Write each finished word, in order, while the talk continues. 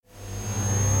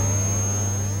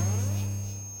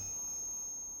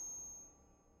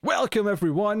Welcome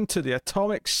everyone to the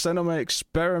Atomic Cinema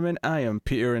Experiment. I am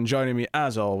Peter, and joining me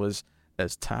as always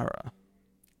is Tara.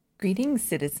 Greetings,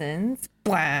 citizens.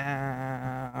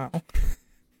 Wow.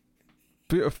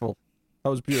 Beautiful. That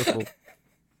was beautiful.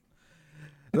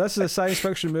 This is a science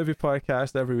fiction movie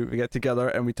podcast. Every week we get together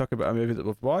and we talk about a movie that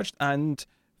we've watched, and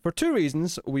for two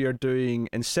reasons we are doing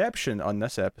Inception on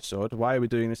this episode. Why are we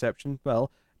doing Inception? Well,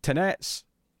 Tenet's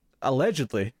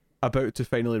allegedly about to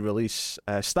finally release,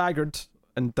 staggered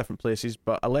in different places,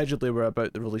 but allegedly we're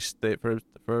about the release date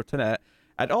for Tenet.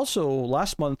 And also,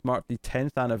 last month marked the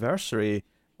 10th anniversary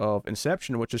of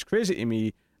Inception, which is crazy to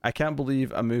me. I can't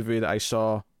believe a movie that I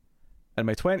saw in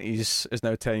my 20s is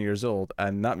now 10 years old,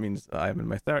 and that means that I'm in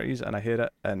my 30s and I hate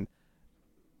it, and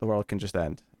the world can just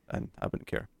end, and I wouldn't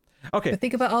care. Okay. But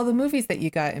think about all the movies that you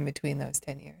got in between those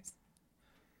 10 years.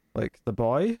 Like The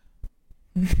Boy.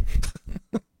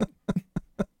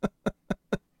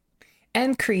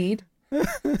 And Creed.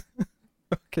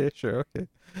 Okay, sure, okay.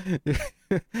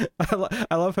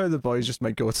 I love how The Boy is just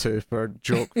my go-to for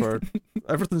joke for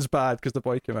everything's bad because The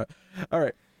Boy came out.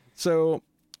 Alright, so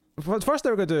the first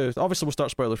thing we're going to do is, obviously we'll start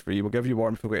spoiler free. We'll give you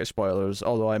warning if we get spoilers,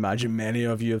 although I imagine many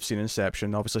of you have seen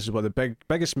Inception. Obviously this is one of the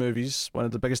biggest movies, one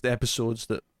of the biggest episodes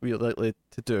that we're likely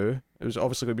to do. It was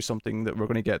obviously going to be something that we're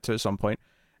going to get to at some point.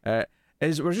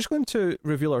 Is we're just going to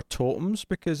reveal our totems,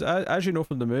 because as you know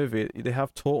from the movie, they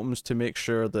have totems to make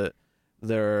sure that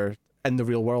they're in the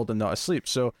real world and not asleep.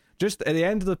 So just at the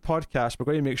end of the podcast, we're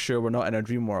going to make sure we're not in a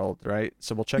dream world, right?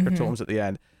 So we'll check our totems at the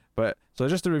end. But so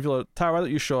just to reveal, Tara, why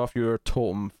don't you show off your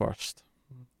totem first?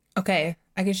 Okay,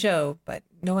 I can show, but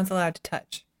no one's allowed to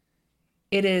touch.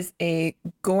 It is a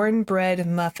Gorn bread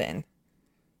muffin.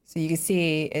 So you can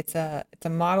see it's a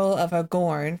model of a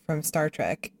Gorn from Star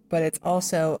Trek, but it's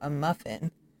also a muffin.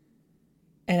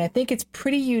 And I think it's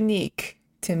pretty unique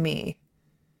to me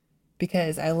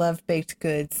because I love baked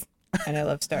goods and I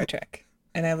love Star Trek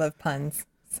and I love puns.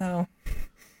 So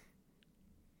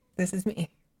this is me.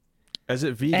 Is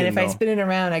it vegan? And if though? I spin it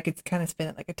around, I could kind of spin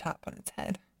it like a top on its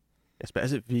head. Yes, but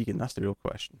is it vegan? That's the real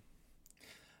question.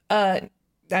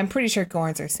 I'm pretty sure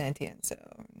Gorns are sentient, so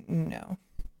no.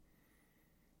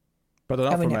 But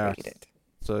they're not from never Earth, eat it.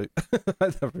 So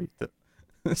I never eat it.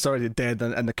 It's already dead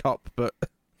in the cup, but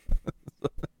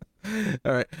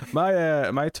all right.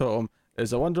 My totem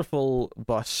is a wonderful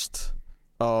bust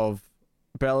of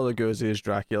Bela Lugosi's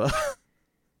Dracula.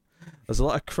 There's a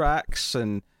lot of cracks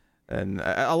and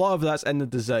a lot of that's in the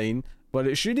design, but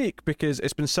it's unique because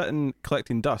it's been sitting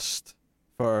collecting dust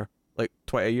for like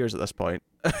 20 years at this point,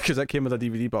 because that came with a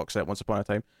DVD box set once upon a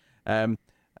time. And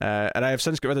I have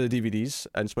since got rid of the DVDs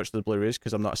and switched to the Blu-rays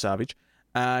because I'm not a savage.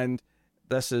 And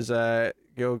this is got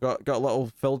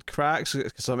little filled cracks,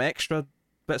 some extra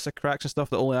bits of cracks and stuff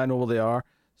that only I know where they are.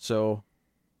 So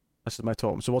this is my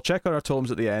totem. So we'll check on our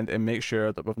totems at the end and make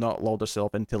sure that we've not lulled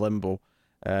ourselves into limbo,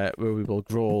 where we will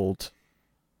grow old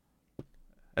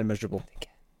and miserable.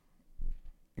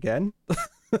 Again?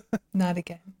 Not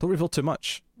again. Don't reveal too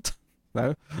much.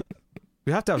 No.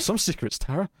 We have to have some secrets,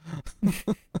 Tara.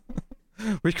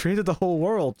 We created the whole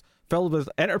world filled with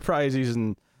enterprises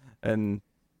and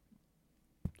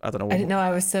I don't know. I didn't know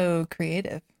I was so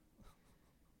creative.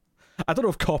 I don't know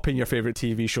if copying your favorite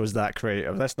TV show is that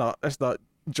creative. Let's not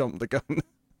jump the gun.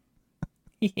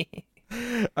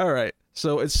 All right.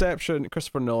 So Inception,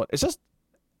 Christopher Nolan. Is this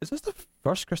the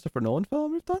first Christopher Nolan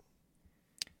film we've done?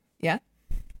 Yeah.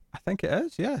 I think it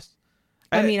is. Yes.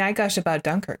 I mean, I gush about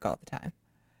Dunkirk all the time.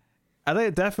 I think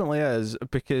it definitely is,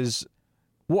 because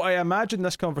what I imagine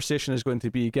this conversation is going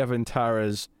to be, given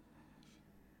Tara's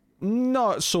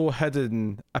not so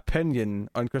hidden opinion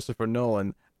on Christopher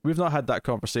Nolan, we've not had that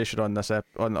conversation on this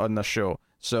on this show,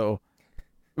 so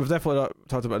we've definitely not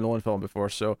talked about a Nolan film before.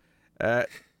 So,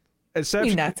 Inception.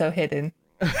 You're not so hidden.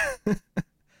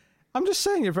 I'm just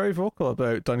saying, you're very vocal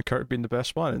about Dunkirk being the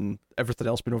best one and everything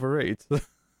else being overrated.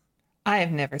 I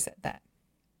have never said that.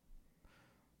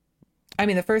 I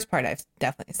mean, the first part I've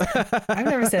definitely said. I've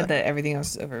never said that everything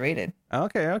else is overrated.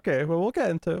 Okay. Well, we'll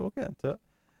get into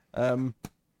it.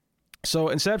 So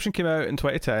Inception came out in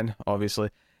 2010,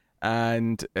 obviously,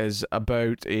 and is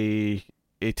about a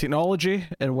technology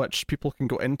in which people can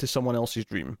go into someone else's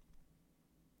dream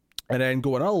and then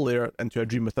go another layer into a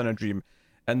dream within a dream.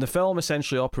 And the film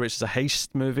essentially operates as a heist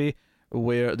movie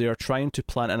where they are trying to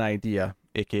plant an idea,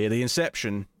 aka the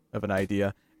inception of an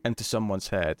idea, into someone's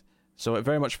head. So it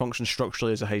very much functions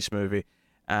structurally as a heist movie,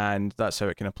 and that's how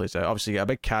it kind of plays out. Obviously, you got a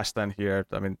big cast in here.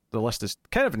 I mean, the list is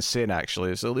kind of insane,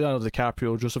 actually. So Leonardo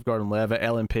DiCaprio, Joseph Gordon-Levitt,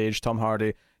 Ellen Page, Tom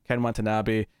Hardy, Ken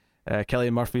Watanabe,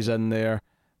 Kelly Murphy's in there.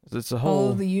 It's a whole...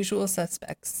 all the usual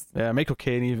suspects. Yeah, Michael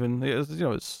Caine even.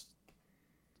 It's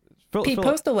Pete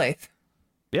Philip. Postlewaite.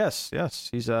 Yes.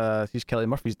 He's Kelly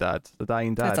Murphy's dad, the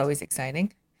dying dad. That's always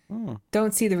exciting. Hmm.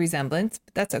 Don't see the resemblance,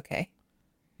 but that's okay.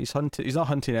 He's not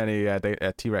hunting any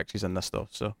T-Rexes in this though.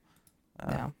 So.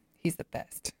 No, he's the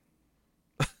best.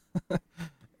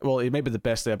 Well, he may be the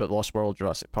best thing about Lost World,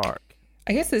 Jurassic Park.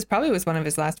 I guess this probably was one of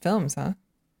his last films, huh?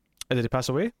 Did he pass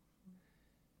away?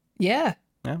 Yeah.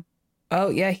 Yeah. Oh,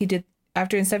 yeah. He did.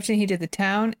 After Inception, he did The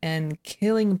Town and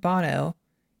Killing Bono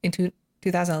in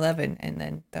 2011, and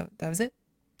then that was it.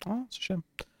 Oh, it's a shame.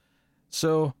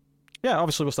 So, yeah,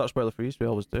 obviously we'll start spoiler free, as we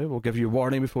always do. We'll give you a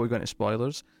warning before we go into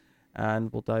spoilers,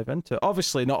 and we'll dive into it.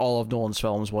 Obviously, not all of Nolan's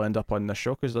films will end up on this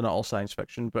show because they're not all science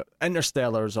fiction, but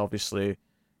Interstellar is obviously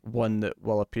one that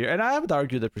will appear, and I would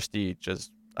argue The Prestige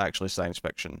is actually science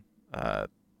fiction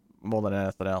more than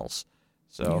anything else.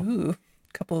 So, Ooh,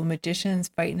 a couple of magicians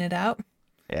fighting it out.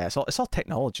 yeah, it's all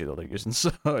technology that they're using.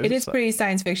 So It is pretty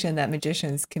science fiction that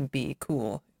magicians can be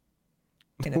cool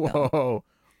in a film.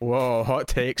 Whoa, hot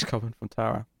takes coming from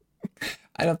Tara.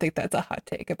 I don't think that's a hot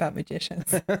take about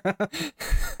magicians.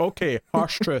 Okay,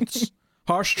 harsh truths.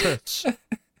 Harsh truths.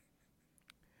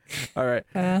 All right.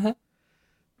 Uh-huh.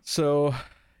 So,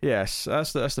 yes,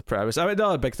 that's the premise. I mean, the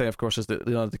other big thing, of course, is that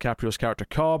Leonardo DiCaprio's character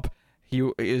Cobb. He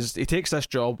takes this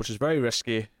job, which is very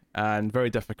risky and very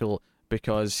difficult,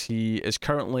 because he is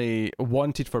currently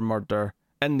wanted for murder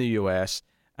in the US,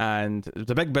 and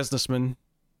the big businessman,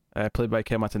 played by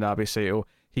Ken Watanabe Sato,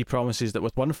 he promises that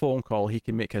with one phone call he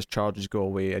can make his charges go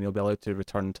away and he'll be allowed to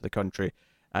return to the country,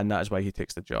 and that is why he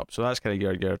takes the job. So that's kind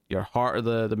of your heart of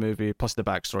the movie, plus the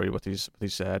backstory with his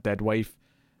dead wife.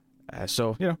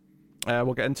 So,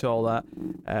 we'll get into all that.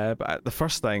 But the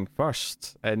first thing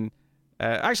first, and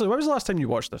actually, when was the last time you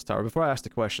watched this, Tara? Before I ask the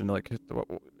question,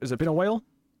 has it been a while?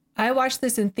 I watched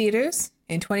this in theaters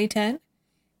in 2010,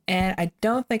 and I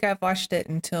don't think I've watched it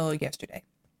until yesterday.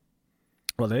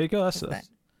 Well, there you go. That's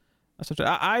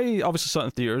I obviously saw it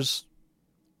in theaters,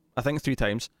 I think 3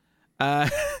 times,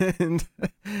 and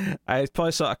I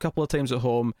probably saw it a couple of times at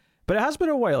home. But it has been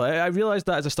a while. I realised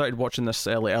that as I started watching this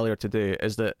earlier today,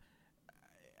 is that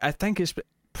I think it's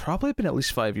probably been at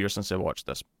least 5 years since I watched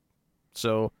this.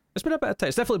 So it's been a bit of time.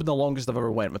 It's definitely been the longest I've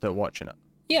ever went without watching it.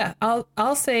 Yeah,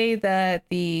 I'll say that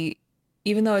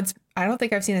even though I don't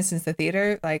think I've seen it since the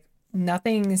theater, like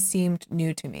nothing seemed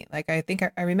new to me. Like I think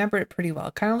I remember it pretty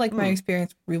well. Kind of like my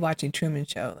experience rewatching Truman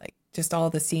Show. Like just all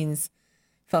the scenes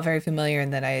felt very familiar,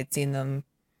 and that I had seen them.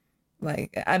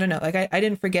 Like I don't know. Like I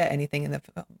didn't forget anything in the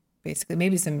film. Basically,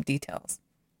 maybe some details,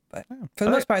 but for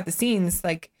the most part, the scenes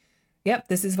like, yep,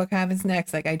 this is what happens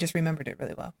next. Like I just remembered it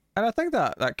really well. And I think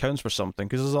that counts for something,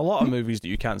 because there's a lot of movies that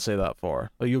you can't say that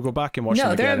for. Like you'll go back and watch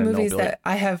them again. No, there are movies that like,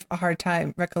 I have a hard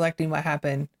time recollecting what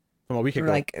happened from a week ago.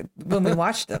 Like when we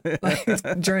watched them, like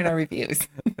during our reviews.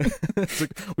 It's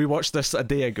like, we watched this a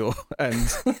day ago, and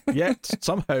yet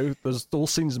somehow there's whole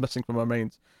scenes missing from our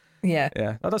minds. Yeah,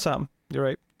 that does happen. You're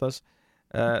right, it does.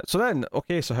 So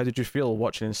how did you feel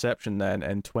watching Inception then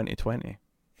in 2020?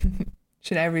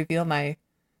 Should I reveal my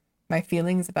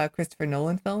feelings about Christopher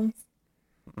Nolan films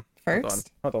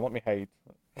first? Hold on, let me hide.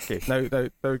 Okay, now there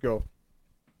we go.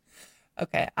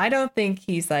 Okay, I don't think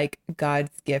he's like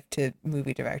God's gift to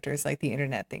movie directors like the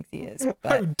internet thinks he is.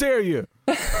 But How dare you?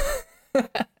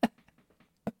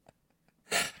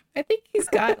 I think he's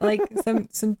got like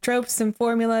some tropes, some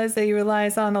formulas that he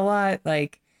relies on a lot.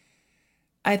 Like,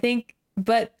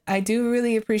 but I do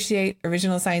really appreciate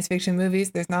original science fiction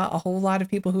movies. There's not a whole lot of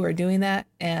people who are doing that,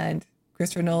 and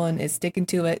Christopher Nolan is sticking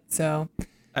to it.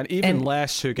 And even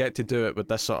less who get to do it with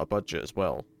this sort of budget as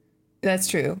well. That's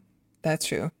true.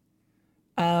 But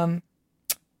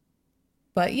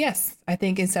yes, I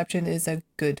think Inception is a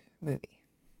good movie.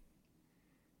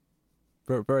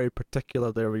 Very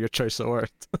particular there with your choice of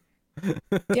words.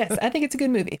 Yes, I think it's a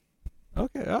good movie.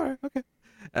 Okay, all right, okay.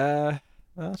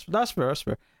 That's fair.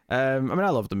 I mean, I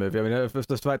love the movie. I mean, if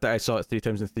the fact that I saw it 3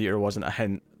 times in the theater wasn't a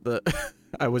hint that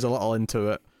I was a little into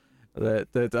it,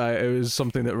 it was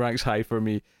something that ranks high for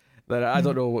me. That I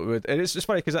don't know what would. And it's just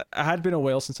funny because I had been a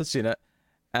while since I'd seen it,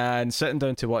 and sitting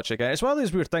down to watch it again. It's one of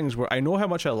these weird things where I know how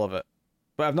much I love it,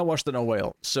 but I've not watched it in a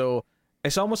while. So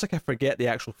it's almost like I forget the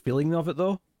actual feeling of it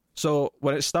though. So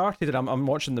when it started and I'm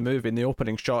watching the movie and the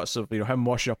opening shots of him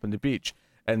washing up on the beach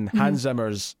and Hans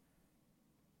Zimmer's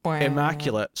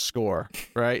immaculate score,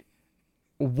 right?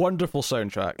 Wonderful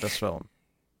soundtrack, this film.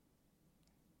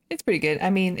 It's pretty good. I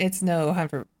mean, it's no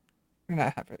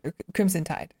Crimson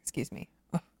Tide, excuse me.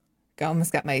 Oh, I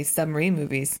almost got my submarine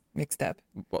movies mixed up.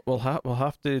 We'll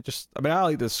have to just, I mean, I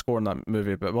like the score in that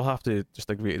movie, but we'll have to just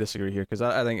agree to disagree here, because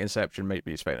I think Inception might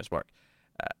be his finest work.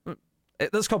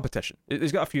 There's competition.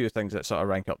 There's got a few things that sort of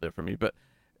rank up there for me, but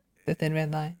The Thin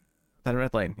Red Line. Thin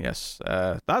Red Line, yes.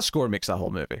 That score makes that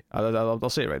whole movie. I'll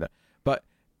say it right now. But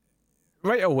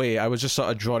right away, I was just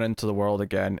sort of drawn into the world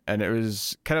again, and it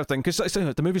was kind of thing, because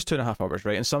the movie's 2.5 hours,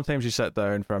 right? And sometimes you sit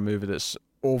down for a movie that's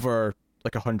over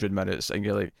like 100 minutes, and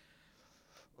you're like,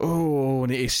 oh, I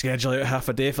need to schedule out half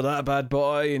a day for that bad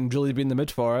boy, and really be in the mood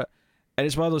for it. And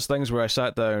it's one of those things where I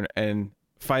sat down, and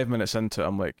 5 minutes into it,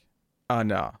 I'm like, oh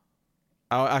no,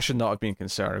 I should not have been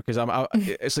concerned, because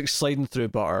it's like sliding through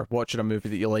butter watching a movie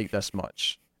that you like this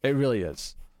much. It really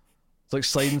is. It's like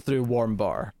sliding through warm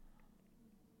butter.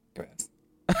 Gross.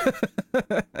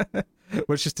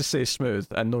 Which is to say smooth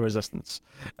and no resistance.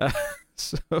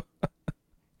 So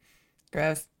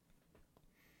Gross.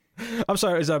 I'm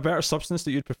sorry, is there a better substance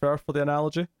that you'd prefer for the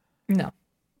analogy? No.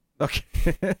 Okay.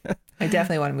 I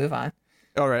definitely want to move on.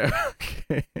 All right.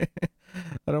 Okay. I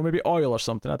don't know, maybe oil or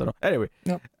something. I don't know. Anyway.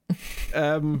 Nope.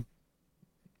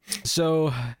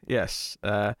 So yes.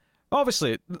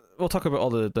 Obviously, we'll talk about all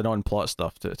the non-plot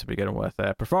stuff to begin with.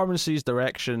 Performances,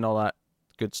 direction, all that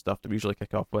good stuff that we usually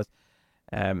kick off with.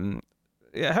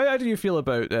 Yeah. How do you feel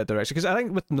about direction? Because I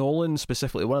think with Nolan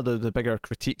specifically, one of the bigger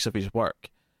critiques of his work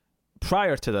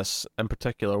prior to this in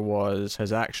particular was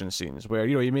his action scenes, where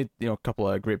he made a couple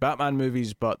of great Batman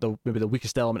movies, but maybe the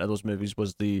weakest element of those movies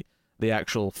was the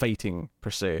actual fighting per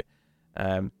se.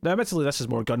 Now admittedly this is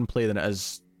more gunplay than it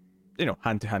is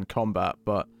hand-to-hand combat,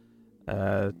 but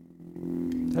how do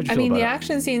you feel about the it?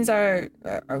 action scenes are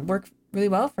work really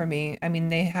well for me. I mean,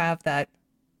 they have that,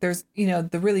 there's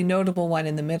the really notable one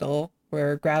in the middle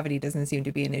where gravity doesn't seem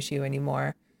to be an issue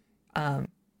anymore.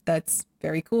 That's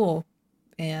very cool.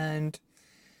 And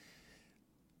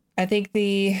I think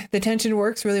the tension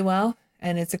works really well,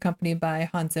 and it's accompanied by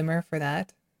Hans Zimmer for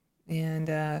that. And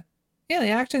the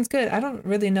action's good. I don't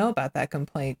really know about that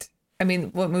complaint. I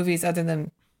mean, what movies other than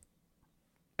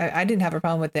I didn't have a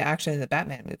problem with the action in the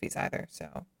Batman movies either. So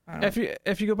I don't know.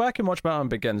 If you go back and watch Batman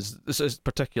Begins, this is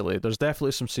particularly, there's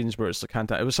definitely some scenes where it's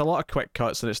like it was a lot of quick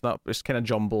cuts, and it's kind of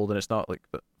jumbled, and it's not like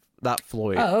that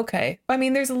flowy. Oh, okay. I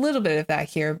mean, there's a little bit of that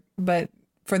here, but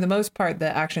for the most part,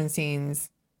 the action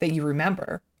scenes that you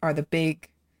remember are the big,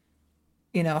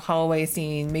 hallway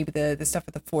scene, maybe the stuff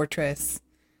at the fortress.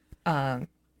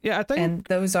 Yeah, I think, and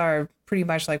those are pretty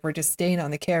much like we're just staying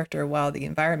on the character while the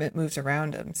environment moves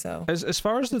around him. So as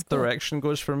far as the direction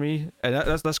goes for me, and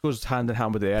this goes hand in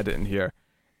hand with the editing here,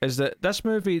 is that this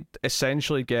movie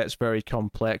essentially gets very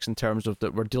complex in terms of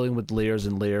that we're dealing with layers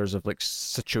and layers of like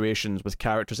situations with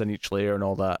characters in each layer and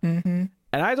all that. Mm-hmm.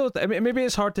 And I mean, maybe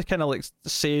it's hard to kind of like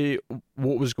say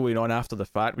what was going on after the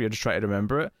fact. We're just trying to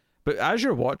remember it. But as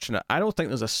you're watching it, I don't think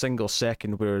there's a single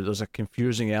second where there's a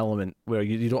confusing element where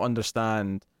you don't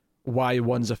understand why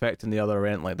one's affecting the other or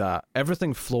anything like that.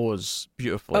 Everything flows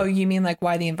beautifully. Oh, you mean like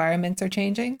why the environments are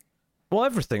changing? Well,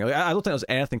 everything. Like, I don't think there's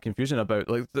anything confusing about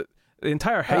like the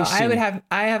entire heist scene.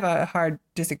 I have a hard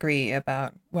disagree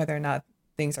about whether or not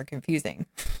things are confusing.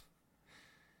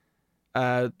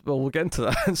 Well, we'll get into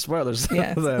that. Spoilers.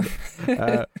 Yes.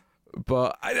 Then.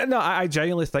 But I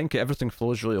genuinely think everything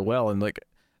flows really well, and like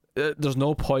there's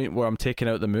no point where I'm taking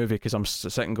out the movie because I'm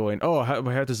sitting going, oh, how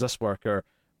does this work, or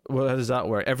well, how does that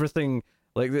work? Everything,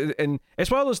 like, and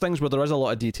it's one of those things where there is a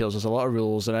lot of details, there's a lot of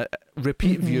rules, and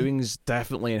repeat viewings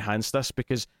definitely enhance this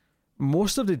because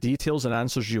most of the details and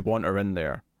answers you want are in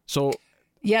there. So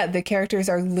yeah, the characters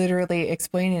are literally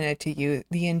explaining it to you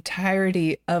the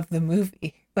entirety of the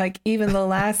movie. Like even the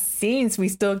last scenes, we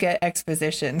still get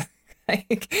exposition.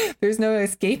 Like there's no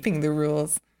escaping the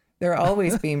rules. They're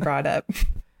always being brought up.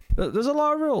 There's a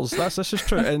lot of rules. That's just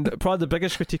true. And probably the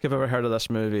biggest critique I've ever heard of this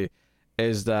movie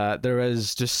is that there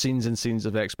is just scenes and scenes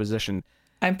of exposition.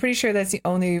 I'm pretty sure that's the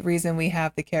only reason we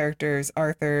have the characters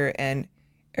Arthur and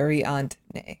Ariadne.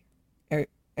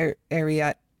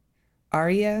 Ariadne?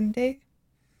 Ellen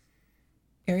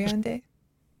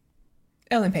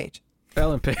Page.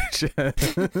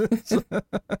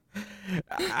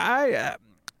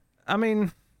 I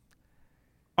mean,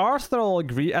 Arthur will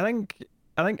agree. I think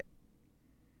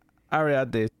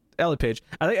Ariadne, Ellen Page.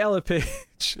 I think Ellen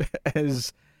Page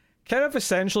is kind of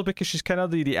essential because she's kind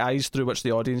of the eyes through which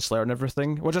the audience learn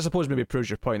everything, which I suppose maybe proves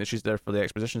your point that she's there for the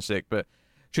exposition's sake, but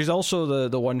she's also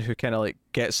the one who kind of like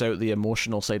gets out the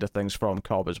emotional side of things from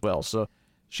Cobb as well. So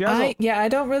she has I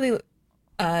don't really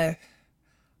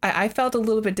I felt a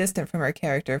little bit distant from her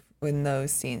character in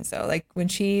those scenes though. Like when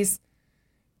she's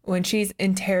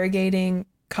interrogating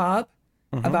Cobb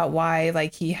about why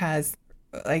like he has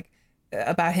like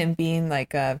about him being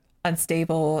like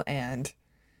unstable and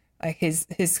like his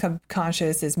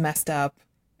subconscious is messed up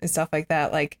and stuff like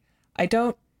that. Like I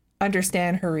don't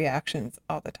understand her reactions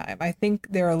all the time. I think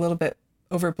they're a little bit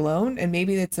overblown, and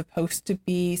maybe it's supposed to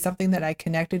be something that I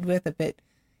connected with a bit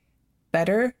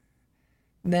better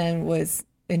than was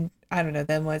than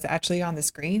was actually on the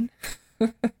screen.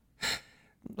 Okay.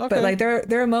 But like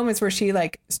there are moments where she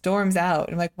like storms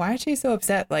out. I'm like, why is she so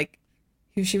upset? Like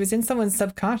she was in someone's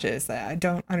subconscious. I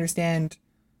don't understand.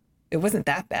 It wasn't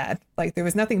that bad. Like there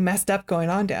was nothing messed up going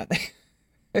on down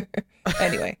there.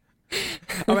 Anyway.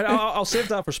 I mean, I'll save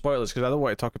that for spoilers because I don't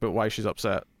want to talk about why she's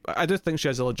upset. I do think she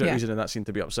has a legit reason in that scene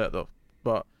to be upset, though.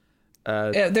 But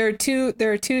there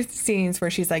are two scenes where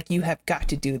she's like, "You have got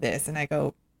to do this," and I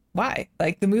go, "Why?"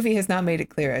 Like the movie has not made it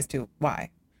clear as to why.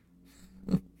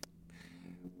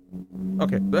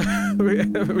 Okay,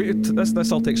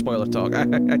 let's all take spoiler talk. I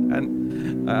don't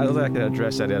think I can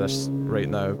address any of this right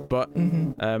now, but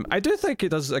I do think it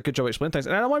does a good job explaining things,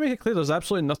 and I want to make it clear there's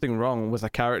absolutely nothing wrong with a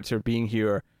character being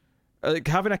here. Like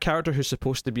having a character who's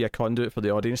supposed to be a conduit for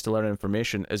the audience to learn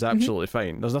information is absolutely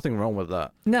fine. There's nothing wrong with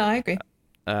that. No, I agree.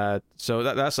 So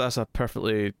that's a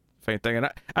perfectly fine thing, and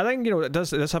I think it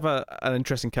does have an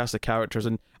interesting cast of characters,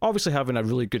 and obviously having a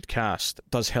really good cast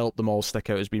does help them all stick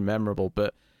out as being memorable,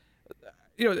 but.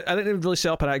 I didn't really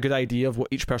set up a good idea of what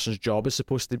each person's job is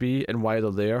supposed to be and why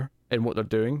they're there and what they're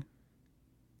doing.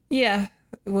 Yeah,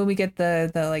 when we get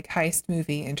the like heist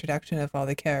movie introduction of all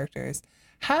the characters,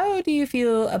 how do you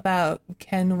feel about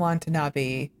Ken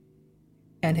Watanabe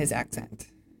and his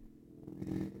accent?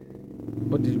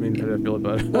 What do you mean? How do I feel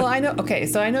about it? Well, I know. Okay,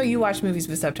 so I know you watch movies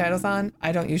with subtitles on.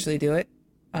 I don't usually do it.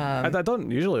 I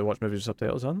don't usually watch movies with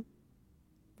subtitles on.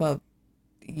 Well,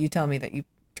 you tell me that you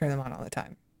turn them on all the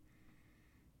time.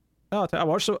 No, when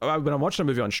I'm watching a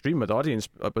movie on stream with the audience,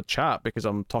 with chat, because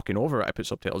I'm talking over it, I put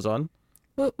subtitles on.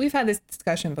 Well, we've had this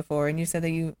discussion before, and you said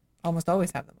that you almost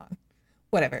always have them on.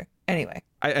 Whatever. Anyway.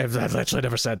 I've actually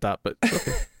never said that, but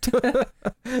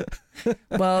okay.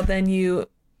 Well, then you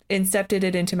incepted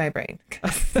it into my brain.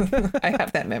 I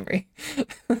have that memory.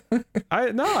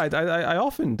 I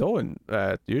often don't,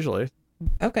 usually.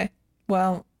 Okay.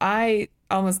 Well, I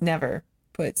almost never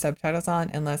put subtitles on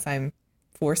unless I'm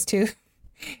forced to.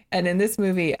 And in this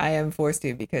movie, I am forced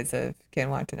to because of Ken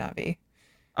Watanabe.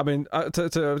 I mean, to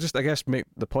just, I guess, make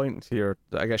the point here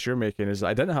that I guess you're making is that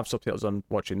I didn't have subtitles on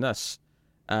watching this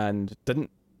and didn't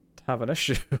have an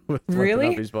issue with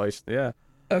Watanabe's voice. Yeah.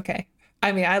 Okay.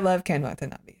 I mean, I love Ken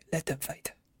Watanabe. Let them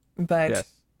fight. But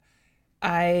yes.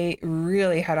 I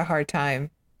really had a hard time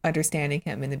understanding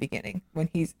him in the beginning when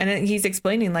he's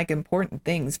explaining like important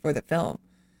things for the film.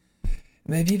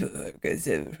 My people,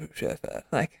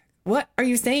 like, what are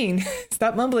you saying?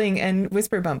 Stop mumbling and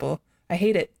whisper bumble. I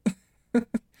hate it.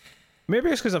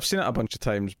 Maybe it's because I've seen it a bunch of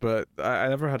times, but I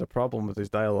never had a problem with his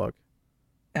dialogue.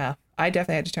 Yeah, I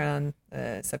definitely had to turn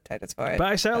on subtitles for it. But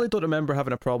I certainly don't remember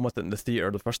having a problem with it in the theater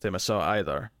the first time I saw it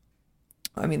either.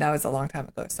 I mean, that was a long time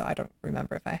ago, so I don't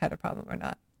remember if I had a problem or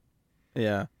not.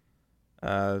 Yeah.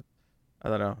 I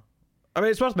don't know. I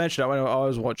mean, it's worth mentioning when I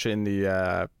was watching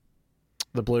the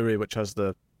Blu-ray, which has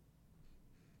the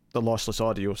lossless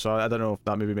audio, so I don't know if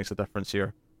that maybe makes a difference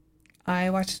here. I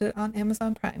watched it on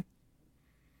Amazon Prime.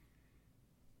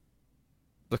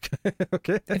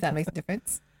 Okay. If that makes a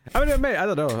difference. I mean, I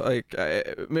don't know.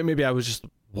 Like, maybe I was just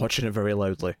watching it very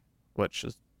loudly, which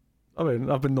is, I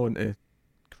mean, I've been known to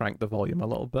crank the volume a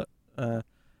little bit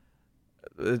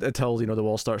until the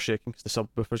wall starts shaking because the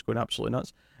subwoofer's going absolutely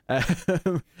nuts.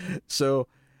 So.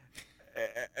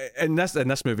 And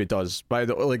this movie does, by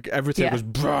the like everything was.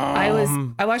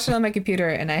 I watched it on my computer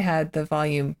and I had the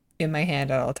volume in my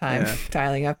hand at all times,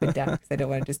 dialing up and down because I don't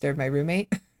want to disturb my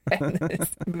roommate. And this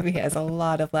movie has a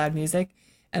lot of loud music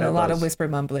and a lot of whisper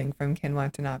mumbling from Ken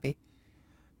Watanabe.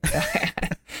 So I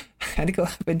had to go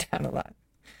up and down a lot.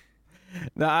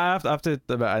 No, I have to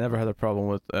admit, I never had a problem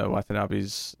with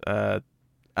Watanabe's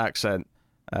accent.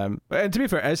 And to be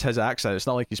fair, it is his accent. It's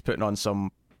not like he's putting on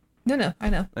some. No, I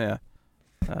know. Yeah.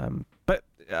 But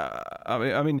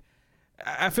I mean,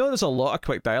 I feel like there's a lot of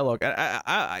quick dialogue, and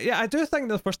I do think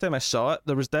the first time I saw it,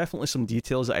 there was definitely some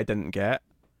details that I didn't get,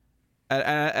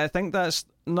 and I think that's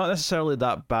not necessarily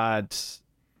that bad,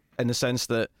 in the sense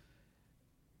that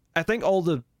I think all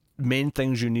the main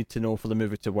things you need to know for the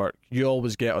movie to work, you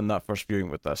always get on that first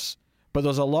viewing with this. But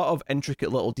there's a lot of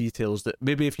intricate little details that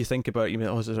maybe if you think about it, you mean,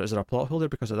 is there a plot hole there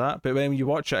because of that? But when you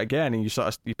watch it again and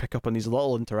you pick up on these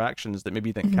little interactions that maybe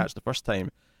you didn't catch the first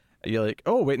time, you're like,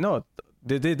 oh wait, no,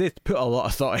 they put a lot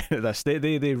of thought into this.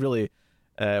 They really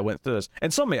went through this.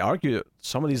 And some may argue that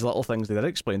some of these little things they did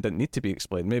explain didn't need to be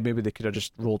explained. Maybe they could have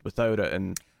just rolled without it.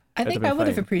 And I think I would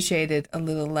have appreciated a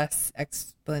little less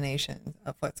explanation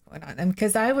of what's going on. And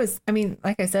because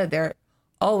like I said, they're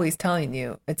always telling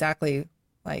you exactly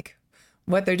like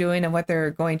what they're doing and what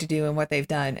they're going to do and what they've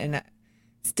done. And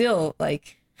still,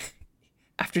 like,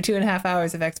 after 2.5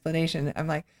 hours of explanation, I'm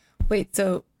like, wait,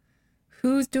 so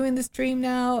who's doing this dream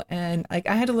now? And like,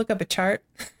 I had to look up a chart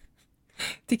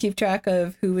to keep track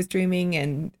of who was dreaming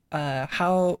and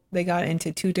how they got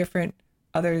into 2 different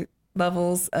other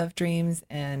levels of dreams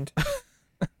and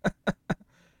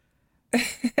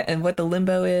and what the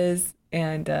limbo is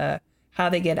and how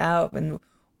they get out and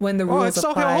when the rules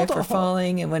apply for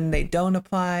falling and when they don't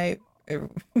apply.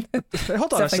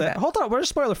 Hold on a second. Hold on, we're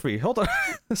spoiler free. Hold on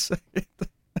a second.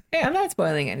 Hey, I'm not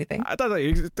spoiling anything. I thought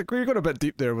you're going a bit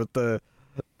deep there with the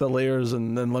layers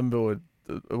and limbo and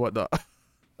whatnot.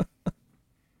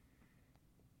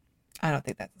 I don't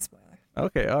think that's a spoiler.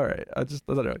 Okay, all right. I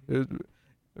don't know.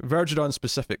 Verging on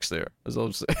specifics there, as I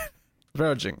was saying.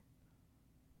 Verging.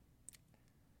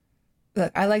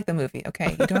 Look, I like the movie.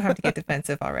 Okay, you don't have to get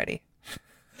defensive already.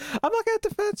 I'm not getting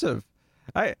defensive.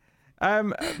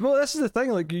 Well, this is the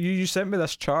thing. Like, you sent me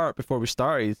this chart before we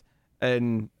started,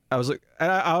 and I was like,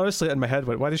 and I honestly in my head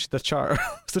went, "Why did she the chart?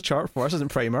 What's the chart for? This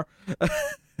isn't Primer."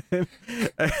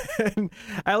 and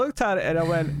I looked at it and I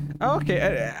went, oh,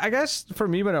 "Okay." I guess for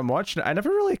me when I'm watching it, I never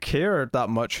really cared that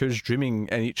much who's dreaming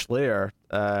in each layer,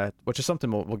 which is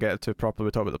something we'll get to properly when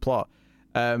we talk about the plot.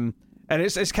 And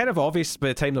it's kind of obvious by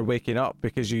the time they're waking up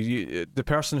because you the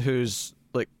person who's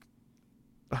like,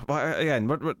 well, again,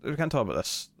 we can't talk about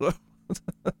this.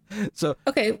 So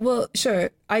okay, well,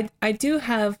 sure. I do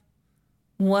have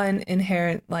one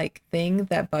inherent like thing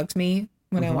that bugs me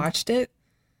when I watched it.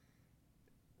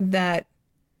 That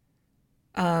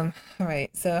all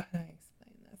right, so how do I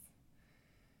explain this?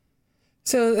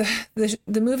 So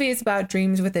the movie is about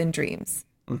dreams within dreams,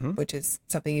 which is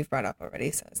something you've brought up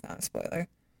already, so it's not a spoiler.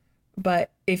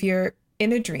 But if you're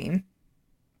in a dream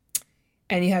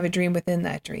and you have a dream within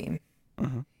that dream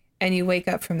and you wake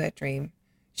up from that dream,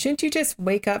 shouldn't you just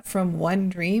wake up from one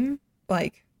dream,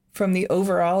 like from the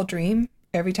overall dream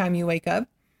every time you wake up?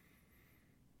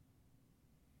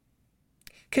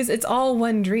 Because it's all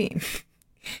one dream.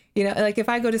 You know, like if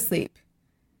I go to sleep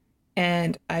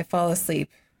and I fall asleep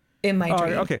in my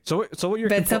dream. Okay, so what you're...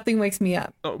 But something wakes me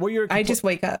up. I just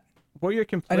wake up. What you're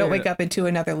I don't wake up into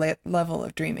another level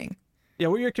of dreaming. Yeah,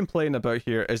 what you're complaining about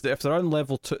here is that if they're on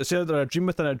level 2, say they're a dream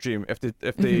within a dream, if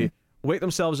they wake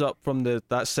themselves up from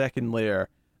that second layer,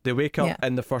 they wake up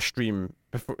in the first dream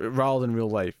rather than real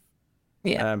life.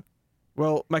 Yeah.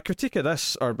 Well, my critique of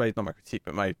this, or not my critique,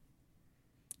 but my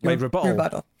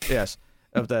rebuttal, yes,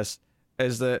 of this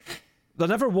is that they're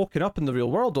never woken up in the real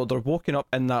world, though. They're woken up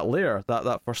in that layer,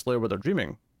 that first layer where they're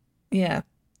dreaming. Yeah.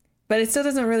 But it still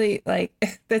doesn't really, like,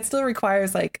 that still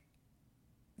requires, like,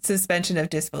 suspension of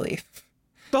disbelief.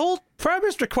 The whole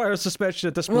premise requires suspension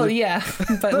of disbelief. Well, yeah,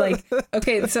 but, like,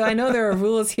 okay, so I know there are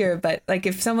rules here, but, like,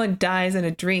 if someone dies in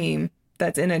a dream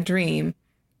that's in a dream,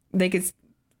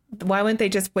 why wouldn't they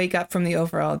just wake up from the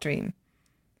overall dream?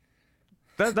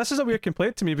 This is a weird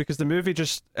complaint to me because the movie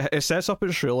it sets up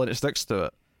its rule and it sticks to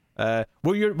it.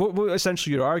 What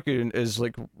essentially you're arguing is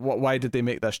like, why did they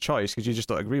make this choice? Because you just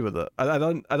don't agree with it. I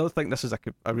don't think this is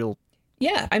a real.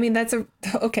 Yeah, I mean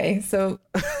okay. So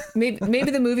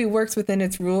maybe the movie works within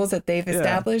its rules that they've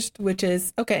established, which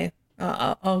is okay.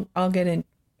 I'll get in.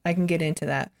 I can get into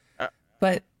that,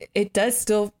 but it does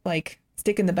still like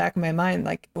stick in the back of my mind.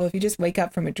 Like, well, if you just wake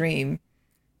up from a dream,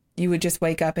 you would just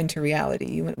wake up into reality.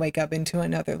 You wouldn't wake up into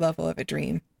another level of a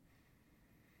dream.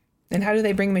 And how do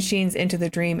they bring machines into the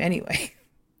dream anyway?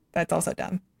 That's also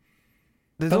dumb.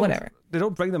 Whatever. They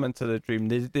don't bring them into the dream.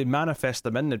 They manifest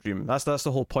them in the dream. That's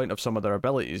the whole point of some of their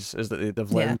abilities, is that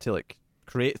they've learned to like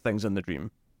create things in the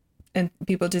dream. And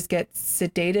people just get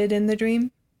sedated in the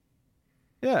dream?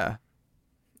 Yeah.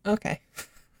 Okay.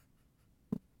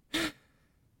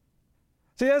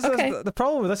 See, the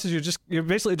problem with this is you're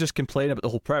basically just complaining about the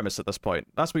whole premise at this point.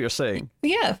 That's what you're saying.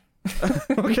 Yeah.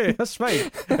 Okay, that's fine.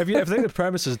 If you think the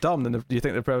premise is dumb, then you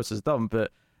think the premise is dumb.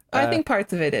 But I think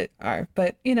parts of it are.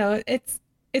 But you know, it's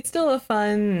still a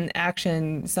fun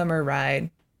action summer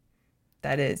ride.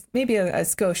 That is maybe a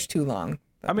skosh too long.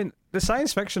 But. I mean, the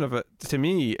science fiction of it to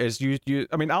me is you.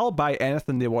 I mean, I'll buy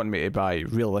anything they want me to buy.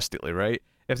 Realistically, right?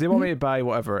 If they want me to buy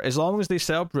whatever, as long as they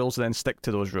set up rules and then stick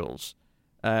to those rules.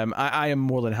 I am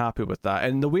more than happy with that.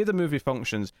 And the way the movie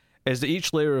functions is that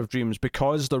each layer of dreams,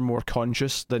 because they're more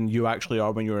conscious than you actually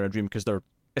are when you're in a dream, because they're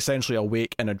essentially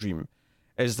awake in a dream,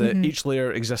 is that each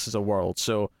layer exists as a world.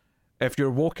 So if you're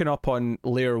woken up on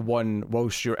layer 1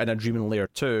 whilst you're in a dream in layer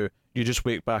 2, you just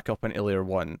wake back up into layer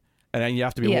 1. And then you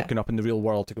have to be woken up in the real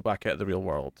world to go back out of the real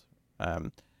world.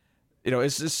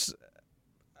 It's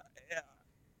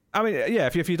I mean, yeah,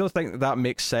 if you don't think that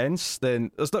makes sense, then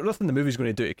there's nothing the movie's going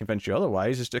to do to convince you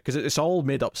otherwise. It's just because it's all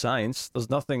made up science. There's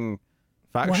nothing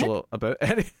factual about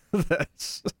any of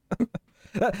this.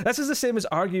 This is the same as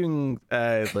arguing,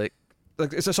 like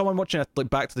it's someone watching like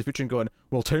Back to the Future and going,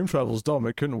 "Well, time travel's dumb;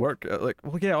 it couldn't work." Like,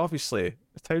 well, yeah, obviously,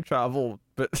 it's time travel,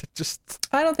 but just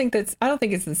I don't think it's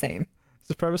the same. It's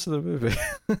the premise of the movie.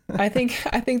 I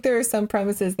think there are some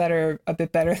premises that are a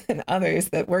bit better than others,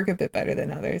 that work a bit better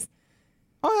than others.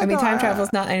 Oh, I mean, time travel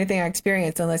is not anything I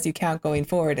experience unless you count going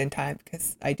forward in time,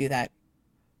 because I do that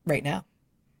right now.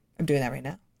 I'm doing that right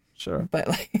now. Sure, but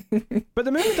but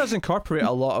the movie does incorporate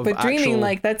a lot of. But dreaming,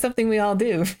 like, that's something we all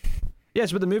do.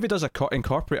 Yes, but the movie does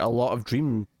incorporate a lot of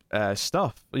dream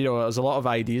stuff. You know, there's a lot of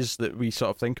ideas that we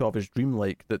sort of think of as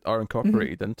dreamlike that are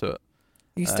incorporated into it.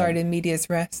 You start in medias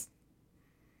res.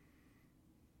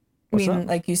 I What's mean, that?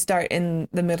 like, you start in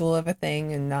the middle of a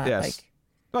thing and not like.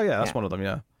 Oh yeah, that's one of them.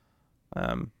 Yeah,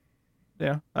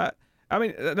 yeah. I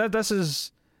mean, this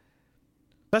is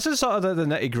sort of the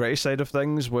nitty gritty side of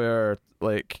things where,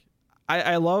 like,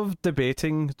 I love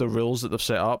debating the rules that they've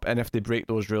set up and if they break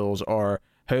those rules or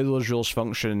how those rules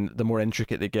function. The more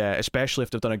intricate they get, especially if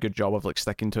they've done a good job of like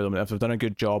sticking to them, and if they've done a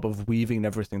good job of weaving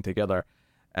everything together.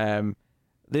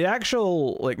 The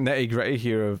actual like nitty gritty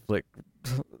here of like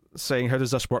saying how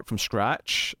does this work from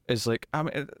scratch is like, I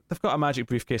mean, they've got a magic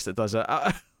briefcase that does it.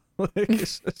 Like,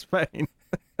 it's fine.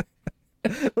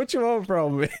 What you want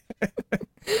from me?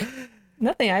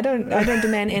 Nothing. I don't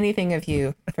demand anything of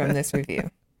you from this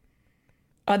review,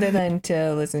 other than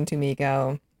to listen to me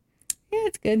go, yeah,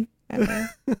 it's good.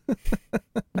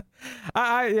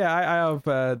 I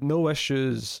have no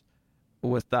issues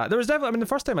with that. There was definitely, I mean, the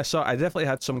first time I saw it, I definitely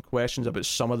had some questions about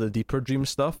some of the deeper dream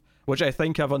stuff, which I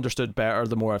think I've understood better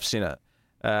the more I've seen it.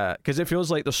 Because it feels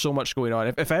like there's so much going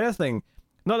on. If anything,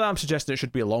 not that I'm suggesting it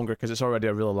should be longer because it's already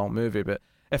a really long movie, but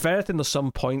if anything, there's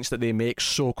some points that they make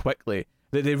so quickly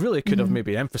that they really could have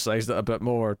maybe emphasized it a bit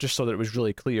more just so that it was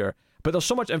really clear. But there's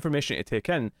so much information to take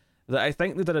in that I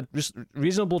think they did a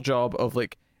reasonable job of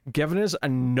like giving us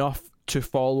enough to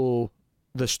follow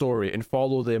the story and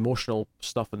follow the emotional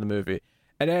stuff in the movie.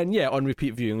 And then, yeah, on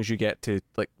repeat viewings, you get to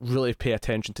like really pay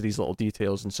attention to these little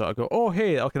details and sort of go, oh,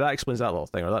 hey, okay, that explains that little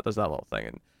thing, or that does that little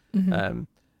thing. And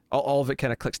all of it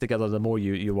kind of clicks together the more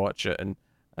you watch it. And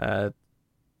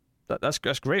that's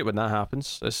great when that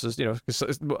happens. This is, you know, 'cause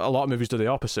a lot of movies do the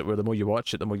opposite, where the more you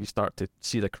watch it, the more you start to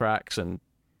see the cracks and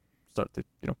start to,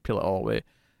 you know, peel it all away.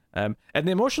 And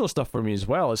the emotional stuff for me as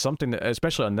well is something that,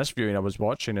 especially on this viewing, I was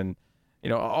watching, and you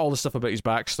know, all the stuff about his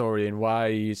backstory and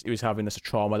why he was having this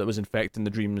trauma that was infecting the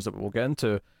dreams that we'll get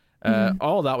into.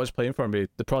 All of that was playing for me.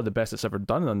 Probably the best it's ever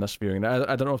done on this viewing.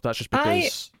 I don't know if that's just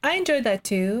because I enjoyed that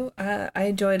too. I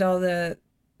enjoyed all the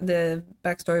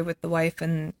backstory with the wife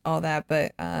and all that,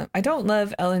 but I don't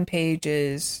love Ellen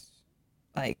Page's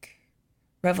like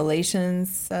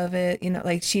revelations of it. You know,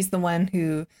 like she's the one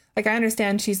who, like, I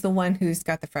understand she's the one who's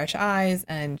got the fresh eyes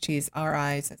and she's our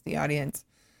eyes as the audience,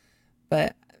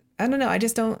 but I don't know. I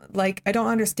just don't I don't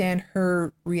understand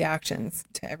her reactions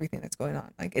to everything that's going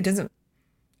on. Like, it doesn't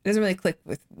really click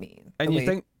with me. And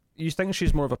you think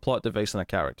she's more of a plot device than a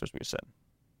character, is what you said?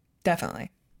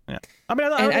 Definitely. Yeah. I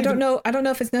mean, I don't know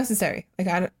if it's necessary.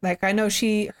 I know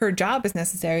her job is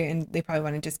necessary, and they probably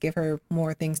want to just give her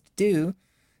more things to do.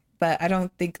 But I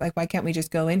don't think, like, why can't we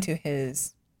just go into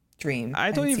his dream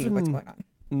and see what's going on?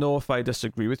 Know if I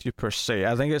disagree with you per se.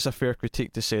 I think it's a fair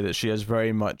critique to say that she is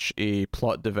very much a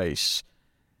plot device.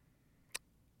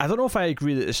 I don't know if I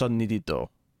agree that it's unneeded though.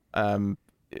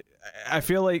 I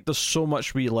feel like there's so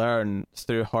much we learn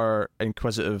through her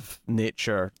inquisitive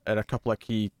nature in a couple of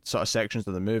key sort of sections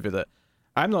of the movie that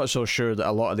I'm not so sure that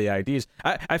a lot of the ideas.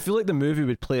 I feel like the movie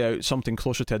would play out something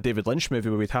closer to a David Lynch movie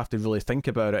where we'd have to really think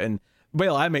about it. And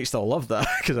well, I might still love that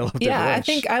because I love David Lynch. I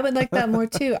think I would like that more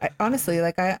too. Honestly,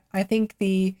 like I think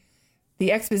the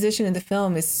exposition in the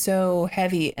film is so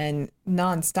heavy and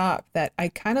nonstop that I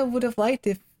kind of would have liked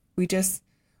if we just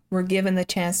were given the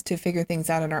chance to figure things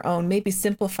out on our own. Maybe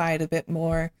simplify it a bit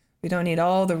more. We don't need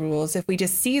all the rules. If we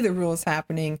just see the rules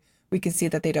happening, we can see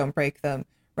that they don't break them,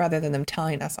 rather than them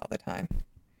telling us all the time.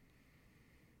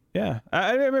 Yeah,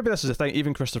 maybe this is the thing.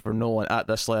 Even Christopher Nolan at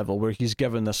this level, where he's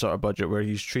given this sort of budget, where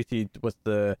he's treated with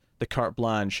the carte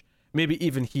blanche, maybe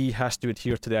even he has to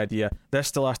adhere to the idea this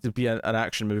still has to be an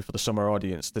action movie for the summer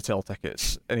audience to sell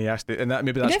tickets, and he has to, and that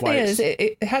maybe that's why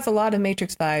it has a lot of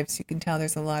Matrix vibes. You can tell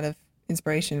there's a lot of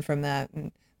inspiration from that,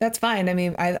 and that's fine. I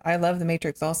mean, I love the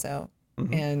Matrix also,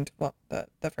 and well,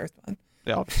 the first one.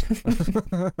 Yeah, obviously.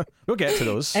 We'll get to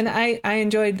those. And I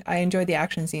enjoyed the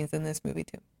action scenes in this movie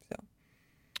too. So.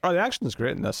 Oh, the action is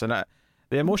great in this, and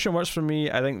the emotion works for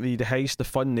me. I think the heist, the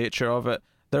fun nature of it.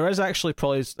 There is actually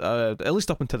probably, at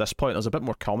least up until this point, there's a bit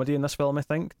more comedy in this film, I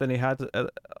think, than he had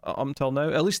up until now.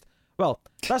 At least Well,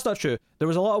 that's not true. There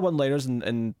was a lot of one-liners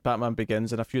in Batman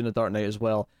Begins and a few in The Dark Knight as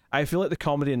well. I feel like the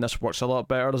comedy in this works a lot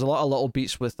better. There's a lot of little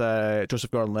beats with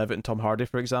Joseph Gordon-Levitt and Tom Hardy,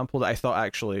 for example, that I thought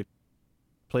actually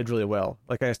played really well.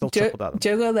 Like, I still chuckled at them.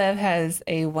 Jogo Lev has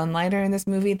a one-liner in this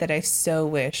movie that I so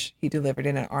wish he delivered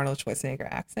in an Arnold Schwarzenegger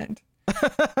accent. It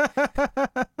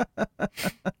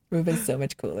would have been so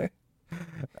much cooler.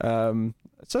 So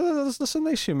there's some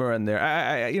nice humor in there.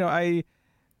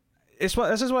 This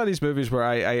is one of these movies where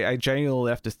I genuinely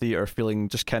left the theater feeling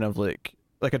just kind of like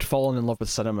I'd fallen in love with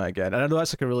cinema again. And I know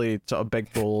that's like a really sort of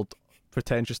big, bold,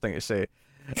 pretentious thing to say,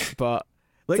 but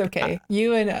like, it's okay.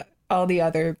 You and all the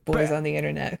other boys on the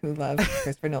internet who love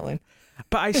Christopher Nolan.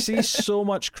 But I see so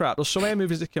much crap. There's so many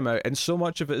movies that come out, and so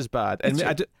much of it is bad.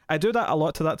 And I do that a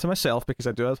lot to myself, because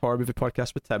I do a horror movie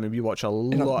podcast with Tim, and we watch a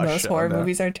lot of shit. Most horror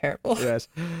movies are terrible. Yes,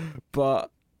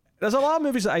 but there's a lot of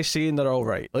movies that I see and they're all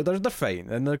right. Like, they're fine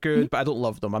and they're good, but I don't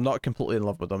love them. I'm not completely in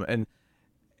love with them, and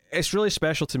it's really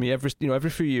special to me. Every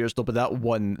few years there'll be that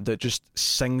one that just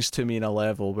sings to me in a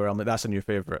level where I'm like, that's a new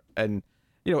favorite. And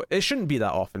it shouldn't be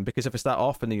that often, because if it's that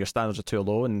often, then your standards are too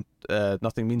low and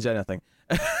nothing means anything.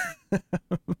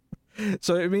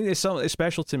 So I mean, it's something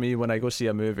special to me when I go see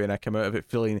a movie and I come out of it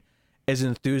feeling as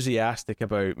enthusiastic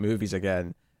about movies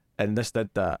again, and this did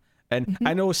that. And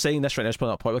I know saying this right now is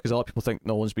probably not popular, because a lot of people think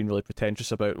Nolan's been really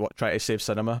pretentious about trying to save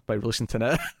cinema by releasing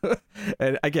Tenet.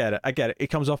 And I get it. It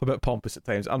comes off a bit pompous at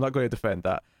times. I'm not going to defend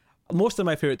that. Most of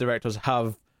my favourite directors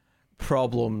have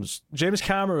problems. James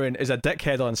Cameron is a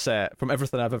dickhead on set, from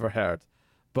everything I've ever heard.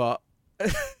 But,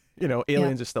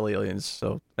 Aliens is still Aliens,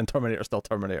 so, and Terminator's still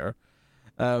Terminator.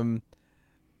 I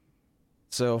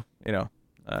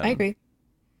agree.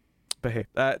 But hey,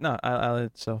 no, I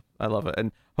love it,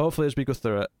 and hopefully as we go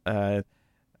through it,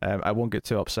 I won't get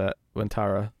too upset when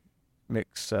Tara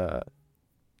makes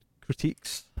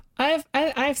critiques.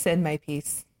 I've said my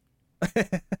piece.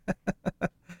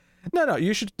 No,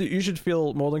 you should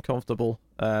feel more than comfortable.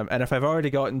 And if I've already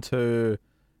gotten to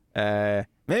shut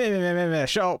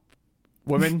up,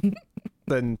 women,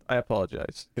 then I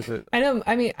apologize. I know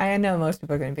most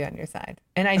people are going to be on your side,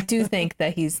 and I do think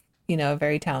that he's a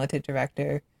very talented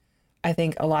director. I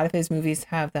think a lot of his movies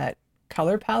have that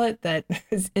color palette that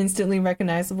is instantly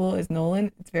recognizable as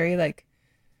Nolan. It's very like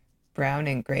brown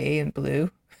and gray and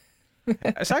blue.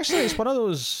 It's one of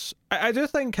those. I do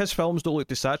think his films don't look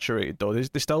desaturated though.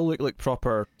 They still look like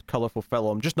proper colorful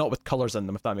film, just not with colors in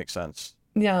them, if that makes sense.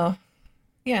 No,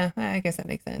 yeah, I guess that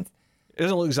makes sense. It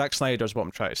doesn't look Zack Snyder's, what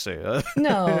I'm trying to say.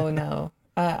 No.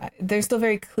 They're still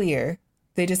very clear.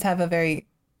 They just have a very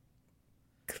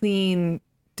clean,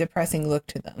 depressing look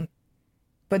to them.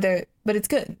 But it's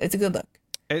good. It's a good look.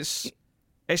 It's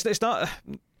not.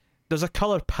 There's a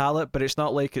color palette, but it's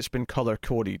not like it's been color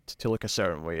coded to look a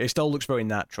certain way. It still looks very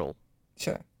natural.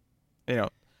 Sure.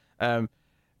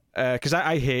 Because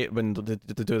I hate when they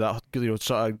do that,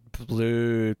 sort of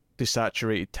blue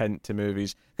desaturated tint to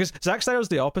movies. Because Zack Snyder's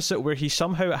the opposite, where he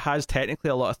somehow has technically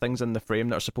a lot of things in the frame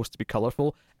that are supposed to be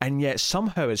colorful, and yet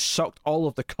somehow has sucked all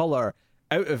of the color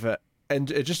out of it,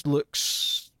 and it just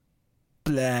looks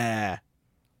blah.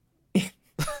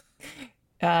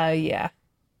 Yeah.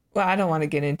 Well, I don't want to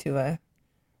get into a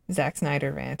Zack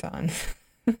Snyder rant on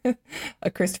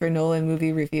a Christopher Nolan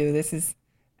movie review. This is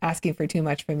asking for too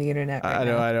much from the internet right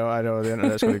now. I know. The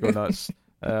internet's going to go nuts.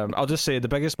 I'll just say the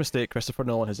biggest mistake Christopher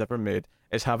Nolan has ever made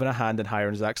is having a hand in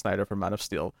hiring Zack Snyder for Man of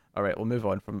Steel. All right, we'll move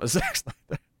on from Zack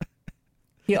Snyder.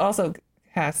 He also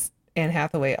has Anne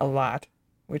Hathaway a lot,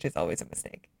 which is always a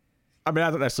mistake. I mean, I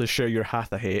don't necessarily share your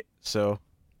Hatha hate, so...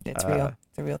 It's real.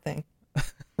 It's a real thing.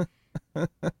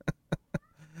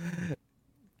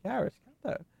 Gareth,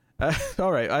 calm down.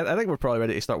 All right, I think we're probably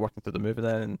ready to start working through the movie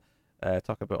then, and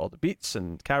talk about all the beats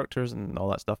and characters and all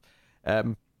that stuff.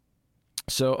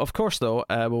 So, of course, though,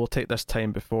 we will take this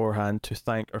time beforehand to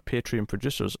thank our Patreon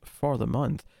producers for the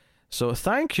month. So,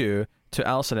 thank you to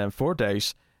Alison M.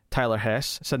 Fordyce, Tyler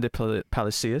Hess, Cindy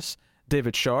Palacios,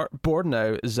 David Sharp, Board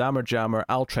Now, Zammer Jammer,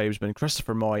 Al Tribesman,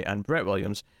 Christopher Moy, and Brett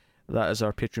Williams. That is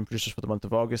our Patreon producers for the month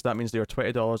of August. That means they are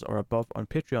 $20 or above on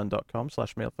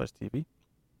patreon.com/MailFuzzTV.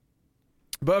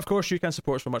 But of course, you can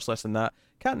support us for much less than that.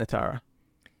 Can't Natara?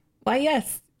 Why,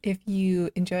 yes. If you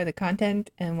enjoy the content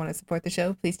and want to support the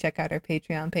show, please check out our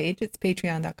Patreon page. It's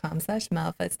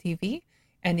patreon.com/MailFuzzTV.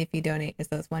 And if you donate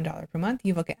as low as $1 per month,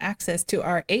 you will get access to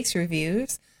our Ace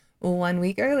reviews 1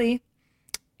 week early.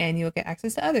 And you will get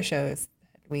access to other shows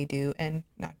that we do and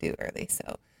not do early.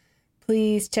 So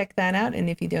please check that out. And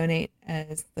if you donate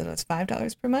as little as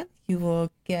 $5 per month, you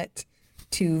will get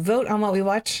to vote on what we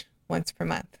watch once per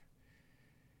month.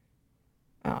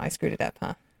 Oh, I screwed it up,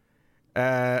 huh?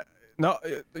 No,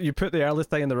 you put the early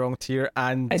thing in the wrong tier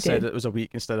and I said did. it was a week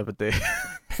instead of a day.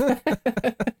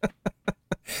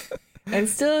 And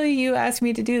still, you ask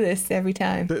me to do this every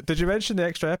time. Did you mention the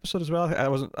extra episode as well? I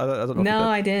wasn't. I don't know. If you No, did.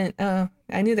 I didn't. Oh,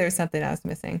 I knew there was something I was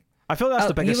missing. I feel that's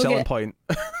the biggest you will selling get- point.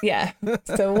 Yeah.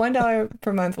 So $1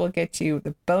 per month will get you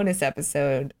the bonus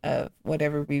episode of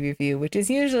whatever we review, which is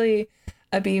usually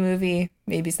a B movie,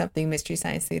 maybe something Mystery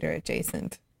Science Theater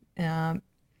adjacent.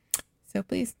 So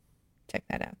please check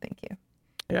that out. Thank you.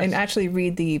 Yes. And actually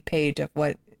read the page of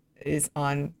what is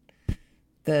on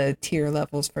the tier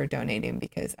levels for donating,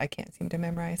 because I can't seem to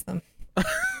memorize them.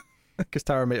 Because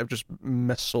Tara might have just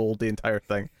missold the entire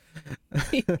thing.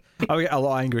 I'll get a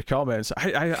lot of angry comments.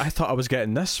 I thought I was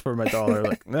getting this for my $1.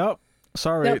 Like, nope.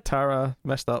 Sorry, Nope. Tara,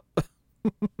 messed up.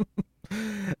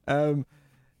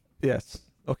 Yes.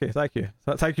 Okay, thank you.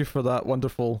 Thank you for that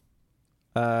wonderful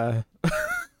Patreon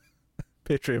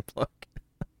plug.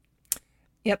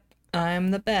 Yep,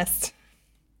 I'm the best.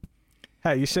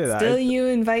 Hey, you say that. Still, you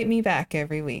invite me back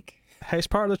every week. Hey, it's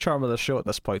part of the charm of the show at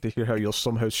this point to hear how you'll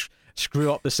somehow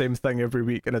screw up the same thing every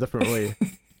week in a different way.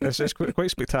 It's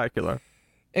quite spectacular.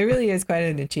 It really is quite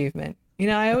an achievement. You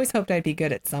know, I always hoped I'd be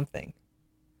good at something.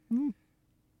 One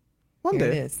Here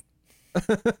it day. is.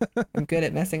 I'm good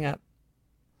at messing up.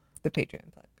 The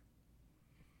Patreon plug.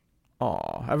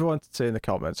 Aw, everyone say in the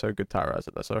comments how good Tara is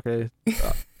at this, okay?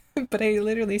 But I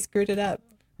literally screwed it up.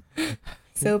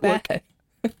 So Look, bad.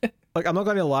 Like, I'm not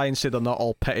going to lie and say they're not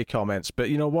all petty comments, but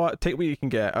you know what? Take what you can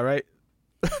get, alright?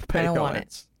 Petty don't want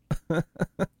comments.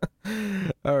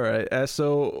 Alright,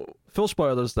 so full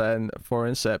spoilers then for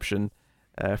Inception.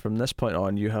 From this point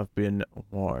on, you have been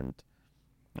warned.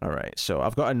 Alright, so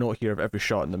I've got a note here of every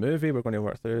shot in the movie we're going to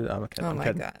work through. I'm kidding. Oh I'm my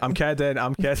kidding. God. I'm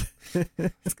kidding.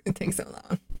 It's going to take so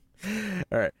long.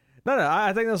 Alright. No,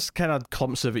 I think there's kind of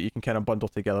clumps of it you can kind of bundle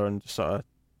together and just sort of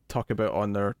talk about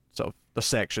on their sort of the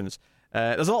sections.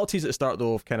 There's a lot of tease at the start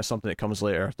though of kind of something that comes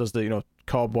later. There's the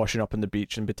Cobb washing up on the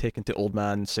beach and be taken to old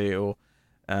man Sato,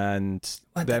 and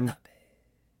them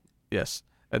yes,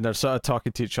 and they're sort of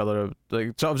talking to each other,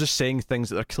 like sort of just saying things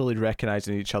that they're clearly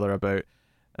recognizing each other about.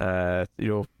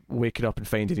 Waking up and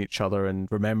finding each other and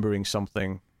remembering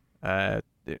something,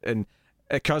 and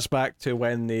it cuts back to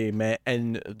when they met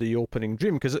in the opening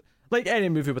dream, because like any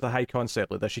movie with a high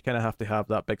concept like this, you kind of have to have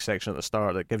that big section at the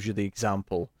start that gives you the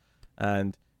example.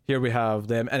 And here we have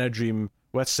them in a dream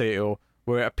with Sato,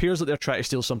 where it appears that they're trying to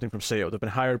steal something from Sato. They've been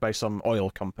hired by some oil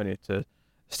company to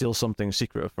steal something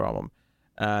secret from him,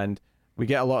 and we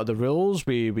get a lot of the rules.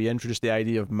 We introduce the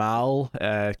idea of Mal,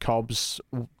 Cobb's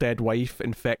dead wife,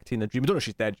 infecting the dream. We don't know if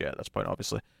she's dead yet at this point,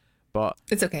 obviously, but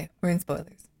It's okay. We're in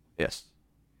spoilers. yes.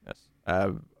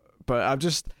 But I'm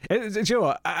just, you know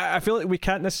what? I feel like we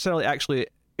can't necessarily actually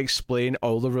explain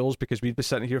all the rules because we'd be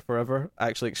sitting here forever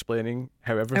actually explaining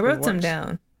how everything I wrote works. some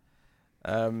down.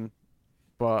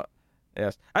 But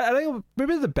yes, I think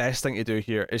maybe the best thing to do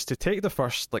here is to take the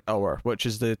first hour, which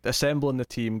is the assembling the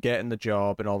team, getting the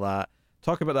job, and all that.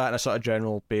 Talk about that on a sort of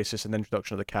general basis and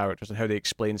introduction of the characters and how they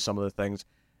explain some of the things,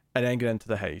 and then get into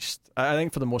the heist. I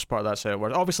think for the most part that's how it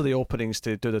works. Obviously the openings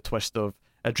to do the twist of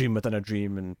a dream within a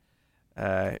dream and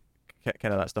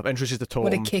kind of that stuff. Introduces the tone.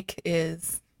 What a kick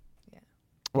is.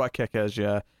 What a kick is,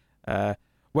 yeah.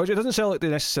 Which it doesn't sound like they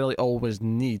necessarily always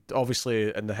need.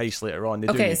 Obviously in the heist later on they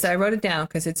do Okay, need. so I wrote it down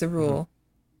because it's a rule.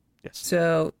 Yes.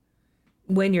 So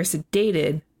when you're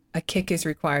sedated, a kick is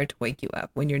required to wake you up.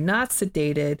 When you're not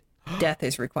sedated, death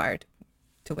is required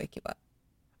to wake you up.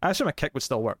 I assume a kick would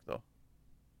still work though,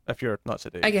 if you're not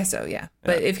sedated. I guess so, yeah.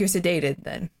 But if you're sedated,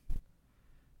 then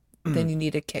you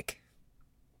need a kick.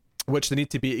 Which they need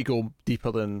to be to go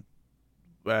deeper than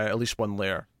at least one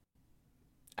layer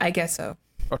I guess so.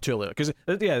 or two layer. Because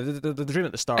the dream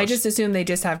at the start. I just assume they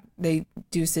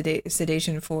do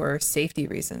sedation for safety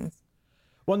reasons.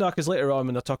 Well, no, because later on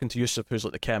when they're talking to Yusuf, who's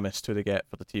like the chemist who they get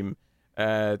for the team,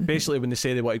 basically when they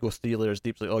say they want to go 3 layers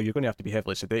deep, it's like, oh, you're going to have to be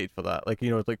heavily sedated for that. Like,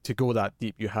 to go that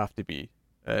deep, you have to be.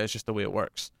 It's just the way it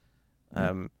works.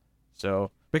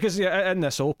 So because in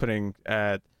this opening,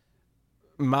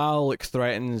 Mal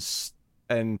threatens,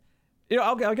 and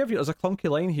I'll give you, there's a clunky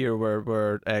line here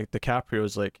where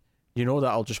DiCaprio's like, that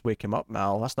I'll just wake him up,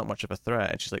 Mal. That's not much of a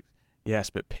threat. And she's like, yes,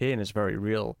 but pain is very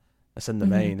real. It's in the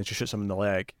mind. And she shoots him in the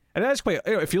leg. And that's quite,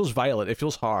 it feels violent. It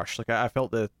feels harsh. Like I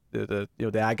felt the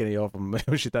agony of him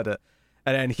when she did it.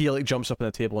 And then he jumps up on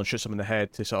the table and shoots him in the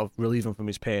head to sort of relieve him from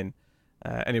his pain.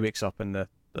 And he wakes up in the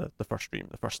first dream,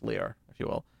 the first layer, if you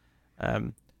will.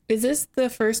 Is this the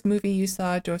first movie you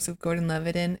saw Joseph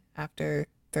Gordon-Levitt in after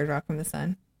Third Rock from the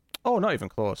Sun? Oh, not even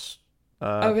close.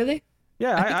 Oh, really?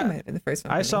 Yeah, I think it might have been the first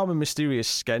one. I for saw me. him in Mysterious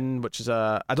Skin, which is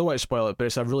a, I don't want to spoil it, but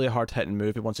it's a really hard hitting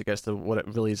movie once it gets to what it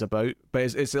really is about. But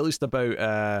it's at least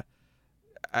about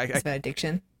It's about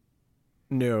addiction.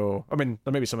 no, I mean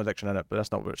there may be some addiction in it, but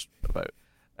that's not what it's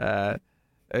about.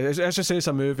 Let's just say it's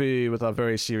a movie with a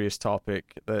very serious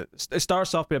topic. That it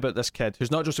starts off about this kid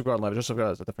who's not Joseph Gordon-Levitt. Joseph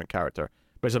Gordon-Levitt's a different character,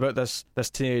 but it's about this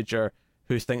teenager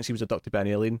who thinks he was abducted by an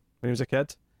alien when he was a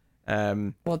kid.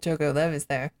 Well, Jogo Liv is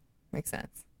there. Makes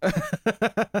sense.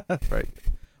 Right,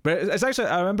 but it's actually,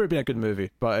 I remember it being a good movie,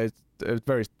 but it's a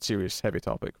very serious, heavy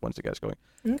topic once it gets going.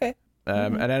 Okay.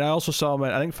 And then I also saw him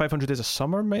in, I think 500 Days of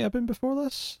Summer might have been before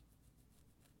this.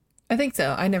 I think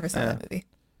so. I never saw that movie.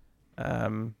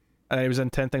 And he was in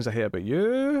 10 Things I Hate About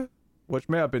You, which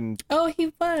may have been, Oh, he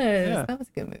was. Yeah. That was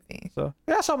a good movie. so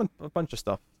yeah, I saw him in a bunch of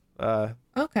stuff.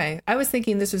 Okay. I was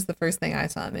thinking this was the first thing I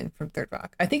saw him in from Third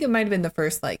Rock. I think it might have been the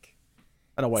first like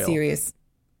In a while. serious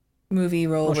movie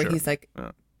role where sure. he's like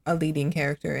Yeah. a leading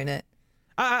character in it.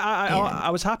 I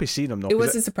was happy seeing him though. It 'cause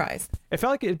was a surprise. it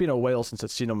felt like it had been a while since I'd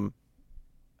seen him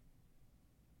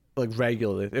like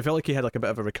regularly. It felt like he had like a bit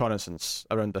of a reconnaissance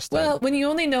around this time. Well, when you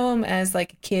only know him as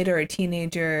like a kid or a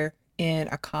teenager in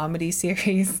a comedy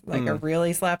series, like a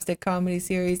really slapstick comedy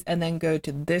series, and then go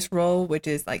to this role, which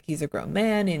is like he's a grown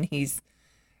man and he's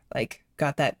like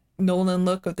got that Nolan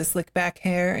look of the slick back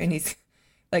hair, and he's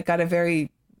like got a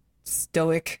very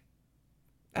stoic,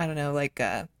 I don't know, like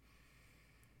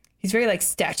he's very like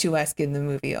statuesque in the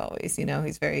movie always, you know,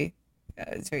 he's very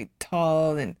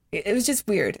tall, and it was just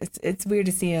weird. It's weird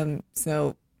to see him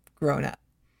so grown up.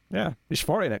 Yeah, he's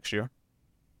 40 next year.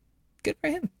 Good for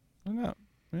him. I know.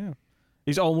 Yeah,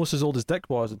 he's almost as old as Dick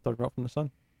was in Third Rock from the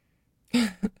Sun.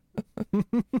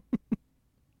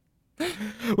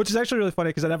 Which is actually really funny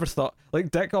because I never thought,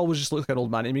 like, Dick always just looked like an old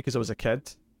man to me because I was a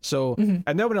kid. So, and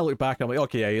then when I look back, I'm like,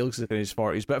 okay, yeah, he looks like in his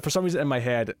 40s. But for some reason in my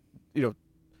head, you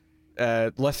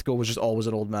know, Lithgow was just always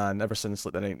an old man ever since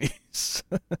like the 90s.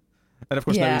 And of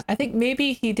course now Yeah, I think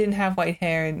maybe he didn't have white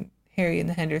hair in Harry and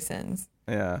the Hendersons.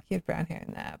 yeah, He had brown hair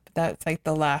in that, but that's like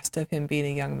the last of him being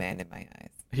a young man in my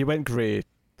eyes. he went grey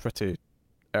pretty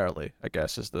early, I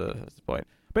guess, is the point.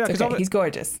 But yeah, It's okay. He's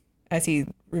gorgeous, as he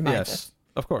reminds yes, us.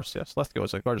 of course, yes. Lithgow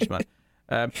is a gorgeous man.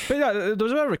 But yeah, there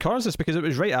was a bit of recurrence because it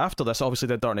was right after this. Obviously,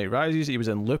 the Dark Knight Rises. He was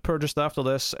in Looper just after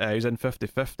this. He was in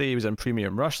 50-50. He was in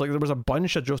Premium Rush. Like there was a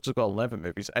bunch of Joseph Gordon-Levitt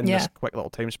movies in this quick little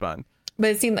time span.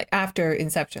 But it seemed like after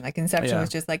Inception. Like Inception was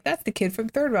just like, that's the kid from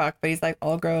Third Rock, but he's like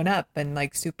all grown up and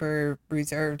like super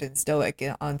reserved and stoic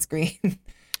on screen.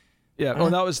 Yeah. Oh,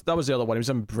 that was the other one. He was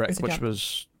in Brick, Where's the which jump?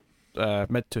 was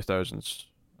mid 2000s.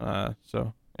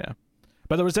 So yeah.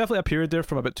 But there was definitely a period there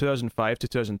from about 2005 to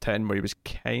 2010 where he was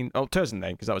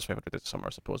 2009 because that was 500 Days of Summer, I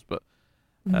suppose. But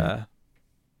yeah,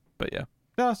 yeah,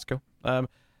 that's cool.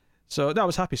 So no, I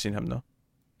was happy seeing him though.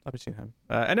 Happy seeing him.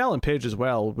 And Ellen Page as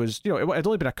well was, you know, it had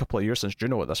only been a couple of years since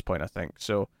Juno at this point, I think.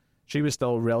 So she was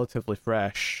still relatively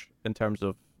fresh in terms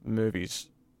of movies.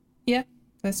 Yeah,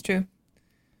 that's true.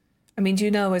 I mean,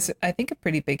 Juno was, I think, a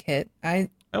pretty big hit. I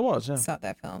It was, yeah. saw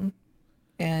that film,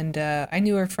 and I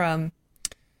knew her from.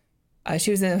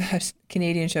 She was in a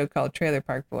Canadian show called Trailer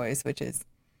Park Boys, which is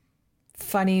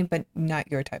funny, but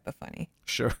not your type of funny.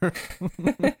 Sure.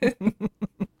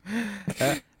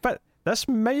 But this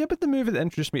may have been the movie that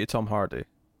introduced me to Tom Hardy.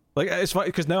 Like, it's funny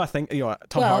because now I think, you know,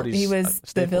 Tom Hardy's he was a the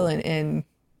staple. villain in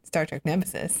Star Trek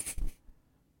Nemesis.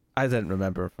 I didn't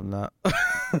remember from that.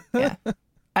 Yeah.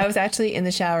 I was actually in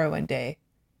the shower one day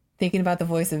thinking about the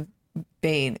voice of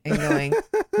Bane and going,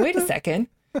 wait a second.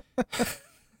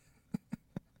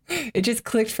 It just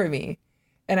clicked for me.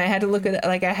 And I had to look at it,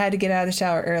 like I had to get out of the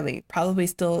shower early, probably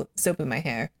still soap in my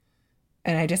hair.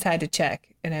 And I just had to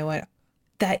check. And I went,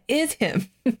 that is him.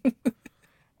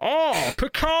 Oh,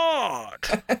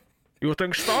 Picard! You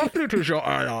think Starfleet is your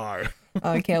ally?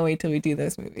 Oh, I can't wait till we do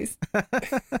those movies.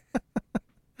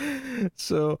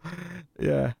 So,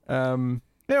 yeah.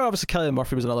 Yeah, obviously Cillian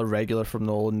Murphy was another regular from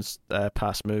Nolan's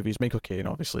past movies. Michael Caine,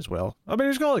 obviously, as well. I mean,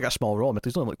 he's got like a small role.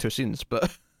 He's only like 2 scenes,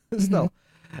 but still.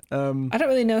 I don't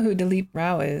really know who Dilip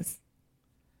Rao is.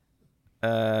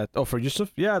 For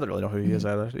Yusuf? Yeah, I don't really know who he is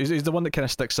either. He's the one that kind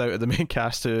of sticks out of the main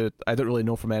cast who I don't really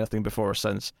know from anything before or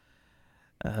since.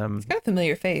 It's got a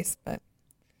familiar face, but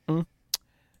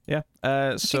yeah.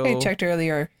 I So think I checked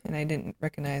earlier and I didn't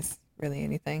recognize really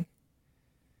anything.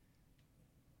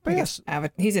 but I yes, guess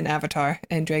he's in Avatar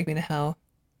and Drag Me to Hell.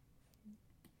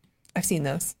 I've seen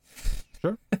those.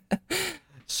 sure.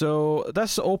 So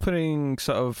this opening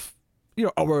sort of, you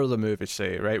know, hour of the movie,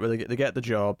 say, right, where they get the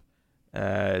job.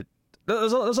 There's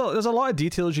a lot of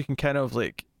details you can kind of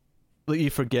like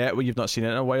you forget when you've not seen it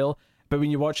in a while. But when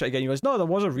you watch it again, you realize, no, there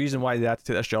was a reason why they had to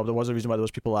take this job. There was a reason why there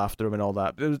was people after him and all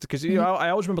that. Because you know, I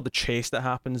always remember the chase that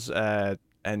happens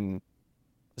in,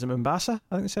 is it Mombasa?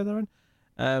 I think they said they're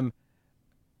in.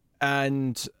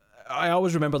 And I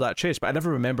always remember that chase, but I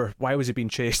never remember why was he being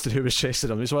chased and who was chasing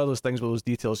him. It's one of those things where those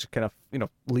details kind of, you know,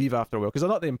 leave after a while because they're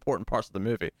not the important parts of the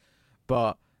movie.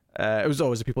 But it was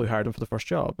always the people who hired him for the first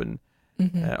job and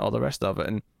all the rest of it.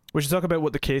 And we should talk about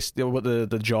what the case, what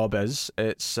the job is.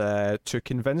 It's to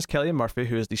convince Cillian Murphy,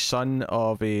 who is the son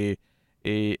of a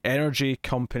energy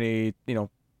company, you know,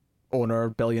 owner,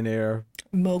 billionaire,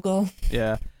 mogul.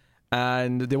 Yeah,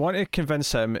 and they want to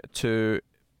convince him to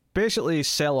basically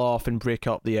sell off and break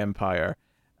up the empire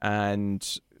and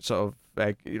sort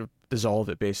of you know, dissolve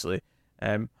it, basically.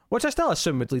 Which I still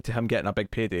assume would lead to him getting a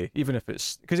big payday, even if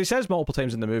it's... Because he says multiple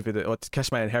times in the movie that, to kiss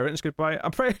my inheritance goodbye.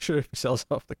 I'm pretty sure if he sells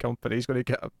off the company, he's going to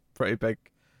get a pretty big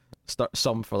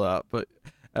sum for that. But,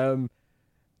 and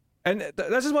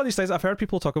this is one of these things, I've heard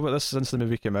people talk about this since the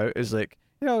movie came out, is like,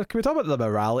 you know, can we talk about the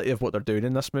morality of what they're doing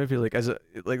in this movie? Like, is it,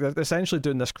 like, they're essentially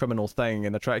doing this criminal thing,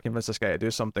 and they're trying to convince this guy to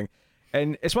do something.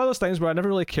 And it's one of those things where I never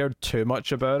really cared too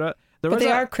much about it. But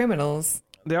they are criminals.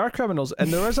 They are criminals,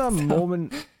 and there is a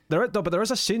moment... But there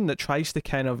is a scene that tries to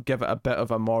kind of give it a bit of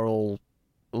a moral,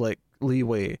 like,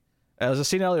 leeway. There's a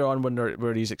scene earlier on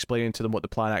where he's explaining to them what the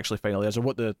plan actually finally is, or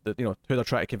what the you know, who they're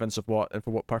trying to convince of what and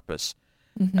for what purpose.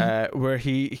 Where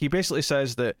he basically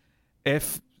says that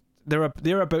if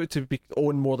they're about to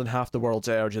own more than half the world's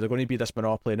energy, they're going to be this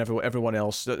monopoly, and everyone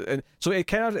else. And so it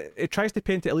tries to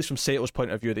paint it, at least from Sato's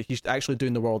point of view, that he's actually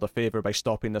doing the world a favor by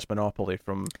stopping this monopoly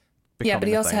from. Yeah, but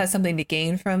he also has something to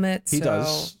gain from it. He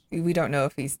does. We don't know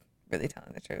if he's really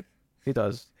telling the truth. He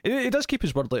does. He does keep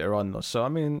his word later on, though. So, I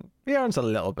mean, he earns a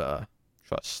little bit of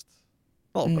trust.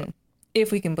 A little bit.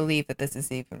 If we can believe that this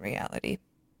is even reality.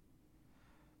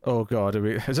 Oh, God.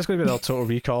 Is this going to be a Total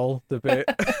Recall debate?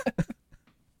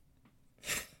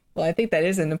 Well, I think that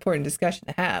is an important discussion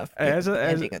to have. At the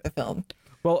ending of the film.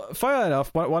 Well, funnily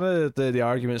enough, one of the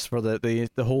arguments for the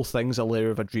whole thing's a layer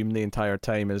of a dream the entire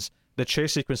time is the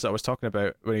chase sequence that I was talking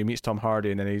about when he meets Tom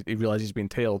Hardy and then he realizes he's being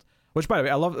tailed. Which, by the way,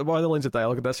 I love. One of the lines of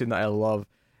dialogue in that scene that I love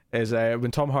is when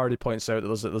Tom Hardy points out that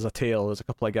there's a tail, there's a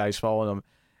couple of guys following him,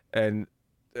 and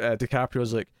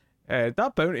DiCaprio's like,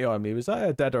 that bounty on me, was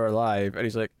that dead or alive? And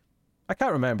he's like, I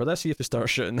can't remember. Let's see if they start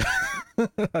shooting.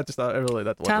 I just thought I really like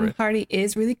that delivery. Tom Hardy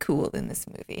is really cool in this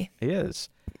movie. He is.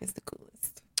 He is the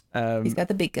coolest. He's got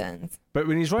the big guns. But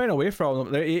when he's running away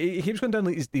from them, he keeps going down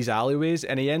like these alleyways,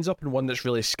 and he ends up in one that's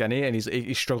really skinny, and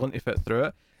he's struggling to fit through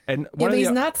it. And but he's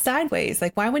not sideways.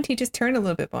 Like, why wouldn't he just turn a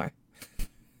little bit more?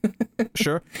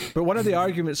 Sure. But one of the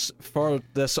arguments for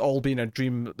this all being a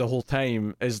dream the whole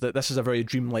time is that this is a very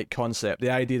dreamlike concept.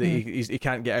 The idea that he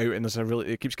can't get out, and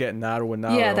it keeps getting narrow and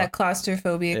narrow. Yeah, that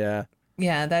claustrophobia. Yeah.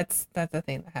 Yeah, that's the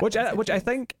thing that happens. Which I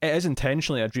think it is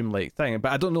intentionally a dreamlike thing,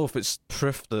 but I don't know if it's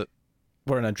proof that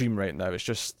we're in a dream right now. It's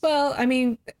just... Well, I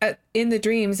mean, in the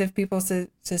dreams, if people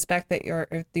suspect that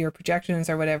your projections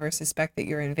or whatever suspect that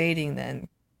you're invading, then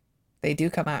they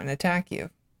do come out and attack you.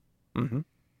 And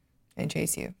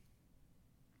chase you.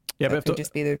 Yeah, but it could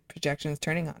just be the projections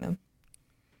turning on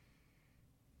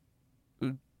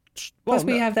him. Plus,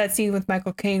 we have that scene with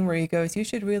Michael Caine where he goes, "You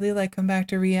should really come back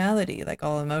to reality," like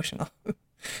all emotional.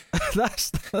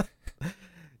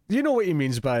 You know what he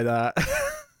means by that.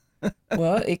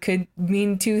 Well, it could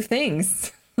mean two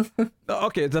things.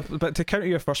 Okay, but to counter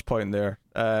your first point there,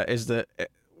 is that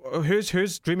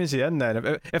whose dream is he in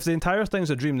then? If the entire thing's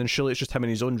a dream, then surely it's just him in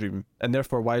his own dream, and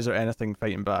therefore why is there anything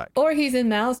fighting back? Or he's in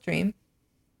Mal's dream.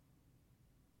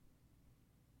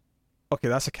 Okay,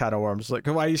 that's a can of worms. Like,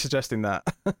 why are you suggesting that?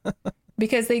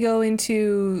 Because they go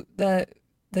into the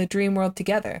dream world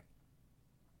together.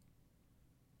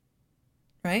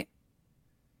 Right?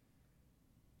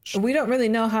 We don't really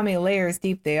know how many layers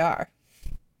deep they are.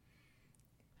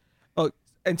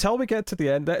 Until we get to the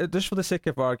end, just for the sake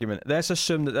of argument, let's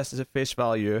assume that this is a face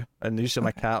value, and you see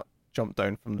my cat jump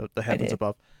down from the heavens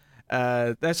above.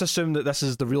 Let's assume that this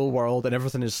is the real world, and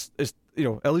everything is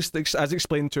at least as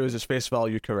explained to us is face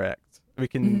value correct. We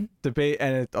can debate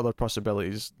any other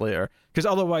possibilities later, because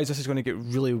otherwise this is going to get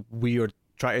really weird.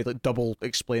 Try to double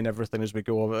explain everything as we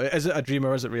go. Is it a dream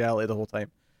or is it reality the whole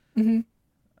time? You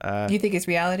think it's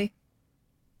reality?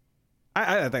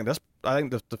 I think this. I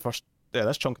think the first. Yeah,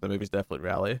 this chunk of the movie is definitely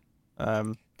reality.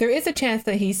 There is a chance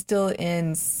that he's still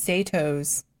in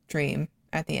Sato's dream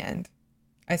at the end,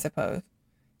 I suppose.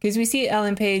 Because we see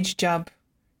Ellen Page jump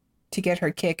to get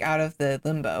her kick out of the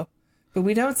limbo, but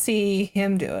we don't see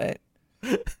him do it.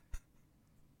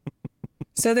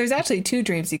 So there's actually two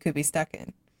dreams he could be stuck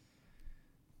in.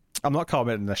 I'm not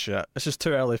commenting this yet. It's just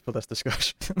too early for this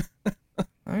discussion.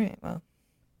 All right. Well,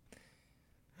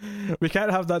 We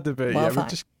can't have that debate. Well, Yeah, fine.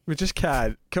 we just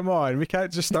can't. Come on, we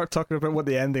can't just start talking about what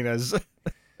the ending is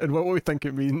and what we think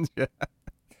it means. Yeah.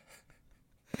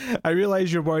 I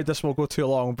realize you're worried this will go too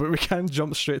long, but we can't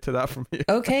jump straight to that from here.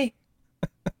 okay.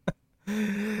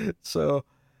 So,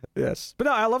 yes. But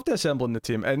no, I love the assembling the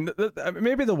team. And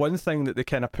maybe the one thing that they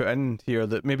kind of put in here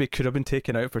that maybe could have been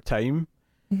taken out for time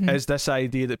is this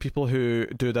idea that people who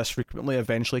do this frequently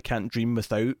eventually can't dream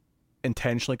without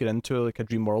intentionally getting into like a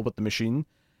dream world with the machine.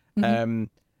 And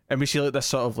we see like this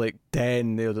sort of like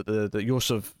den, you know, that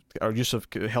Yusuf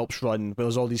helps run, where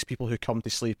there's all these people who come to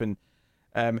sleep, and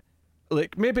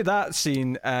like maybe that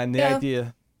scene and the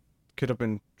idea could have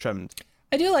been trimmed.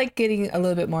 I do like getting a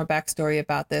little bit more backstory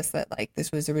about this, that like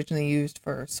this was originally used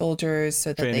for soldiers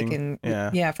so that Training, they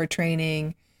can, for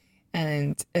training.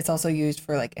 And it's also used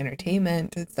for like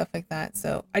entertainment and stuff like that.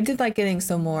 So I did like getting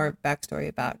some more backstory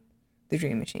about the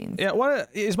dream machines. Yeah,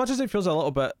 as much as it feels a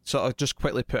little bit sort of just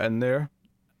quickly put in there,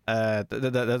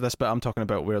 this bit I'm talking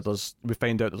about where we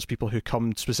find out there's people who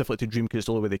come specifically to dream because it's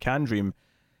the only way they can dream.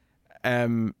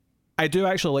 I do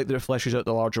actually like that it fleshes out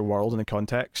the larger world and the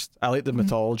context. I like the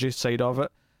mythology side of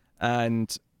it,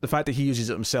 and the fact that he uses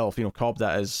it himself, you know, Cobb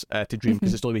that is, to dream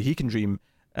because it's the only way he can dream,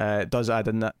 does add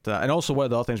in that. And also one of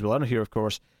the other things we learn here, of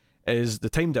course, is the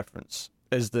time difference.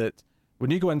 Is that when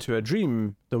you go into a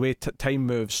dream, the way time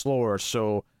moves slower.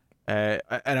 So in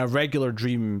a regular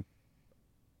dream,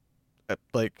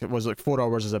 like it was like 4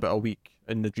 hours is about a week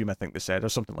in the dream, I think they said, or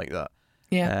something like that.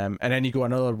 Yeah. And then you go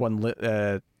another one,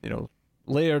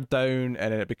 layered down,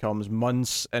 and then it becomes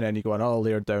months, and then you go another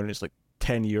layer down, and it's like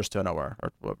 10 years to an hour,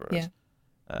 or whatever it is.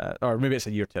 Or maybe it's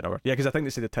a year to an hour. Yeah, because I think they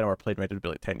say the 10-hour plane ride would be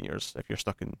like 10 years if you're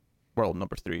stuck in world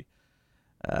number 3.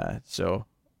 So,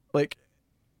 like,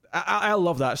 I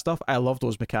love that stuff. I love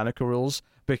those mechanical rules,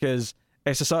 because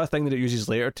it's the sort of thing that it uses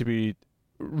later to be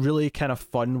really kind of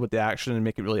fun with the action and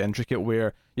make it really intricate,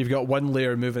 where you've got one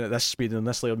layer moving at this speed and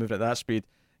this layer moving at that speed.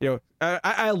 You know,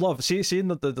 I love seeing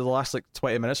the last like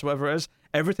 20 minutes or whatever it is.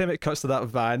 Every time it cuts to that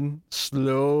van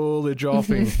slowly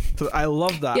dropping, I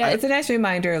love that. Yeah, it's a nice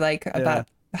reminder, like about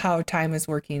how time is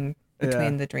working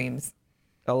between the dreams.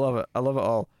 I love it. I love it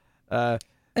all. Let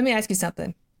me ask you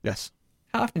something. Yes.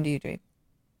 How often do you dream?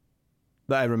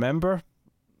 That I remember?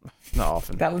 Not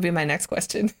often. That would be my next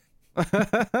question.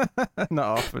 Not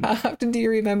often. How often do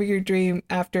you remember your dream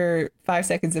after 5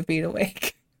 seconds of being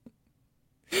awake?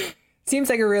 Seems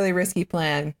like a really risky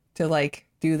plan to like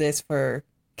do this for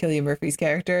Cillian Murphy's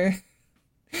character,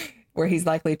 where he's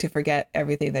likely to forget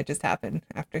everything that just happened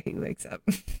after he wakes up.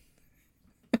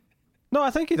 No, I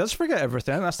think he does forget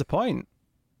everything. That's the point.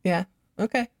 Yeah.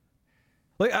 Okay.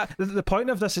 Like the point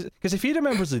of this is because if he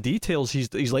remembers the details,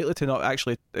 he's likely to not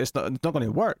actually. It's not going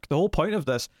to work. The whole point of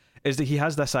this is that he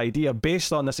has this idea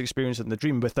based on this experience in the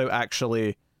dream without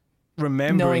actually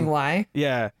remembering, knowing why.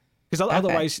 Yeah, because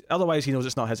otherwise he knows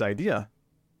it's not his idea.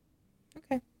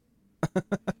 Okay.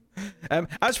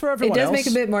 As for everyone else, it does else, make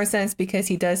a bit more sense because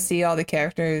he does see all the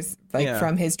characters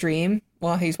from his dream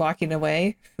while he's walking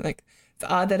away. Like,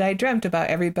 it's odd that I dreamt about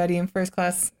everybody in first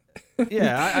class.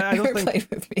 Yeah, I don't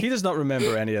think he does not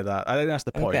remember any of that. I think that's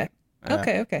the point.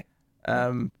 Okay.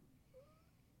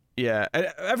 Yeah,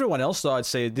 everyone else though, I'd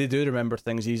say they do remember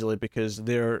things easily because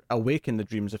they're awake in the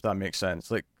dreams, if that makes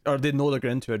sense. Like, or they know they're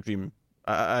going into a dream.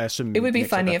 I assume it would be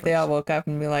funny if they all woke up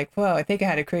and be like, "Whoa, I think I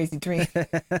had a crazy dream."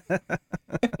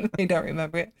 They don't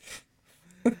remember it.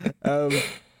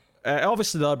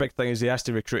 Obviously, the other big thing is he has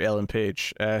to recruit Ellen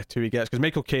Page to who he gets, because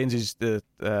Michael Caine's is the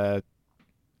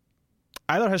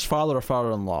either his father or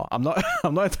father-in-law. I'm not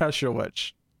entirely sure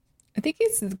which. I think he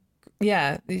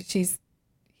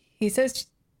says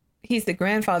he's the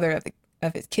grandfather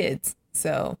of his kids,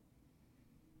 so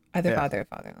either father or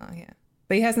father-in-law. Yeah,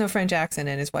 but he has no French accent,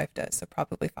 and his wife does, so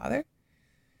probably father.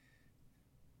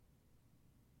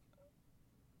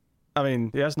 I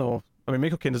mean,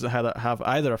 Michael Caine doesn't have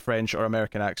either a French or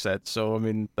American accent, so I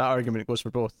mean that argument goes for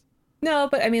both. No,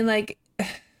 but I mean, like,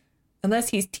 unless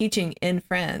he's teaching in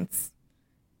France,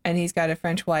 and he's got a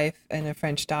French wife and a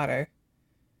French daughter.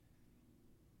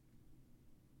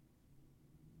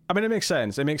 I mean, it makes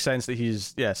sense. It makes sense that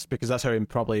because that's how he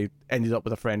probably ended up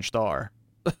with a French daughter.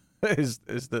 is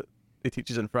that he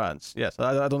teaches in France? Yes,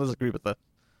 I don't disagree with that.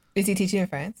 Is he teaching in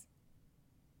France?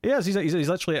 Yes, he's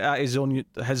literally at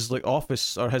his like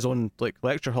office or his own like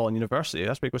lecture hall in university.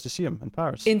 That's where he goes to see him in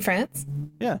Paris. In France?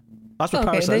 Yeah, that's what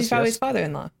Paris is. Then he's probably his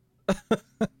father-in-law.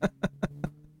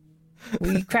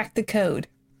 We cracked the code.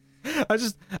 I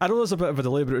know there's a bit of a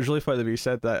delay, but it was really funny that he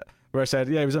said that. Where I said,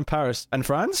 yeah, he was in Paris. In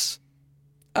France?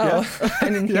 Oh, yeah. I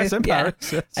didn't hear. Yes, in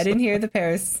Paris. Yes. I didn't hear the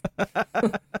Paris.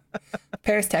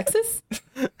 Paris, Texas?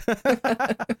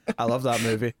 love that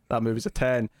movie. That movie's a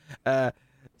 10.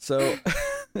 So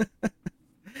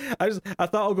I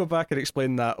thought I'll go back and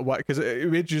explain that because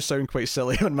it made you sound quite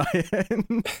silly on my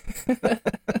end.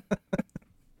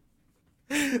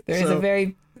 There is a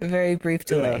very brief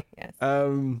delay. Yeah.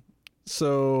 Yes.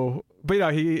 So,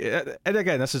 but he and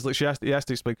again, this is like he has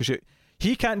to explain because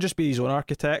he can't just be his own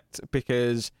architect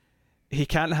because he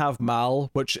can't have Mal,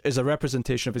 which is a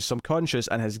representation of his subconscious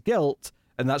and his guilt,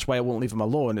 and that's why I won't leave him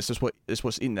alone. It's just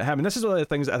what's eating at him, and this is one of the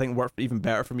things that I think worked even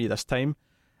better for me this time,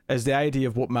 is the idea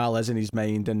of what Mal is in his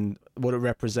mind and what it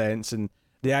represents, and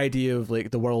the idea of like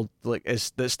the world like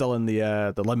that's still in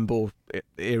the limbo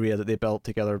area that they built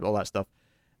together, all that stuff.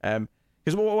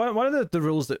 Because one of the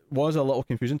rules that was a little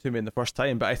confusing to me in the first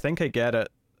time, but I think I get it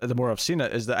the more I've seen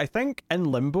it, is that I think in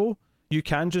limbo you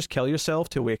can just kill yourself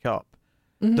to wake up.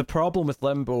 Mm-hmm. The problem with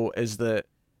limbo is that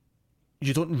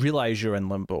you don't realize you're in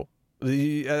limbo.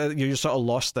 You're sort of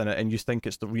lost in it, and you think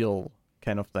it's the real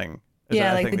kind of thing.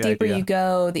 The deeper you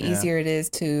go, the easier it is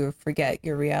to forget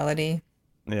your reality.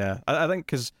 Yeah, I think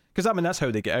because I mean that's how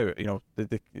they get out. You know,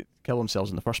 they kill themselves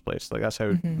in the first place. Like that's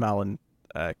how Mal and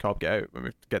Cobb get out when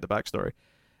we get the backstory.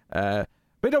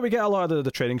 But we get a lot of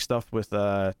the training stuff with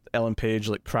Ellen Page,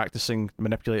 like practicing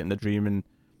manipulating the dream,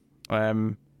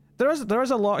 and there is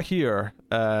a lot here.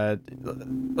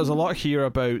 There's a lot here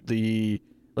about the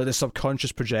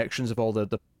subconscious projections of all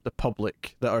the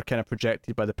public that are kind of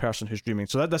projected by the person who's dreaming.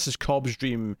 So this is Cobb's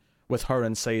dream with her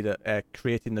inside it,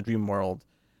 creating the dream world.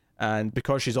 And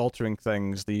because she's altering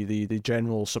things, the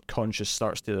general subconscious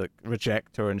starts to like,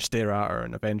 reject her and stare at her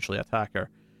and eventually attack her,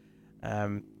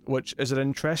 which is an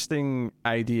interesting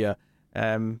idea.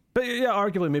 But yeah,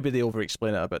 arguably maybe they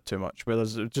over-explain it a bit too much, where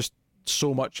there's just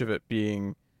so much of it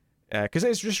being... Because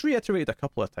it's just reiterated a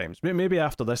couple of times. Maybe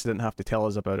after this they didn't have to tell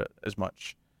us about it as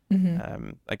much.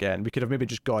 Mm-hmm. Again, we could have maybe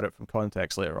just got it from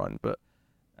context later on, but...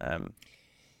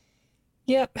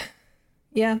 Yep.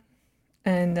 Yeah.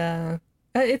 And...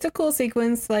 it's a cool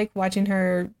sequence, like watching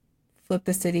her flip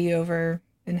the city over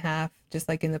in half, just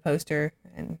like in the poster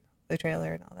and the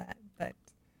trailer and all that. But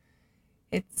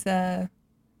it's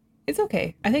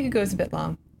okay. I think it goes a bit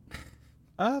long.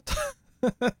 I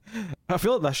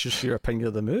feel like that's just your opinion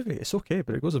of the movie. It's okay,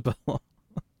 but it goes a bit long.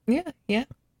 Yeah.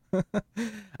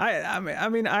 I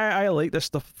mean, I like this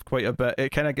stuff quite a bit.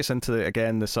 It kind of gets into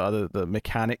the sort of the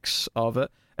mechanics of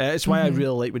it. It's why I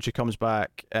really like when she comes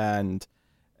back and.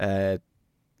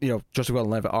 Joseph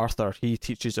Gordon-Levitt, Arthur, he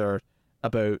teaches her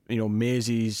about,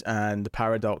 mazes and the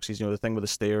paradoxes, the thing with the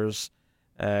stairs,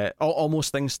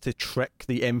 almost things to trick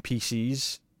the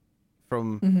NPCs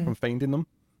from finding them.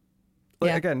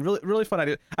 Like, again, really, really fun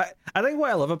idea. I think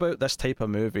what I love about this type of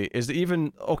movie is that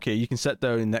even, you can sit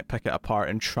down and nitpick it apart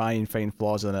and try and find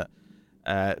flaws in it,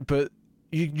 but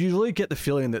you really get the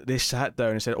feeling that they sat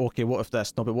down and said, okay, what if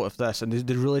this? No, but what if this? And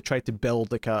they really tried to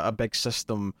build like a big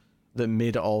system that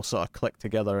made it all sort of click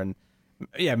together. And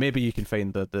maybe you can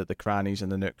find the crannies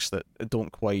and the nooks that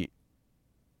don't quite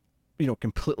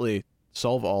completely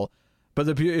solve it all, but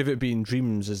the beauty of it being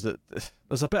dreams is that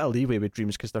there's a bit of leeway with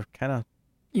dreams because they're kind of...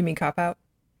 You mean cop out?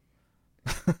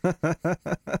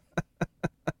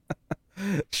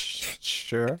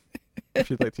 Sure, if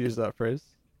you'd like to use that phrase.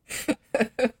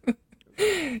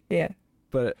 Yeah,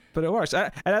 but it works.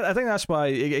 I think that's why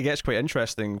it gets quite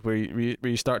interesting where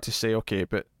you start to say, okay,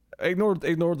 but ignore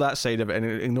that side of it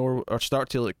and start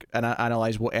to like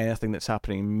analyze what anything that's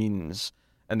happening means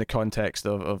in the context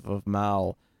of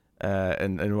Mal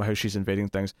and how she's invading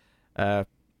things.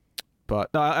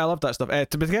 But no, I love that stuff.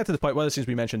 To get to the point, one of the things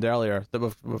we mentioned earlier that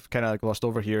we've kind of like glossed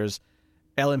over here is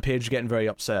Ellen Page getting very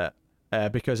upset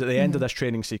because at the end of this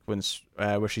training sequence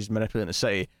where she's manipulating the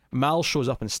city, Mal shows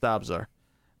up and stabs her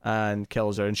and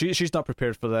kills her, and she's not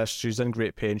prepared for this. She's in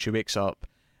great pain. She wakes up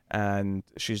and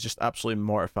she's just absolutely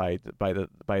mortified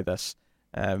by this.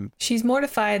 She's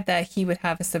mortified that he would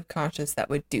have a subconscious that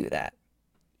would do that.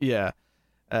 Yeah.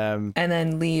 And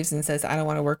then leaves and says, I don't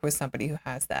want to work with somebody who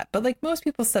has that. But like most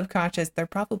people's subconscious, they're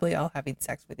probably all having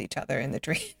sex with each other in the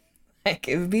dream. Like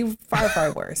it would be far,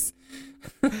 far worse.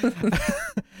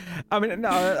 I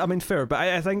mean, fair, but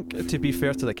I think to be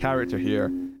fair to the character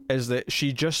here is that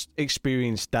she just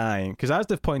experienced dying. Because as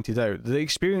they've pointed out, the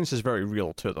experience is very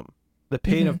real to them. The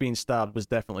pain of being stabbed was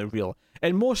definitely real.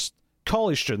 And most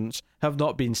college students have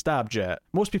not been stabbed yet.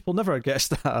 Most people never get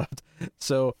stabbed.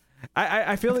 So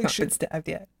I feel like she's stabbed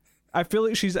yet. I feel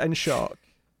like she's in shock.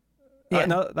 Yeah.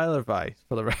 Neither have I,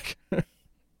 for the record.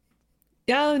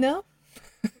 Oh, no?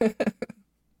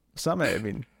 Something, I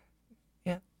mean.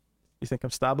 Yeah. You think I'm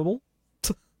stabbable?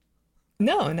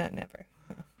 No, not never.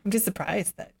 I'm just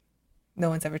surprised that no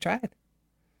one's ever tried.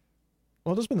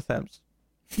 Well, there's been attempts.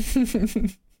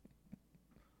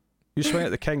 You swing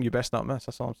at the king, you best not miss.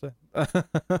 That's all I'm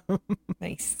saying.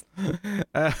 Nice.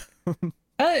 Uh,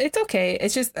 It's okay.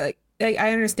 It's just like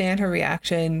I understand her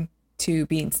reaction to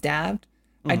being stabbed.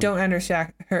 I don't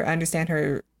understand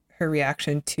her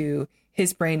reaction to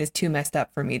his brain is too messed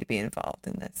up for me to be involved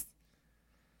in this.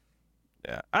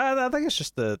 Yeah, I think it's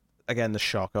just the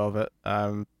shock of it. But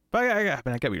I mean,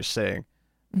 I get what you're saying.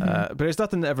 But it's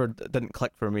nothing that ever didn't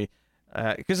click for me.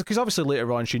 Because obviously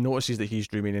later on she notices that he's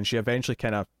dreaming, and she eventually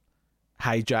kind of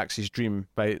hijacks his dream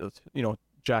by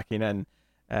jacking in,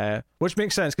 which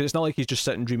makes sense because it's not like he's just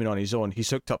sitting dreaming on his own. He's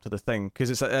hooked up to the thing because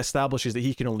it establishes that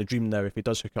he can only dream now if he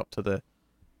does hook up to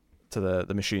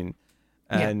the machine.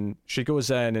 And she goes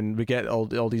in, and we get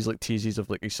all these like teases of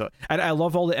like and I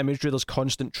love all the imagery. There's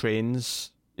constant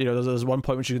trains. There's one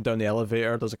point when she's going down the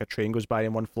elevator. There's like a train goes by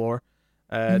in one floor.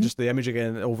 Just the image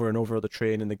again over and over of the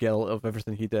train and the guilt of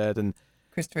everything he did, and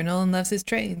Christopher Nolan loves his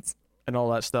trains and all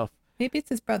that stuff. Maybe it's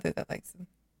his brother that likes them.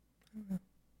 I don't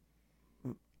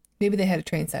know. Maybe they had a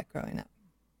train set growing up.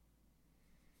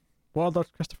 What other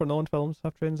Christopher Nolan films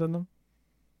have trains in them?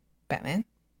 Batman.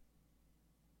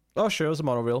 Oh, sure, it was a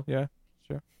monorail. Yeah,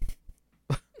 sure.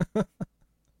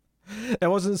 It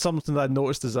wasn't something that I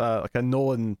noticed as a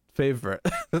Nolan favorite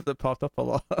that popped up a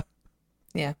lot.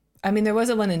 Yeah, I mean there was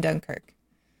a one in Dunkirk.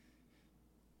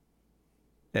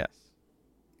 Yes.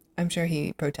 I'm sure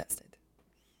he protested.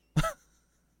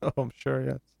 Oh, I'm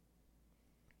sure,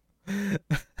 yes.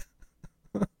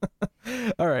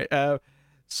 All right.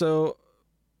 So,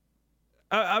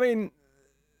 I mean,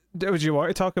 would you want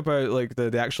to talk about like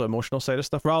the actual emotional side of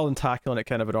stuff rather than tackling it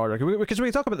kind of in order? Because when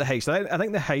we talk about the heist, I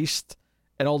think the heist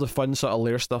and all the fun sort of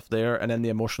layer stuff there, and then the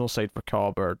emotional side for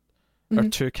Cobb are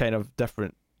two kind of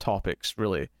different topics,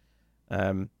 really.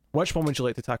 Which one would you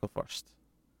like to tackle first?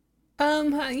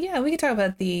 Yeah, we could talk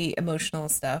about the emotional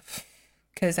stuff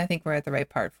because I think we're at the right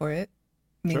part for it.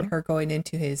 I mean, her going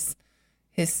into his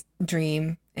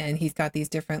dream, and he's got these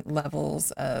different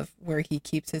levels of where he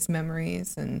keeps his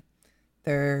memories, and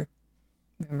they're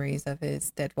memories of his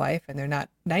dead wife, and they're not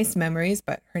nice memories,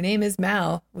 but her name is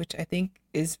Mal, which I think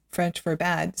is French for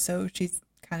bad, so she's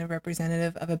kind of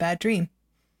representative of a bad dream,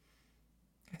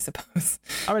 I suppose.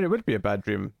 I mean, it would be a bad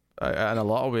dream in a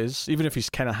lot of ways, even if he's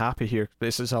kind of happy here.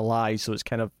 This is a lie, so it's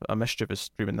kind of a mischievous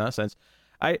dream in that sense.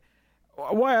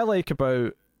 What I like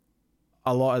about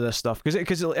a lot of this stuff,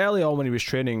 because early on when he was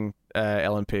training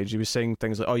Ellen Page, he was saying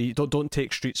things like, "Oh, you don't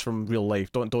take streets from real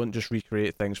life. Don't just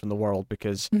recreate things from the world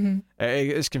because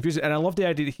it's confusing." And I love the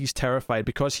idea that he's terrified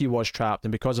because he was trapped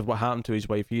and because of what happened to his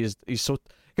wife. He's so,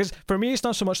 because for me it's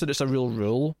not so much that it's a real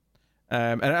rule.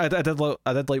 And I did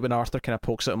like when Arthur kind of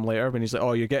pokes at him later when he's like,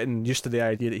 "Oh, you're getting used to the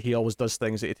idea that he always does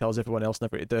things that he tells everyone else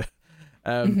never to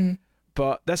do."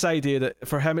 But this idea that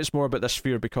for him it's more about this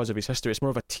fear because of his history. It's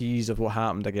more of a tease of what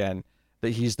happened again. That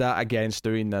he's that against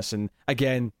doing this, and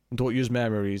again, don't use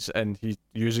memories, and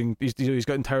he's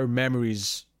got entire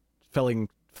memories filling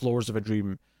floors of a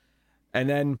dream. And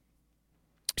then,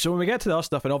 so when we get to the other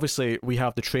stuff, and obviously we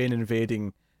have the train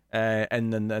invading in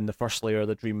the first layer of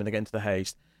the dream when they get into the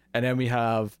heist, and then we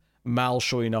have Mal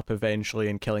showing up eventually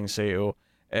and killing Sato,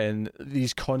 and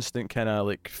these constant kind of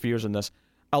like fears in this.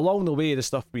 Along the way, the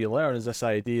stuff we learn is this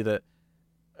idea that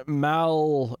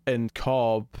Mal and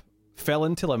Cobb fell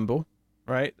into limbo.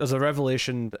 Right, there's a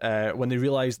revelation when they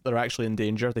realize they're actually in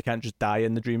danger. They can't just die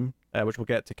in the dream, which we'll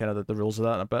get to kind of the rules of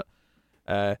that in a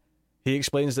bit. He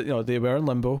explains that they were in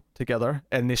limbo together,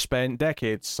 and they spent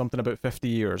decades, something about 50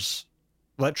 years,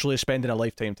 literally spending a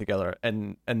lifetime together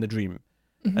in the dream,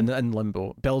 and in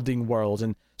limbo, building worlds.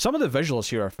 And some of the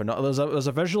visuals here are phenomenal. There's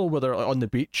a visual where they're on the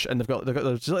beach and they're like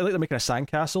they're making a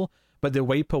sandcastle, but they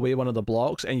wipe away one of the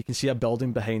blocks, and you can see a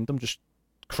building behind them just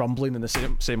crumbling in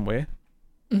the same way.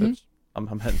 Oops. I'm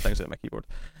hitting things at my keyboard.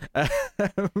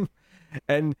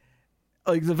 And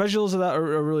like the visuals of that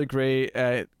are really great.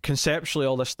 Conceptually,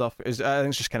 all this stuff is, I think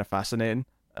it's just kind of fascinating.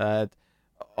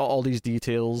 All these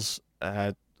details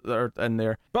that are in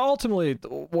there. But ultimately,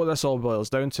 what this all boils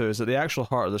down to is that the actual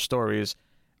heart of the story is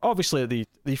obviously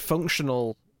the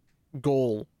functional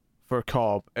goal for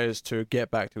Cobb is to get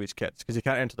back to his kids because he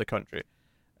can't enter the country.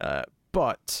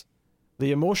 But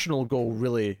the emotional goal,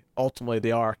 really, ultimately,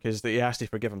 the arc is that he has to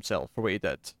forgive himself for what he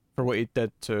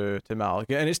did to Mal.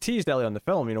 And it's teased early on in the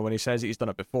film, when he says that he's done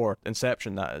it before.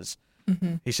 Inception, that is.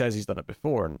 He says he's done it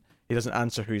before, and he doesn't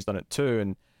answer who he's done it to.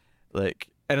 And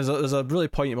there's a really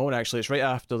poignant moment, actually. It's right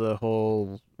after the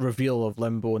whole reveal of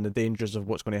Limbo and the dangers of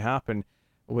what's going to happen,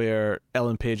 where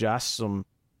Ellen Page asks him,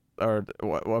 or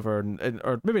whatever,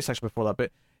 or maybe it's actually before that,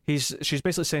 but she's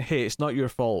basically saying, "Hey, it's not your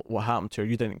fault what happened to her.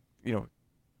 You didn't,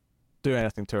 do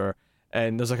anything to her."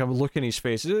 And there's like a look in his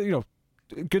face,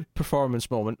 good performance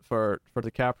moment for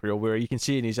DiCaprio, where you can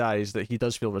see in his eyes that he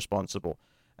does feel responsible.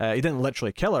 He didn't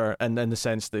literally kill her, and in the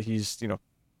sense that he's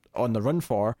on the run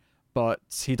for, but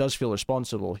he does feel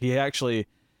responsible. He actually,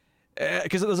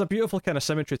 because there's a beautiful kind of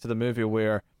symmetry to the movie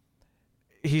where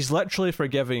he's literally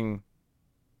forgiven,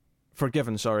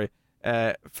 sorry,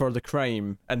 for the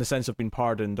crime in the sense of being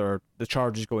pardoned or the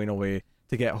charges going away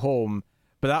to get home.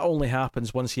 But that only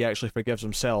happens once he actually forgives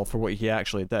himself for what he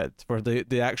actually did, for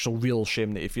the actual real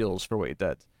shame that he feels for what he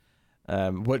did.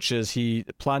 Which is he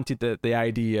planted the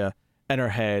idea in her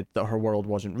head that her world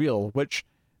wasn't real, which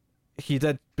he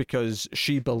did because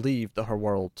she believed that her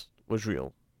world was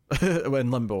real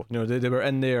in limbo. They were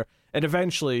in there, and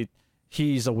eventually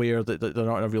he's aware that they're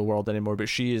not in a real world anymore, but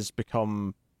she has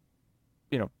become,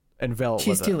 enveloped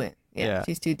She's with it. too in. Yeah,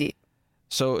 she's too deep.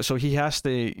 So he has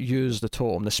to use the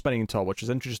totem, the spinning top, which is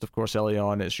introduced, of course, early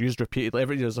on. It's used repeatedly.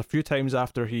 There's a few times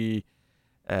after he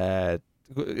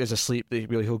is asleep that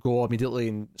he'll go immediately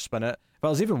and spin it. But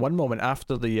there's even one moment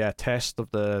after the test of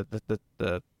the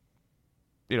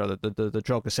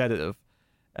drug, the sedative,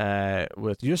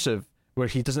 with Yusuf, where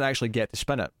he doesn't actually get to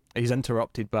spin it. He's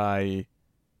interrupted by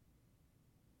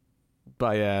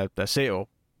Sato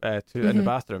in the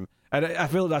bathroom. And I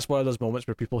feel like that's one of those moments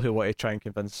where people who want to try and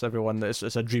convince everyone that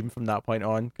it's a dream from that point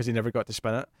on because he never got to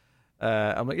spin it.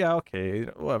 I'm like, yeah, okay,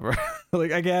 whatever.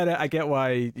 Like, I get it. I get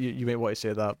why you may want to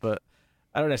say that, but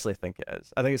I don't necessarily think it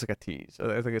is. I think it's like a tease.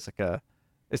 I think it's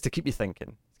it's to keep you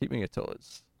thinking, keeping your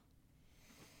toes.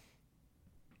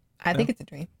 I think it's a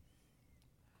dream.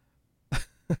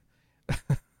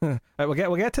 Right,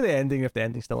 we'll get to the ending if the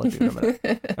ending's still a dream in a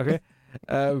minute. Okay.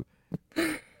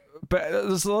 But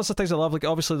there's lots of things I love, like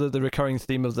obviously the recurring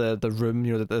theme of the room,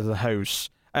 the house.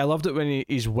 I loved it when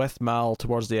he's with Mal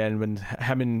towards the end, when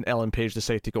him and Ellen Page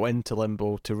decide to go into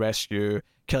Limbo to rescue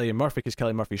Cillian Murphy, because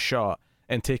Cillian Murphy's shot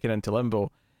and taken into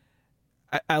Limbo.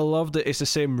 I love that it's the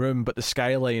same room, but the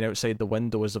skyline outside the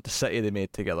window is of the city they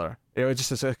made together. It's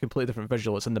just a completely different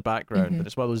visual. It's in the background, and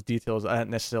it's one of those details I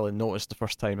hadn't necessarily noticed the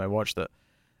first time I watched it.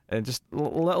 And just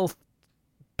little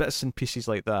bits and pieces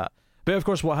like that. But of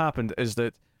course, what happened is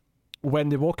that when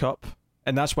they woke up,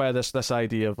 and that's why this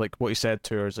idea of like what he said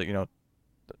to her is like,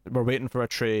 we're waiting for a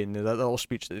train, that little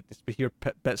speech that we hear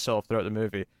bits of throughout the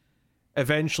movie.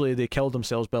 Eventually, they killed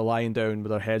themselves by lying down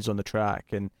with their heads on the track,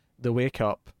 and they wake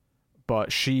up, but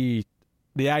the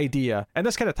idea, and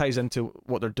this kind of ties into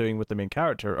what they're doing with the main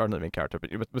character, or not the main character,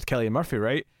 but with Cillian Murphy,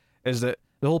 right? Is that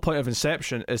the whole point of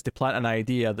Inception is to plant an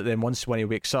idea that then when he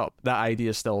wakes up, that idea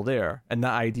is still there, and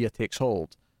that idea takes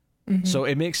hold. So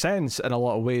it makes sense in a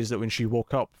lot of ways that when she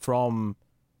woke up from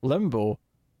Limbo,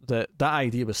 that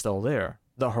idea was still there,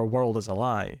 that her world is a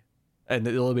lie, and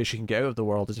that the only way she can get out of the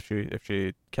world is if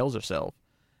she kills herself.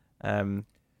 So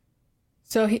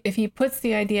if he puts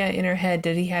the idea in her head,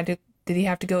 did he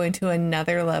have to go into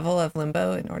another level of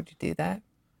Limbo in order to do that?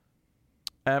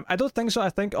 I don't think so. I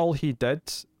think all he did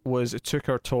was it took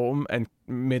her totem and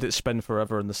made it spin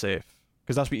forever in the safe,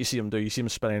 because that's what you see him do. You see him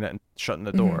spinning it and shutting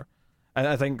the door. And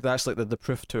I think that's like the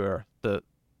proof to her that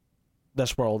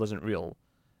this world isn't real.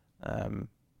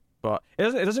 But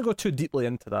it doesn't go too deeply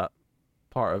into that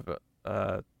part of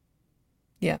it.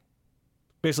 Yeah.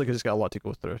 Basically because it's got a lot to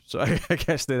go through. So I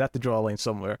guess they have to draw a line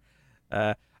somewhere.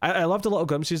 I love the little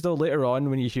glimpses though later on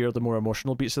when you hear the more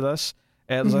emotional beats of this.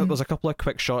 There's a couple of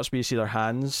quick shots where you see their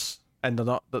hands and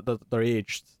they're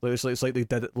aged. It's like they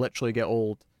did literally get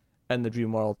old in the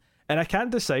dream world. And I can't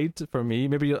decide for me.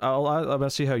 Maybe I'll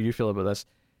see how you feel about this.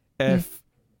 If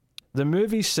the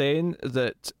movie's saying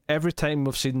that every time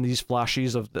we've seen these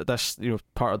flashes of this,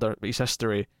 part of his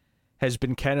history has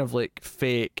been kind of like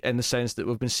fake in the sense that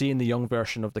we've been seeing the young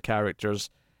version of the characters,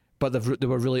 but they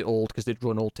were really old because they'd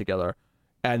grown old together,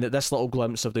 and that this little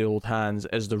glimpse of the old hands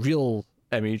is the real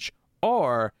image,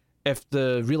 or if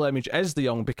the real image is the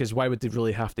young, because why would they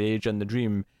really have to age in the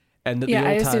dream? And that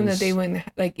I assume that they wouldn't,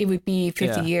 like, it would be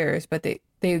 50 years, but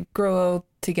they grow old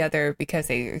together because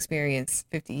they experience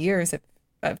 50 years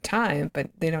of time, but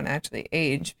they don't actually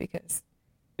age because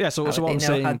so what I'm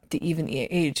saying, how to even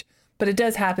age. But it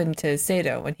does happen to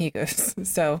Sato when he goes,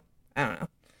 so I don't know.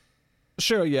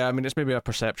 Sure, yeah, I mean, it's maybe a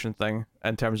perception thing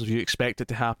in terms of you expect it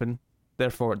to happen,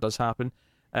 therefore it does happen.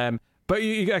 But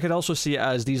I could also see it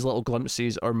as these little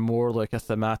glimpses are more like a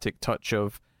thematic touch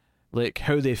of like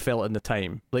how they felt in the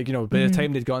time, like by the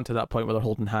time they'd gotten to that point where they're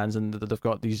holding hands and they've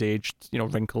got these aged,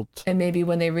 wrinkled, and maybe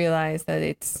when they realize that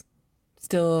it's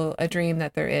still a dream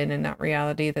that they're in and not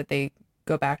reality, that they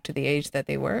go back to the age that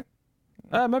they were.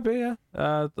 Maybe, yeah.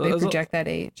 They project that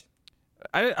age.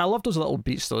 I love those little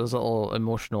beats, those little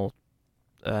emotional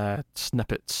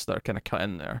snippets that are kind of cut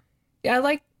in there. Yeah,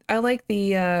 I like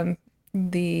the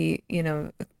the,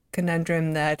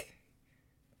 conundrum that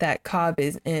Cobb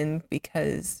is in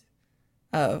because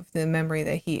of the memory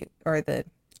that or the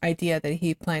idea that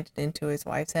he planted into his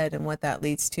wife's head. And what that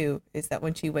leads to is that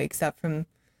when she wakes up from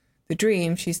the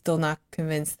dream, she's still not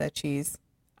convinced that she's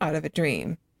out of a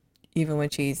dream, even when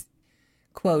she's,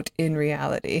 quote, in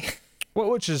reality. Well,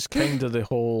 which is kind of the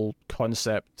whole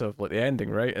concept of like the ending,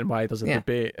 right? And why there's a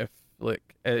debate if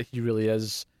like he really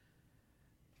is,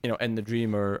 in the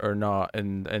dream or not,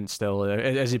 and still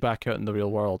is he back out in the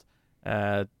real world?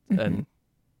 And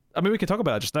I mean, we can talk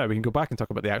about that just now. We can go back and talk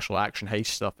about the actual action heist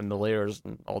stuff and the layers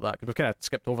and all that, because we've kind of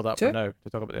skipped over that for now to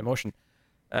talk about the emotion.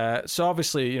 So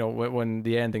obviously, when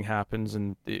the ending happens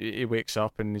and he wakes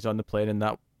up and he's on the plane, and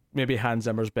that maybe Hans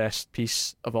Zimmer's best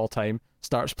piece of all time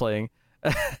starts playing,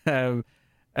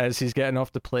 as he's getting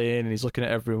off the plane and he's looking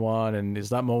at everyone, and there's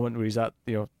that moment where he's at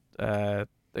at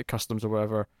customs or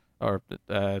whatever, or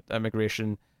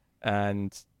immigration,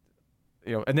 and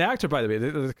and the actor, by the way,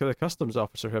 the customs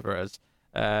officer, whoever it is,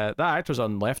 that actor's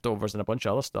on Leftovers and a bunch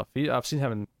of other stuff. I've seen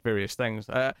him in various things.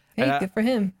 Hey, good for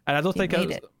him. And I don't think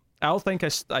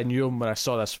I knew him when I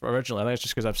saw this originally. I think it's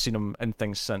just because I've seen him in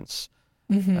things since.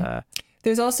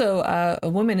 There's also a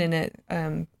woman in it,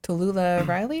 Tallulah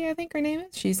Riley, I think her name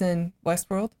is. She's in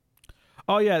Westworld.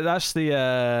 Oh yeah, that's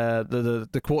the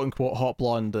quote unquote hot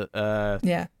blonde that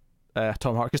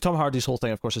Tom Hardy, because Tom Hardy's whole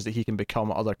thing, of course, is that he can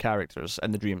become other characters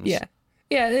in the dreams.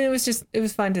 Yeah, and it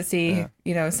was fun to see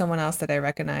someone else that I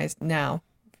recognized now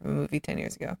from a movie 10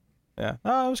 years ago. Yeah,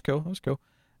 it was cool.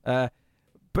 But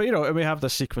we have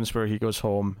this sequence where he goes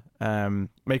home.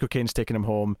 Michael Caine's taking him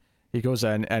home. He goes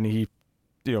in and he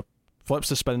flips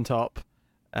the spin top,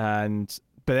 but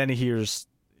then he hears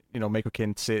Michael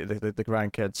Caine say to the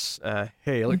grandkids,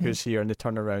 "Hey, look who's here!" And they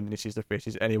turn around and he sees their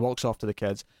faces, and he walks off to the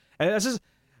kids. And this is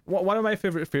one of my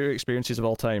favorite experiences of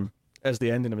all time, is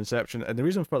the ending of Inception. And the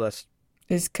reason for this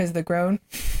is because the groan.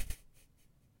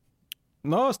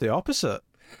 No, it's the opposite.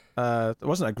 It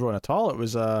wasn't a groan at all. It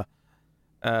was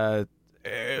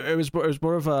it was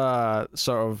more of a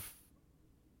sort of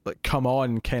like come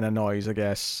on kind of noise, I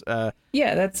guess.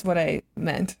 Yeah, that's what I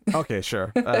meant. Okay,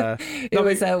 sure. It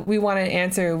was we want an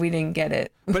answer, we didn't get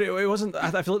it. But it wasn't.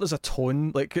 I feel like there's a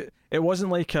tone. Like it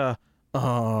wasn't like a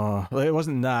it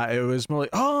wasn't that. It was more like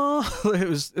it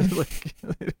was like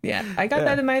yeah. I got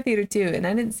that in my theater too, and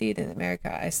I didn't see it in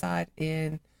America. I saw it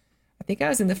I think I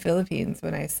was in the Philippines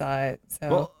when I saw it.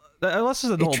 So this is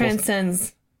a notable. It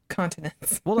transcends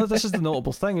continents. Well, this is the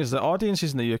notable thing, is that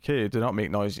audiences in the UK do not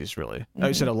make noises really,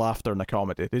 outside of laughter and a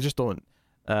comedy. They just don't.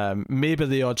 Maybe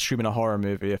the odd scream in a horror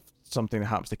movie if something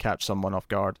happens to catch someone off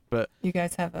guard. But you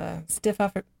guys have a stiff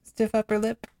upper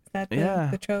lip. Is that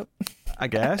the trope? I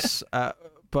guess.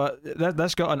 But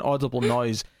that's got an audible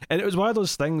noise, and it was one of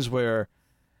those things where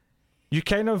you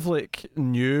kind of like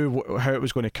knew how it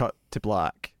was going to cut to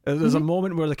black. There's a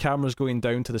moment where the camera's going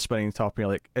down to the spinning top, and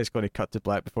you're like, it's going to cut to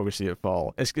black before we see it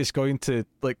fall. It's going to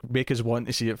like make us want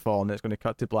to see it fall, and it's going to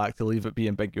cut to black to leave it be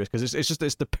ambiguous, because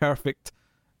it's the perfect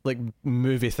like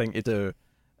movie thing to do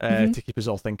to keep us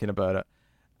all thinking about it.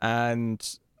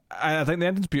 And I think the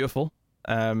ending's beautiful.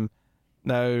 Now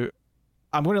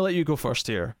I'm going to let you go first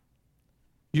here.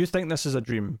 You think this is a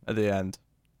dream at the end,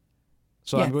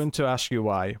 so yes. I'm going to ask you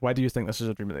why. Why do you think this is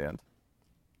a dream at the end?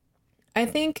 I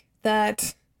think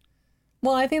that,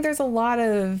 I think there's a lot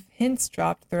of hints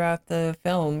dropped throughout the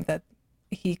film that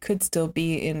he could still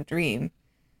be in a dream.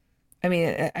 I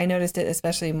mean, I noticed it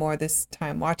especially more this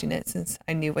time watching it, since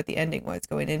I knew what the ending was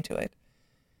going into it.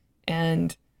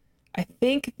 And I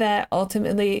think that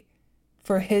ultimately,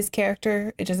 for his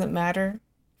character, it doesn't matter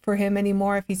for him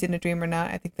anymore if he's in a dream or not.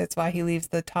 I think that's why he leaves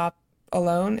the top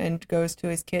alone and goes to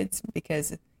his kids,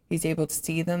 because he's able to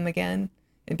see them again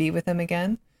and be with them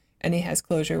again, and he has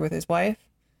closure with his wife.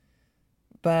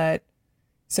 But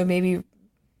so maybe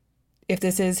if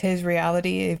this is his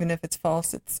reality, even if it's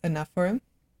false, it's enough for him.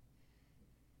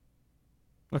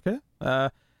 Okay.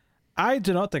 I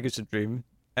do not think it's a dream,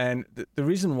 and the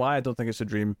reason why I don't think it's a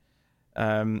dream,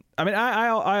 I mean,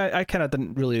 I kind of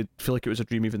didn't really feel like it was a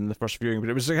dream even in the first viewing, but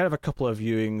it was kind of a couple of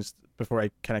viewings before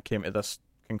I kind of came to this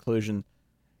conclusion,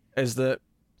 is that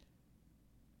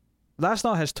that's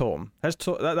not his tome.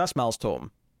 That's Mal's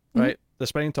tome, right? The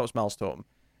spinning top's Mal's tome,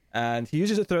 and he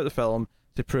uses it throughout the film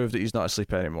to prove that he's not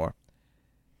asleep anymore.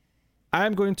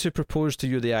 I'm going to propose to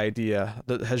you the idea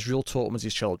that his real totem is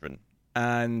his children,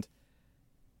 and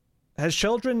his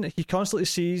children, he constantly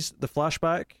sees the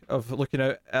flashback of looking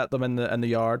out at them in the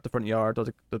yard, the front yard, or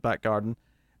the back garden,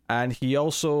 and he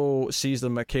also sees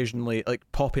them occasionally like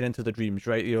popping into the dreams,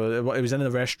 right? It was in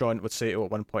the restaurant with Sato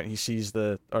at one point. He sees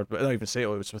or not even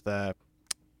Sato, it was with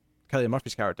Cillian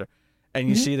Murphy's character, and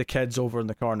you see the kids over in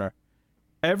the corner.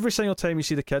 Every single time you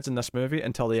see the kids in this movie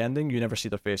until the ending, you never see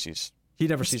their faces. He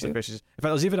never sees their faces. In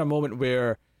fact, there's even a moment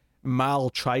where Mal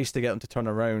tries to get him to turn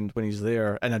around when he's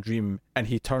there in a dream, and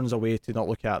he turns away to not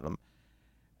look at them.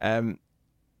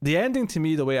 The ending, to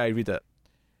me, the way I read it,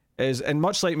 is, and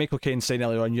much like Michael Caine saying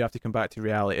earlier on, you have to come back to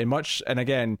reality. And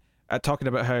again, talking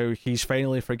about how he's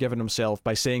finally forgiven himself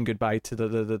by saying goodbye to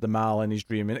the Mal in his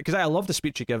dream. Because I love the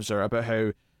speech he gives her about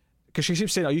how, because she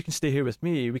keeps saying, "Oh, you can stay here with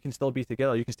me. We can still be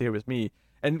together. You can stay here with me."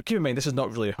 And keep in mind, this is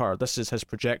not really her. This is his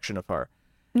projection of her.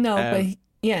 No, but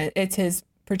yeah, it's his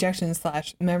projection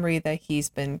 / memory that he's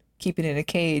been keeping in a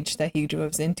cage that he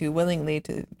drove into willingly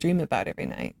to dream about every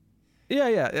night.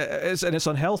 Yeah. It's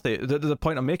unhealthy. The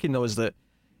point I'm making, though, is that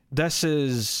this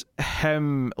is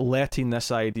him letting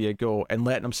this idea go and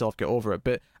letting himself get over it.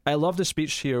 But I love the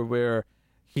speech here where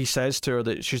he says to her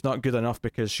that she's not good enough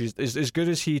because she's as good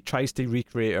as he tries to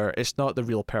recreate her. It's not the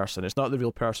real person. It's not the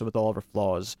real person with all of her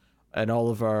flaws and all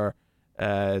of her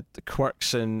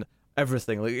quirks and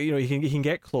everything. Like, you know, he can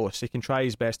get close. He can try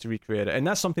his best to recreate it, and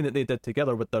that's something that they did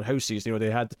together with their houses. You know,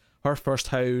 they had her first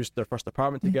house, their first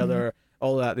apartment together,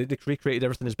 all that. They recreated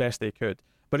everything as best they could,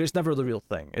 but it's never the real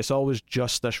thing. It's always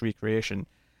just this recreation,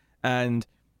 and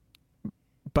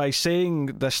by saying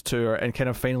this to her and kind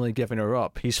of finally giving her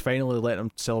up, he's finally letting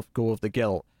himself go of the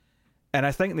guilt. And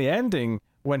I think the ending,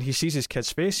 when he sees his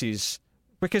kids' faces,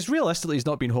 because realistically he's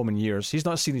not been home in years, he's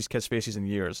not seen his kids' faces in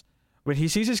years. When he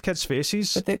sees his kids'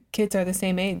 faces... But the kids are the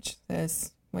same age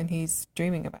as when he's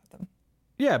dreaming about them.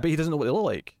 Yeah, but he doesn't know what they look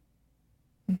like.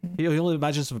 He only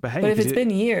imagines them behind. But if it's been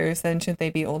years, then shouldn't they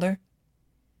be older?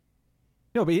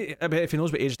 No, but if he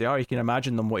knows what age they are, he can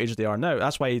imagine them what age they are now.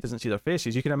 That's why he doesn't see their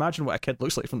faces. You can imagine what a kid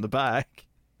looks like from the back.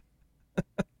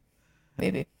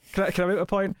 Maybe. Can I make a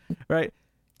point? Right.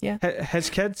 Yeah. His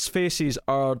kids' faces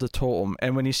are the totem,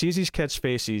 and when he sees his kids'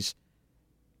 faces,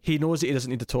 he knows that he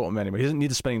doesn't need the totem anymore. He doesn't need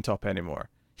the spinning top anymore.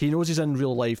 He knows he's in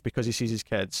real life because he sees his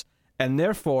kids, and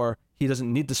therefore he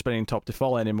doesn't need the spinning top to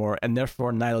fall anymore, and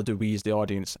therefore neither do we as the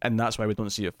audience, and that's why we don't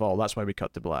see it fall. That's why we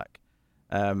cut to black.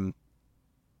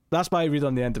 That's my read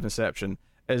on the end of Inception,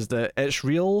 is that it's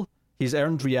real, he's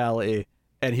earned reality,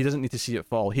 and he doesn't need to see it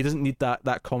fall. He doesn't need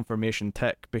that confirmation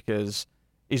tick because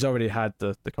he's already had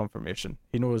the confirmation.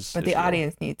 He knows. But the real.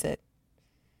 Audience needs it.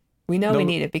 We know we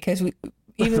need it because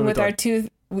even with our two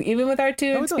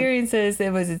experiences,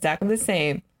 it was exactly the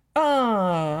same.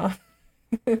 Ah.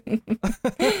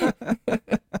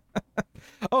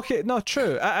 Okay, no,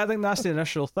 true. I think that's the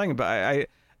initial thing, but I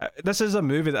this is a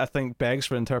movie that I think begs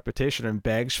for interpretation and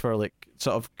begs for like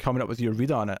sort of coming up with your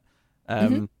read on it.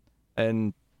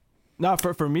 And no,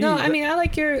 for me. No, I mean I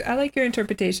like your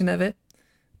interpretation of it.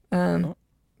 I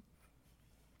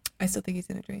still think he's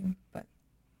in a dream, but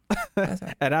that's all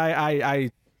right. And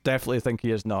I definitely think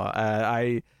he is not.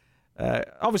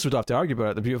 Obviously we don't have to argue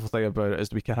about it. The beautiful thing about it is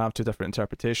we can have two different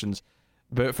interpretations.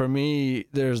 But for me,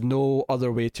 there's no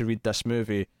other way to read this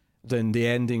movie than the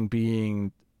ending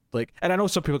being like, and I know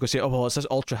some people go say, "Oh well, it's this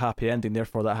ultra happy ending,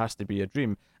 therefore that has to be a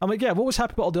dream." I'm like, yeah, what was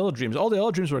happy about all the other dreams? All the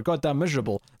other dreams were goddamn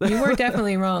miserable. You were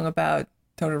definitely wrong about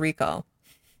Total Recall.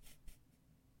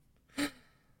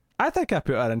 I think I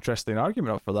put an interesting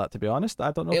argument up for that, to be honest.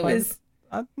 I don't know it was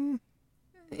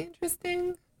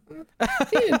interesting.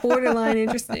 Even borderline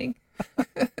interesting.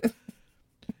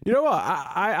 You know what?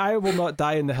 I will not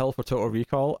die in the hell for Total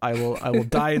Recall. I will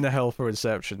die in the hell for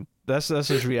Inception. This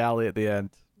is reality at the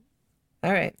end.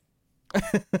 All right.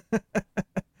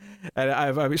 And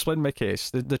I've explained my case.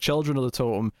 The children are the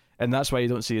totem, and that's why you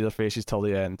don't see their faces till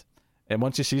the end. And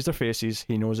once he sees their faces,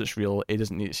 he knows it's real. He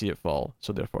doesn't need to see it fall.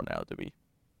 So therefore, now do we.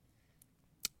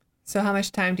 So how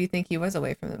much time do you think he was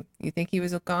away from them? You think he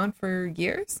was gone for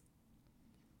years?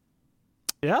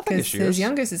 Yeah, I think it's years. His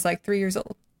youngest is like 3 years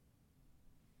old.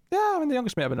 Yeah, I mean, the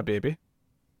youngest may have been a baby.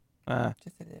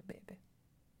 Just a little baby.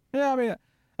 Yeah, I mean,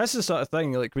 that's the sort of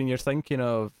thing, like, when you're thinking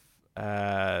of,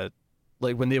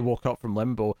 like, when they woke up from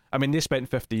limbo, I mean, they spent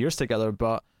 50 years together,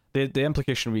 but the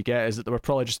implication we get is that they were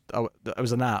probably just, it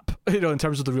was a nap, you know, in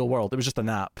terms of the real world. It was just a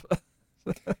nap.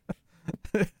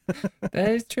 That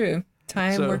is true.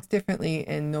 Time works differently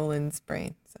in Nolan's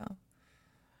brain, so.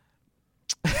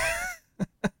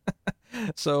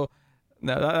 So,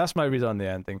 no, that's my read on the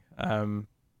ending. And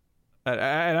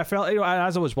I felt, you know,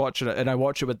 as I was watching it, and I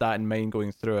watch it with that in mind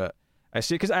going through it, I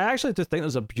see, because I actually do think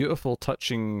there's a beautiful,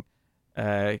 touching,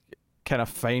 kind of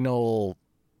final,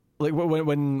 like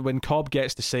when Cobb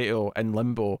gets to Sato in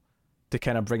limbo to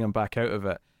kind of bring him back out of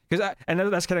it. And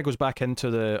that's kind of goes back into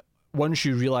the, once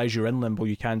you realize you're in limbo,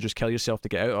 you can just kill yourself to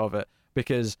get out of it.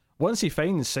 Because once he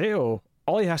finds Sato,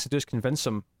 all he has to do is convince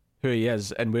him who he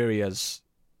is and where he is,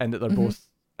 and that they're both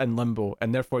in limbo,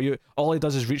 and therefore all he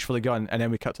does is reach for the gun, and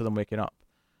then we cut to them waking up.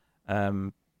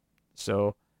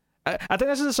 So I think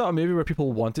this is the sort of movie where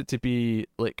people want it to be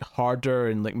like harder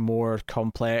and like more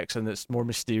complex, and it's more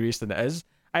mysterious than it is.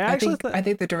 I think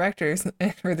the directors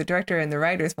or the director and the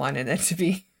writers wanted it to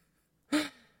be.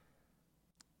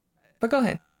 But go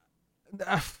ahead.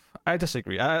 I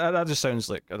disagree. That just sounds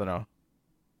like, I don't know,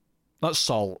 not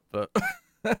salt, but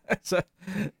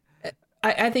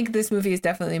I think this movie is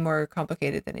definitely more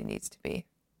complicated than it needs to be,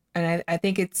 and I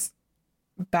think it's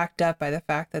backed up by the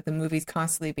fact that the movie's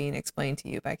constantly being explained to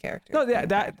you by characters. No,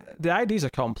 the ideas are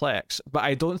complex, but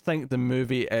I don't think the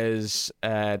movie is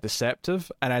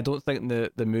deceptive, and I don't think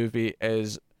the movie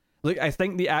is... Like, I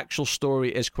think the actual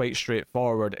story is quite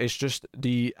straightforward. It's just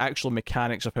the actual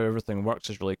mechanics of how everything works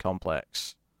is really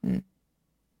complex.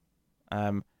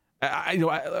 I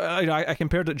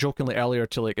compared it jokingly earlier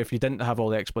to, like, if you didn't have all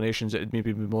the explanations, it would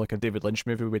maybe be more like a David Lynch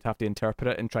movie. We'd have to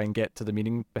interpret it and try and get to the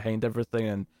meaning behind everything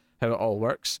and how it all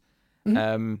works.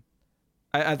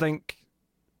 I think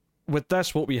with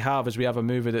this, what we have is we have a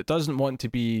movie that doesn't want to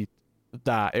be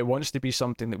that. It wants to be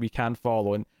something that we can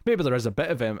follow, and maybe there is a bit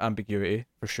of ambiguity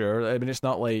for sure. I mean, it's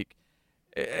not like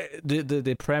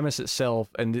the premise itself,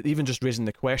 and even just raising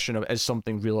the question of is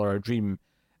something real or a dream,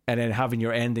 and then having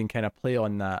your ending kind of play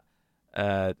on that.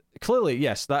 Clearly,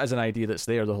 yes, that is an idea that's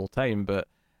there the whole time, but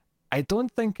I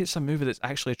don't think it's a movie that's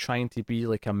actually trying to be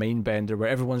like a mind bender where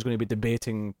everyone's going to be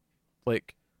debating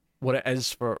like what it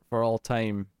is for all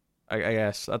time. I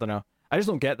guess, I don't know. I just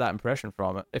don't get that impression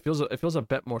from it. It feels a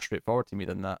bit more straightforward to me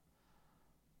than that.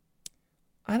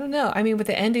 I don't know. I mean, with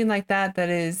the ending like that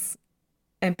is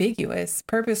ambiguous,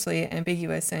 purposely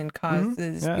ambiguous, and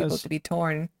causes people to be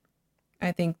torn.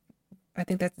 I think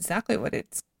that's exactly what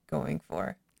it's going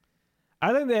for.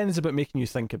 I think the end is about making you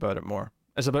think about it more.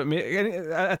 It's about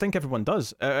I think everyone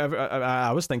does.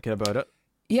 I was thinking about it.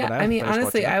 Yeah, I mean,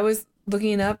 honestly, I was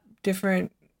looking up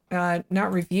different,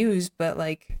 not reviews, but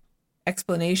like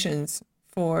explanations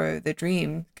for the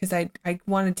dream, because I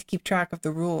wanted to keep track of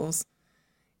the rules,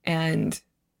 and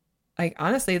like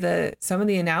honestly, some of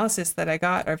the analysis that I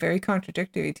got are very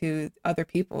contradictory to other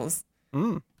people's,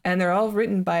 and they're all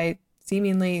written by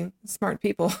seemingly smart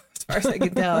people as far as I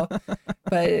can tell,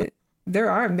 but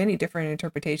there are many different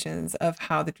interpretations of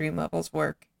how the dream levels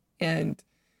work and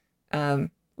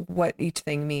what each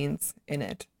thing means in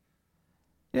it.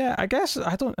 Yeah, I guess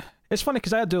I don't... It's funny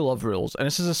because I do love rules, and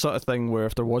this is the sort of thing where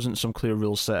if there wasn't some clear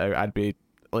rules set out, I'd be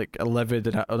like livid,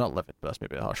 and not livid, but that's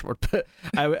maybe a harsh word, but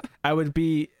I would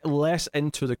be less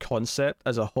into the concept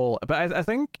as a whole. But I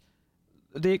think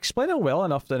they explain it well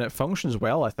enough that it functions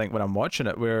well, I think, when I'm watching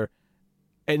it, where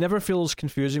it never feels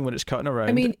confusing when it's cutting around.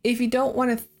 I mean, if you don't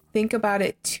want to think about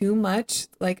it too much,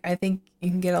 like I think you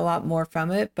can get a lot more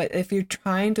from it, but if you're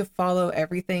trying to follow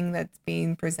everything that's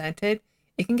being presented,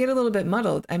 it can get a little bit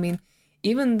muddled. I mean,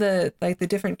 even the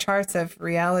different charts of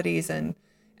realities and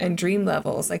dream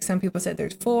levels, like some people said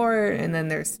there's 4, and then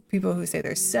there's people who say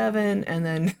there's 7, and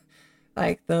then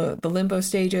like the limbo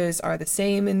stages are the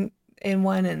same in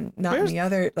one and not in the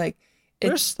other. Like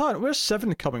where's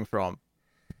 7 coming from?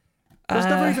 It's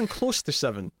never even close to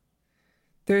 7.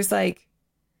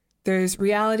 There's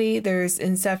reality, there's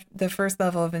the first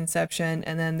level of Inception,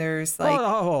 and then there's like...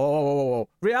 Oh.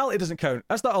 Reality doesn't count.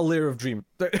 That's not a layer of dream.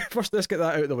 First, let's get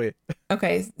that out of the way.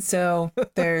 Okay, so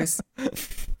there's... I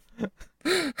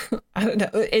don't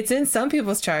know. It's in some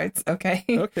people's charts, okay?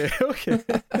 Okay.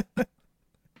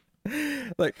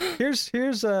 Like, here's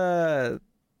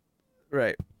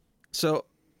right. So...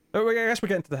 I guess we're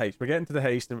getting to the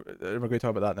heist. And we're going to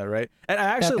talk about that now, right? And I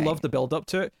actually love the build up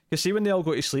to it. Because see when they all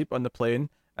go to sleep on the plane,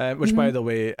 which by the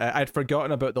way, I'd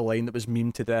forgotten about the line that was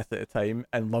memed to death at the time,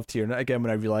 and loved hearing it again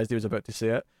when I realised he was about to say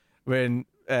it. When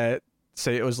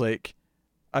Saito was like,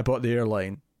 "I bought the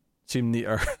airline," seemed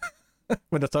neater.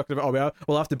 When they're talking about,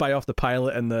 we'll have to buy off the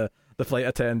pilot and the flight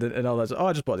attendant and all that.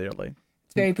 I just bought the airline.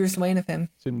 It's very Bruce Wayne of him.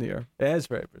 Seemed neater. It is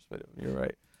very Bruce Wayne of him. You're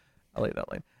right. I like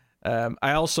that line.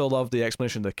 I also love the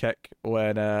explanation of the kick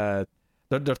when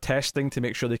they're testing to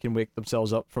make sure they can wake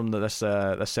themselves up from this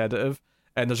sedative,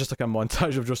 and there's just like a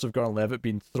montage of Joseph Gordon-Levitt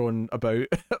being thrown about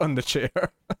on the chair.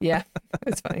 Yeah,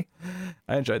 it's funny.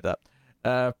 I enjoyed that.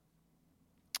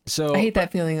 So I hate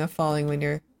that feeling of falling when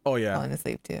you're falling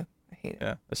asleep too. I hate it.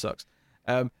 Yeah, it sucks.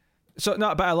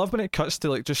 But I love when it cuts to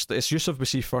like just it's Yusuf we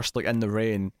see first like in the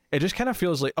rain. It just kind of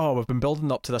feels like, we've been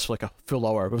building up to this for like a full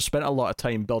hour. We've spent a lot of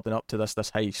time building up to this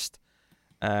heist,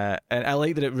 and I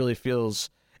like that it really feels.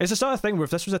 It's the sort of thing where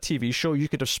if this was a TV show, you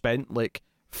could have spent like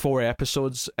 4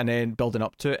 episodes and then building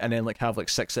up to it, and then like have like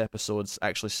 6 episodes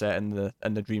actually set in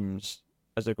the dreams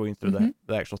as they're going through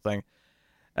the actual thing.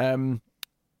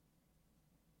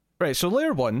 Right, so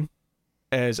layer 1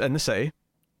 is in the city,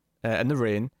 in the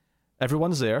rain.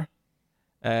 Everyone's there.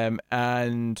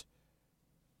 And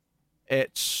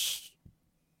it's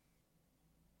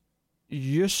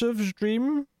Yusuf's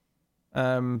dream,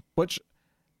 which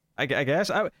I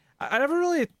guess I never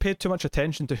really paid too much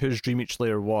attention to whose dream each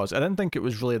layer was. I didn't think it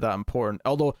was really that important.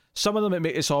 Although some of them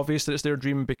it's obvious that it's their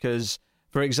dream because,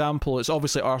 for example, it's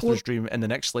obviously Arthur's dream in the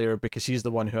next layer because he's the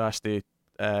one who has to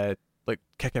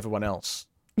kick everyone else.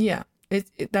 Yeah,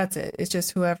 that's it. It's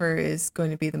just whoever is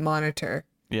going to be the monitor.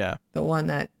 Yeah, the one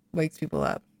that wakes people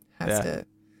up has to.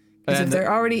 Because if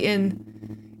they're already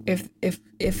in, if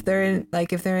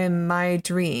they're in my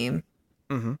dream,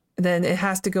 then it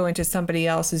has to go into somebody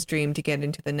else's dream to get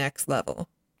into the next level.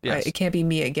 Yes. Right? It can't be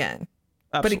me again.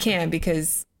 Absolutely. But it can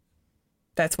because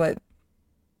that's what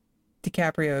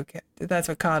that's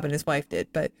what Cobb and his wife did.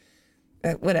 But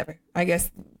whatever. I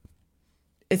guess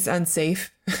it's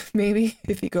unsafe, maybe,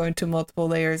 if you go into multiple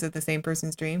layers of the same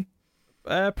person's dream.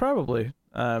 Probably.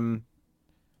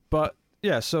 But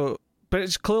yeah, but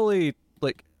it's clearly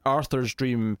like Arthur's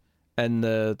dream in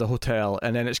the hotel,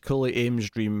 and then it's clearly Aim's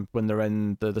dream when they're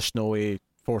in the snowy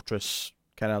fortress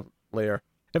kind of layer.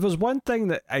 If there's one thing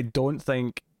that I don't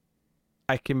think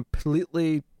I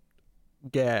completely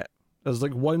get, there's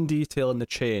like one detail in the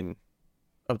chain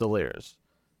of the layers.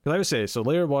 Because I would say, so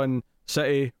layer 1,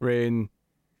 city, rain,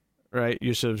 right,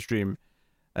 Yusuf's dream.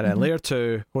 And then layer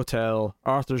 2, hotel,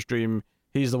 Arthur's dream.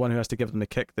 He's the one who has to give them the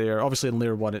kick there. Obviously in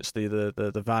layer 1 it's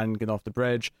the van getting off the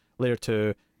bridge. Layer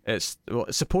 2, it's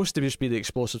supposed to just be the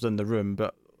explosives in the room,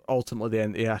 but ultimately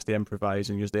then he has to improvise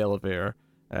and use the elevator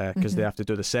because they have to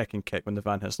do the second kick when the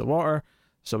van hits the water.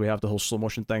 So we have the whole slow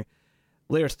motion thing.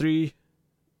 Layer 3,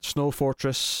 snow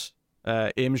fortress,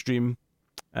 Aim's dream,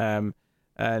 and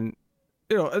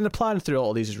and the plan through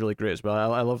all of these is really great as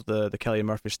well. I love the Kelly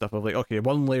Murphy stuff of like, okay,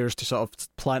 one layer is to sort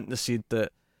of plant the seed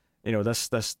that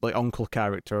this like uncle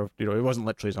character, it wasn't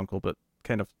literally his uncle, but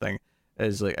kind of thing,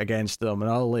 is like against them,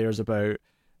 and other layers about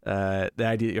the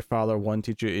idea that your father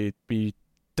wanted you to be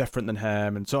different than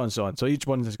him, and so on and so on. So each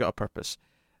one has got a purpose.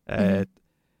 But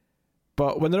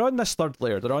when they're on this third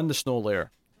layer, they're on the snow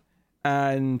layer,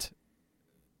 and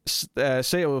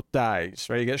Sato dies,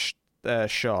 right? He gets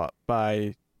shot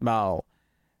by Mal.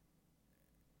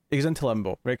 He's into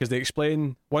limbo, right? Because they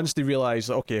explain, once they realise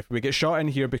that, okay, if we get shot in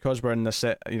here because we're in this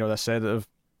sedative,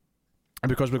 and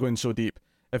because we're going so deep,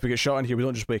 if we get shot in here, we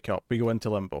don't just wake up, we go into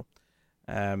limbo.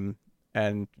 And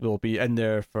we'll be in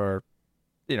there for,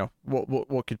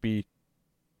 what could be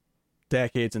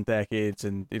decades and decades,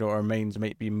 and, our minds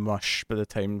might be mush by the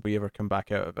time we ever come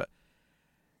back out of it.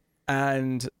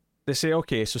 And they say,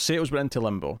 okay, so Sato's went into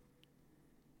limbo,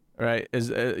 right?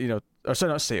 Or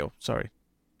sorry, not Sato, sorry.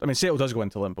 I mean, Sato does go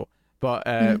into limbo, but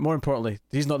more importantly,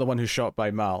 he's not the one who's shot by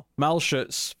Mal. Mal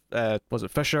shoots, was it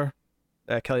Fisher,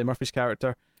 Kelly Murphy's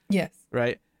character? Yes.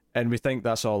 Right? And we think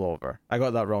that's all over. I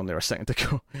got that wrong there a second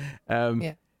ago.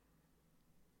 Yeah.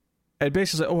 It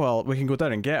basically like, oh, well, we can go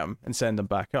down and get him and send him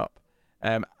back up.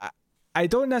 I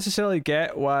don't necessarily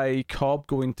get why Cobb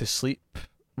going to sleep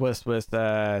with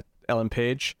Ellen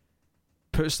Page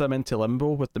puts them into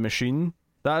limbo with the machine.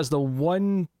 That is the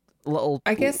one little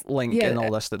link in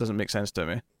all this that doesn't make sense to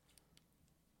me.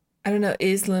 I don't know,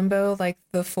 is limbo like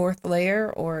the fourth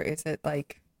layer, or is it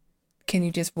like, can you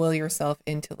just will yourself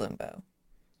into limbo?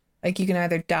 Like you can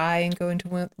either die and go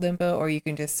into limbo, or you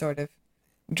can just sort of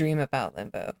dream about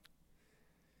limbo.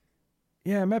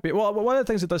 Yeah, maybe. Well, one of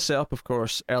the things it does set up, of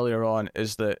course, earlier on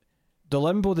is that the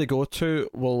limbo they go to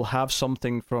will have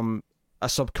something from a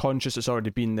subconscious that's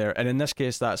already been there, and in this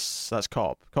case that's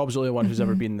Cobb. Cobb's the only one who's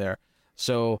ever been there.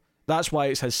 So that's why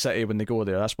it's his city when they go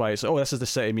there. That's why it's, this is the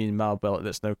city me and Mal built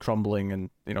that's now crumbling and,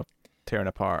 tearing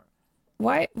apart.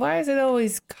 Why is it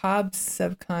always Cobb's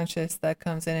subconscious that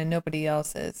comes in and nobody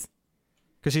else's?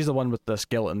 Because he's the one with this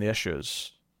guilt and the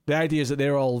issues. The idea is that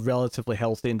they're all relatively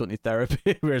healthy and don't need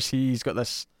therapy, whereas he's got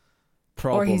this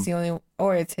problem. Or he's the only,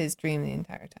 or it's his dream the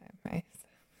entire time,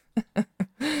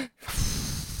 right?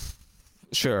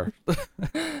 Sure.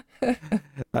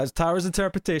 That's Tara's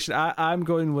interpretation. I'm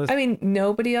going with... I mean,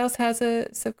 nobody else has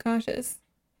a subconscious.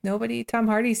 Nobody. Tom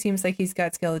Hardy seems like he's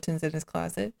got skeletons in his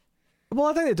closet. Well,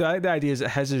 I think the idea is that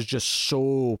his is just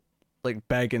so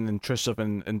big and intrusive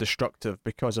and destructive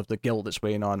because of the guilt that's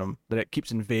weighing on him, that it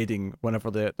keeps invading whenever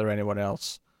they're anyone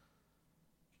else.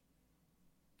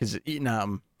 Because it's eating at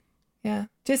him. Yeah.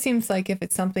 Just seems like if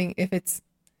it's something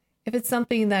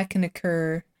that can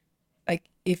occur, like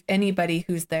if anybody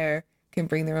who's there can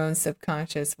bring their own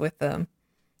subconscious with them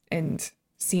and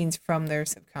scenes from their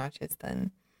subconscious,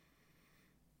 then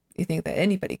you think that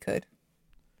anybody could.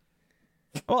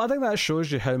 Well, I think that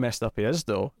shows you how messed up he is,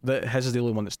 though. That his is the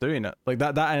only one that's doing it. Like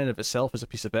that in and of itself is a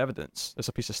piece of evidence. It's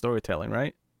a piece of storytelling,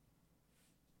 right?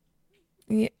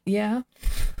 Yeah.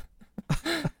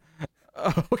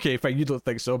 Okay, fine. You don't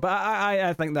think so, but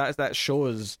I think that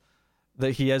shows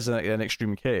that he is an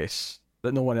extreme case.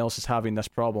 That no one else is having this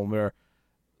problem where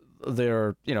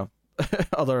they're,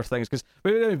 other things. Because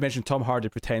we mentioned Tom Hardy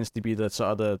pretends to be the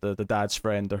sort of the dad's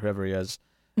friend or whoever he is,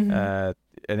 and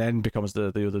then becomes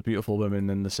the beautiful woman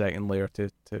in the second layer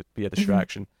to be a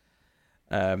distraction.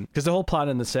 Because the whole plan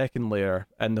in the second layer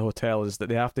in the hotel is that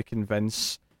they have to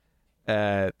convince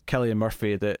Cillian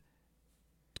Murphy that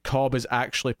Cobb is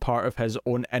actually part of his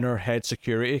own inner head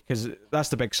security, because that's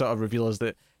the big sort of reveal, is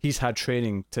that he's had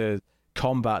training to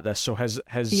combat this, so his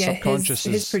subconscious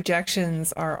his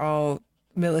projections are all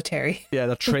military. Yeah,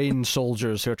 they're trained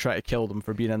soldiers who are trying to kill them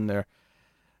for being in there.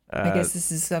 I guess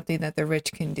this is something that the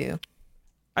rich can do.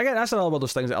 Again, that's another one of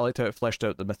those things that I liked how it fleshed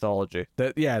out the mythology.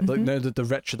 That like now that the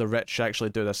rich of the rich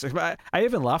actually do this. I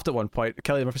even laughed at one point.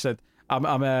 Cillian Murphy said,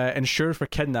 "I'm insured for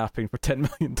kidnapping for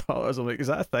 $10 million." I'm like, is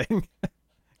that a thing?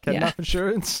 Kidnap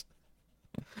insurance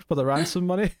for the ransom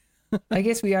money? I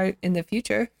guess we are in the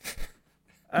future.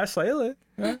 Slightly.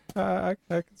 Yeah, I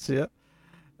can see it.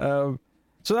 So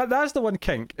that's the one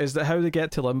kink, is that how they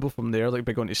get to limbo from there, like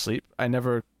by going to sleep. I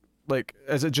never, like,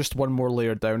 is it just one more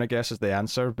layer down, I guess, is the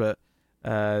answer, but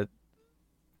yeah,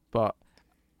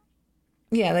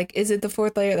 like, is it the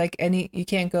fourth layer? Like, you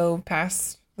can't go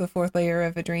past the fourth layer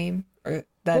of a dream, or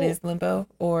that is limbo,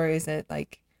 or is it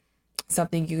like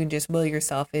something you can just will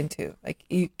yourself into? Like,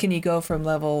 can you go from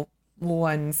level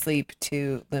 1 sleep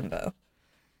to limbo?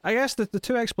 I guess the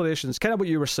two explanations, kind of what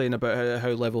you were saying about how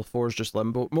level 4 is just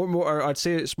limbo. More, I'd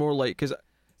say it's more like, because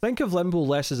think of limbo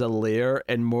less as a layer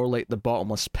and more like the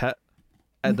bottomless pit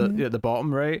at the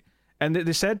bottom, right? And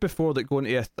they said before that going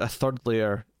to a third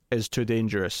layer is too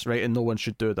dangerous, right? And no one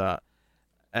should do that.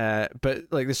 But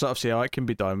like they sort of say, it can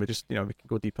be done. We just, we can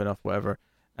go deep enough, whatever.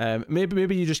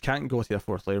 Maybe you just can't go to a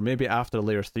fourth layer. Maybe after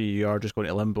layer 3 you are just going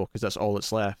to limbo because that's all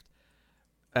that's left.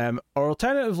 Or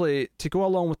alternatively, to go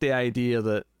along with the idea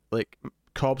that like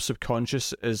Cobb's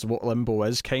subconscious is what limbo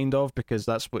is, kind of, because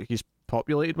that's what he's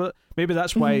populated with. Maybe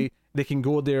that's why they can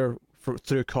go there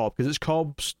through Cobb, because it's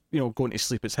Cobb's, going to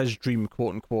sleep. It's his dream,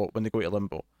 quote unquote, when they go to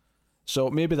limbo. So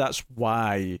maybe that's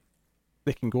why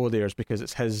they can go there, is because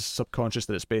it's his subconscious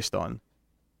that it's based on.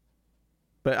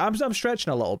 But I'm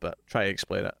stretching a little bit, try to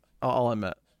explain it. I'll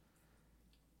admit.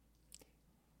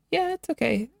 Yeah, it's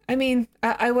okay. I mean,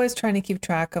 I was trying to keep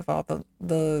track of all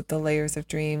the layers of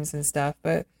dreams and stuff,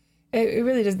 but it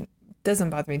really doesn't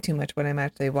bother me too much when I'm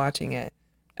actually watching it.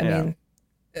 I mean,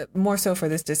 more so for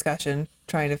this discussion,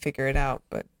 trying to figure it out.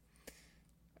 But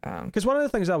because one of the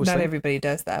things I was not everybody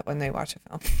does that when they watch a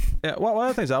film. Yeah, well, one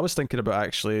of the things I was thinking about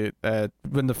actually,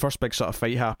 when the first big sort of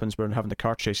fight happens, when having the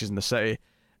car chases in the city,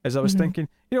 is I was thinking,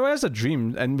 as a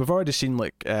dream, and we've already seen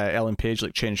like Ellen Page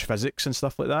like change physics and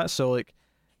stuff like that. So like,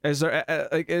 is there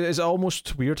is it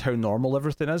almost weird how normal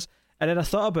everything is? And then I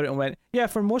thought about it and went, yeah,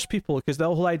 for most people, because the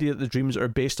whole idea that the dreams are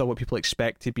based on what people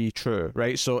expect to be true,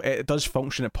 right? So it does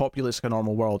function, it populates like a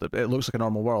normal world, it looks like a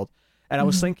normal world. And I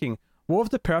was thinking, what if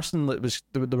the person that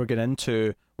they were getting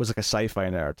into was like a sci-fi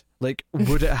nerd? Like,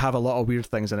 would it have a lot of weird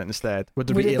things in it instead? Would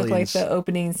there be aliens? Would it look like the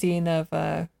opening scene of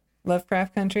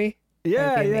Lovecraft Country?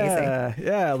 Yeah.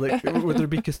 Like, would there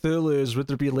be Cthulhu's? Would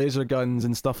there be laser guns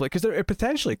and stuff like? Because it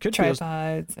potentially could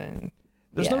tripods be. and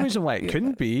there's no reason why it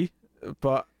couldn't be,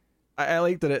 but I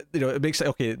like that it. It makes it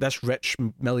okay. This rich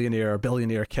millionaire or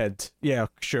billionaire kid. Yeah,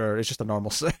 sure. It's just a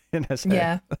normal in his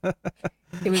head. Yeah,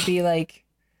 it would be like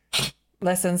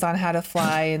lessons on how to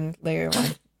fly in layer 1.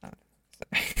 Oh,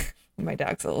 sorry, my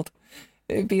dog's old.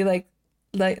 It would be like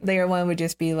layer 1 would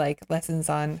just be like lessons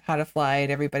on how to fly,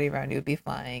 and everybody around you would be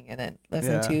flying, and then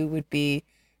lesson 2 would be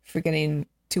forgetting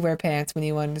to wear pants when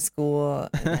you went to school,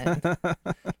 and then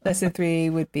lesson 3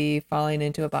 would be falling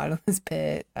into a bottomless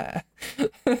pit.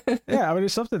 Yeah, I mean,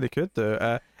 it's something they could do.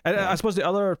 And I suppose the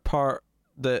other part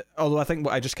that, although I think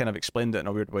I just kind of explained it in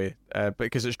a weird way,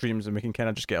 because it's dreams and we can kind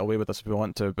of just get away with this if we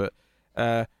want to, but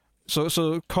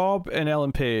so Cobb and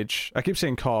Ellen Page, I keep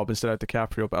saying Cobb instead of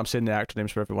DiCaprio, but I'm saying the actor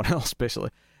names for everyone else, basically.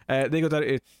 They go down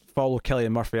to follow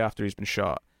Cillian Murphy after he's been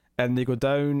shot, and they go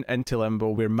down into limbo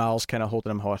where Mal's kind of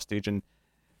holding him hostage, and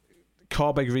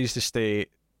Cobb agrees to stay,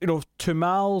 to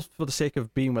Mal for the sake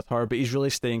of being with her, but he's really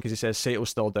staying because he says Sato's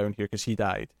still down here because he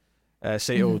died.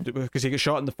 Sato, because he got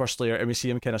shot in the first layer, and we see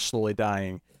him kind of slowly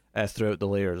dying throughout the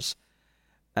layers.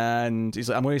 And he's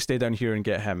like, I'm going to stay down here and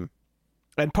get him.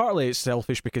 And partly it's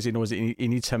selfish because he knows that he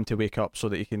needs him to wake up so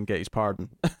that he can get his pardon.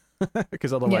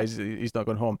 because otherwise he's not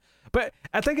going home. But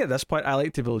I think at this point, I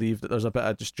like to believe that there's a bit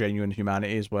of just genuine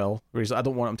humanity as well. Whereas I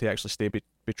don't want him to actually be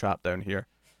trapped down here.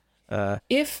 But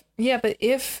if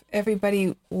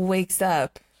everybody wakes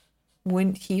up,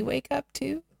 wouldn't he wake up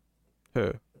too?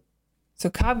 Who? So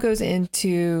Cobb goes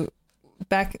into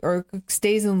back or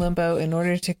stays in limbo in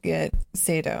order to get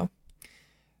Sato.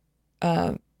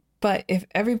 But if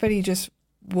everybody just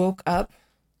woke up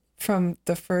from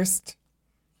the first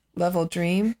level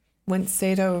dream, wouldn't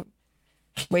Sato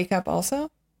wake up also?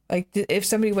 Like, if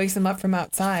somebody wakes him up from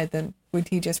outside, then would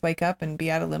he just wake up and be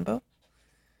out of limbo?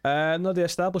 No, they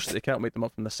established that they can't wake them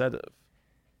up from the sedative.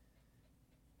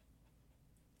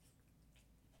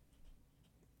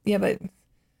 Yeah, but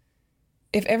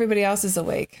if everybody else is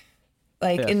awake,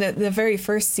 like in the very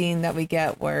first scene that we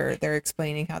get where they're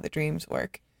explaining how the dreams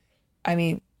work, I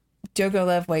mean,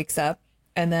 Jogolev wakes up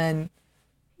and then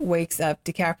wakes up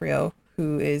DiCaprio,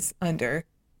 who is under,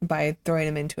 by throwing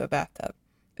him into a bathtub,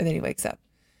 and then he wakes up.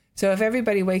 So if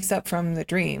everybody wakes up from the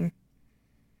dream,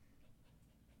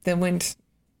 then wouldn't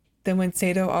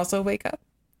Sato also wake up?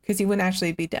 Because he wouldn't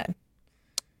actually be dead.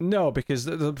 No, because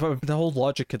the whole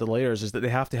logic of the layers is that they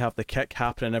have to have the kick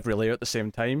happen in every layer at the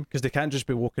same time, because they can't just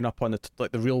be woken up on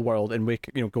the real world and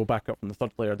go back up from the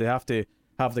third layer. They have to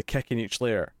have the kick in each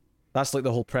layer. That's like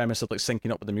the whole premise of like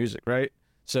syncing up with the music, right?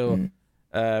 So,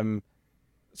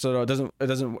 so it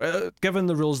doesn't. Given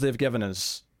the rules they've given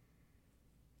us.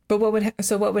 But what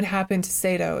would happen to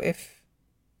Sato if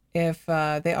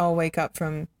they all wake up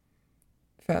from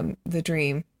the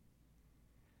dream?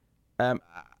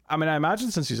 I mean, I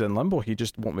imagine since he's in limbo, he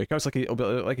just won't wake up. It's like he'll be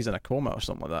like he's in a coma or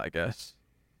something like that, I guess.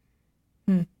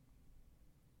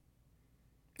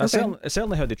 That's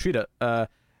certainly how they treat it. I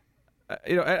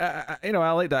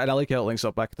like that, and I like how it links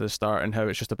up back to the start and how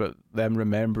it's just about them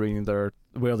remembering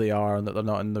where they are and that they're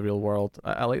not in the real world.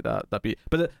 I like that beat.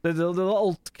 But the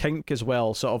little kink as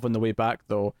well, sort of on the way back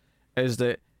though, is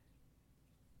that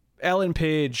Ellen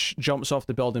Page jumps off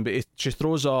the building, but she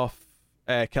throws off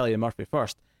Kelly and Murphy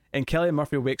first. And Kelly and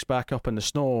Murphy wakes back up in the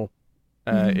snow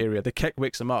area. The kick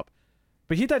wakes him up.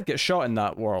 But he did get shot in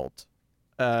that world.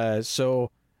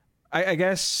 So I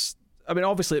guess, I mean,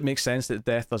 obviously it makes sense that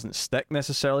death doesn't stick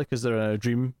necessarily because they're in a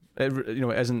dream. It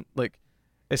isn't like,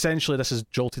 essentially this is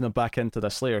jolting them back into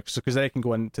this layer. Because they can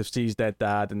go in to see his dead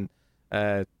dad and,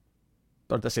 or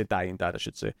did I say dying dad, I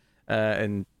should say,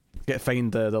 and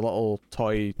find the little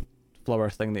toy flower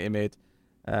thing that he made.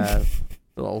 The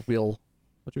little wheel,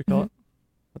 what do we call it?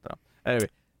 I don't know. Anyway,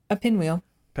 a pinwheel,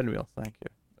 thank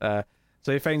you.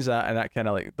 So he finds that, and that kind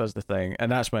of like does the thing, and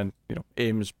that's when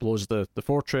Ames blows the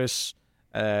fortress,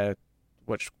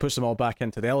 which puts them all back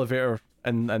into the elevator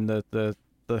and the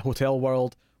hotel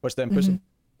world, which then puts them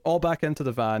all back into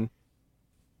the van.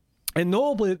 And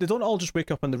notably, they don't all just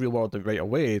wake up in the real world right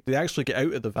away. They actually get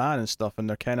out of the van and stuff, and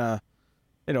they're kind of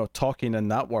talking in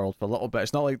that world for a little bit.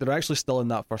 It's not like they're actually still in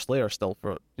that first layer still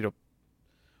for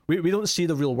We don't see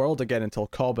the real world again until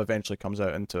Cobb eventually comes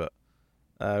out into it.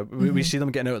 We see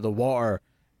them getting out of the water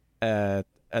in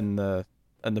the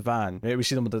van. We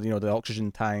see them with the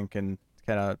oxygen tank and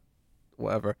kind of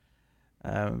whatever.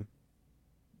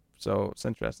 So it's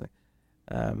interesting.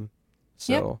 Yeah.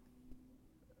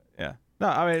 No,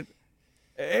 I mean,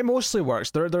 it mostly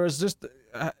works. There's just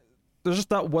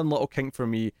that one little kink for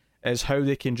me is how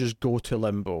they can just go to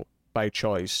limbo by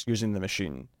choice using the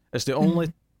machine. It's the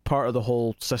only part of the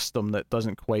whole system that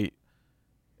doesn't quite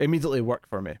immediately work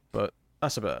for me, but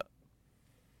that's about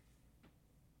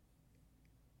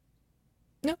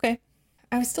it. Okay.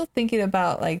 I was still thinking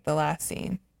about like the last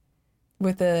scene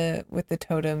with the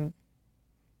totem,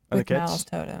 with Mal's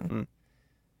totem.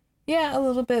 Yeah, a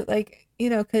little bit, like,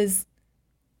 because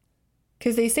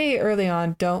they say early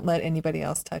on, don't let anybody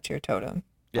else touch your totem.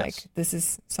 Yes. Like, this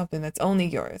is something that's only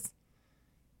yours.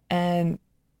 And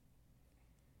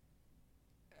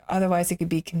otherwise it could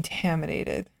be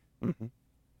contaminated.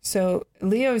 So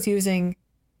Leo's using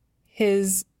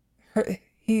he's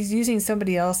using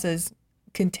somebody else's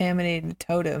contaminated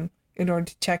totem in order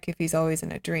to check if he's always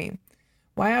in a dream.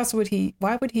 Why would he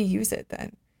use it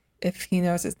then if he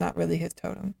knows it's not really his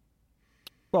totem?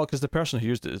 Well, because the person who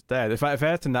used it is dead. If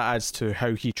anything, that adds to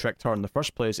how he tricked her in the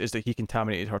first place, is that he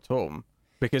contaminated her totem.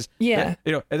 Because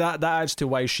that adds to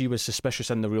why she was suspicious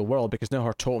in the real world, because now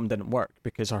her totem didn't work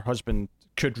because her husband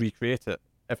could recreate it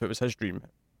if it was his dream.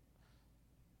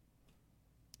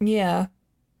 Yeah.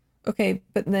 Okay,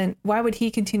 but then why would he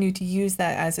continue to use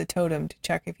that as a totem to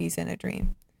check if he's in a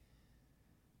dream?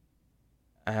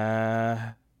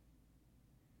 I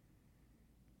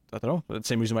don't know. The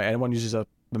same reason why anyone uses a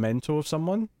memento of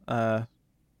someone. I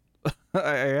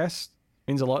guess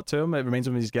means a lot to him. It reminds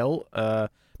him of his guilt.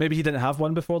 Maybe he didn't have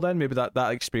one before then. Maybe that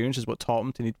experience is what taught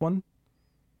him to need one,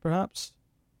 perhaps.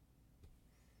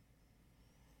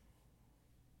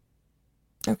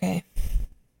 Okay.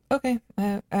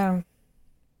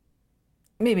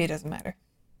 Maybe it doesn't matter.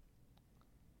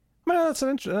 I mean, that's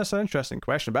an interesting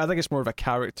question, but I think it's more of a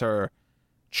character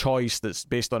choice that's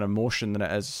based on emotion than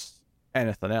it is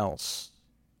anything else.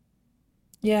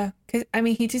 Yeah, because, I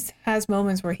mean, he just has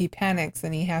moments where he panics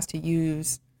and he has to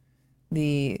use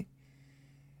the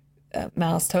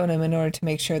Mal's totem in order to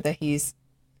make sure that he's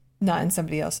not in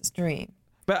somebody else's dream.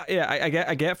 But yeah,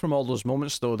 I get from all those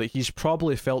moments though that he's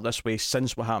probably felt this way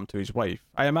since what happened to his wife.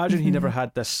 I imagine he never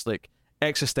had this like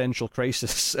existential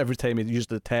crisis every time he used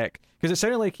the tech, because it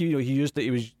sounded like he used it.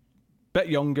 He was a bit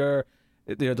younger.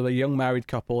 They were a young married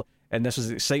couple, and this was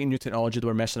exciting new technology they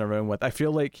were messing around with. I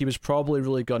feel like he was probably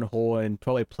really gun ho and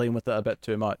probably playing with it a bit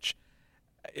too much.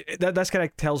 That's kind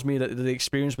of tells me that the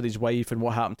experience with his wife and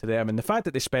what happened to them, and the fact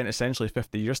that they spent essentially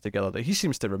 50 years together, that he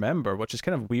seems to remember, which is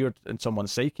kind of weird in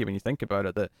someone's psyche when you think about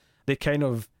it, that they kind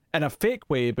of, in a fake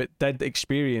way, but did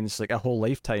experience like a whole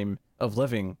lifetime of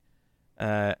living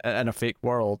in a fake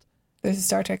world. There's a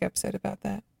Star Trek episode about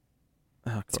that.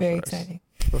 It's very exciting.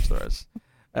 Of course there is.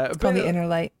 It's called The Inner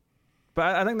Light.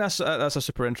 But I think that's a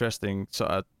super interesting sort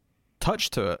of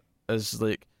touch to it. Is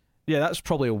like, yeah, that's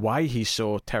probably why he's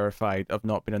so terrified of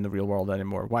not being in the real world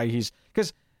anymore. Why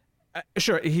because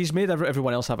sure, he's made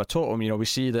everyone else have a totem. We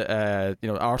see that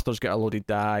Arthur's got a loaded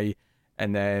die,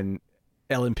 and then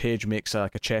Ellen Page makes a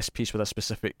chess piece with a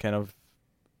specific kind of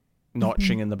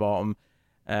notching in the bottom.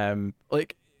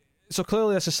 So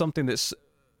clearly this is something that's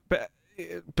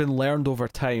been learned over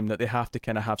time, that they have to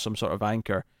kind of have some sort of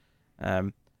anchor.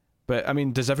 But I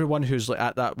mean, does everyone who's like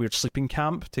at that weird sleeping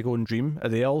camp to go and dream, are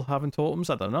they all having totems?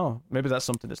 I don't know. Maybe that's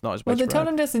something that's not as well. widespread. The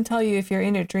totem doesn't tell you if you're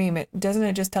in a dream. It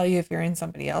just tell you if you're in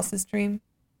somebody else's dream.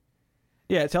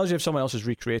 Yeah, it tells you if someone else is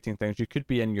recreating things. You could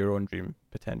be in your own dream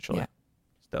potentially. Yeah.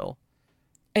 Still.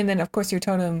 And then of course your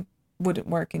totem wouldn't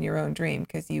work in your own dream,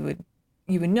 because you would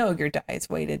know your die is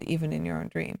weighted even in your own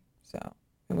dream. So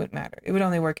it wouldn't matter. It would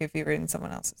only work if you were in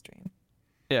someone else's dream.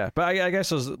 Yeah, but I guess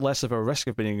there's less of a risk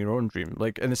of being in your own dream,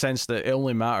 like in the sense that it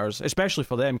only matters, especially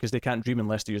for them, because they can't dream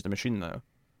unless they use the machine now.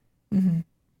 Mm-hmm.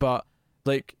 But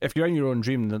like, if you're in your own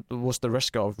dream, then what's the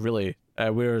risk of really?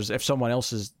 Whereas if someone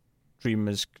else's dream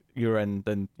is you're in,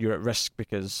 then you're at risk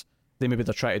because they're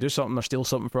trying to do something or steal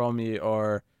something from you,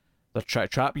 or they're trying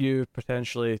to trap you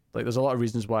potentially. Like, there's a lot of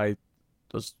reasons why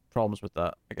there's problems with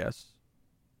that, I guess.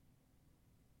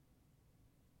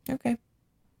 Okay.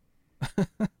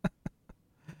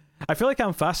 I feel like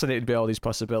I'm fascinated by all these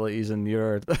possibilities, and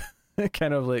you're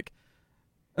kind of like,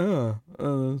 I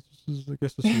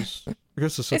guess this is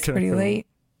it's pretty late.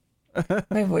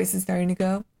 My voice is starting to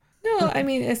go. No, I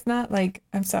mean, it's not like,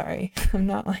 I'm sorry. I'm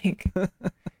not like, I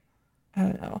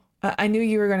don't know. I knew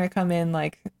you were going to come in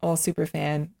like all super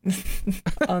fan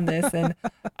on this, and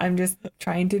I'm just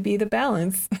trying to be the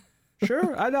balance.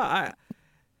 Sure, I know.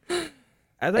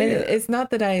 I think it's not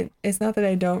that I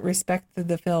don't respect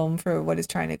the film for what it's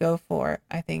trying to go for.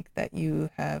 I think that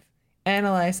you have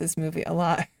analyzed this movie a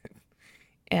lot,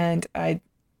 and I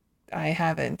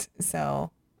haven't.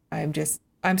 So I'm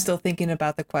still thinking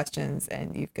about the questions,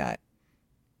 and you've got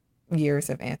years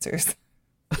of answers.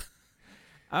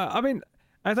 I mean,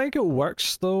 I think it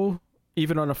works though,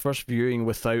 even on a first viewing,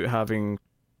 without having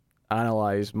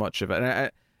analyzed much of it.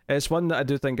 And it's one that I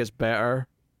do think is better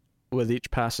with each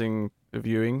passing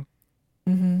viewing.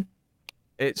 Mm-hmm.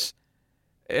 It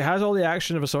has all the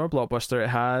action of a summer blockbuster. It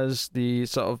has the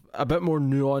sort of a bit more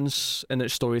nuance in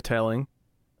its storytelling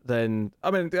than,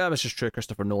 I mean, that was just true of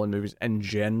Christopher Nolan movies in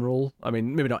general. I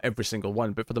mean, maybe not every single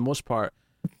one, but for the most part,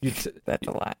 that's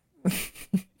a lot.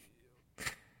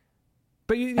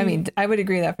 But I mean, I would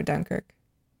agree that for Dunkirk.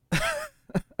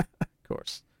 Of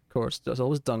course, there's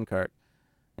always Dunkirk.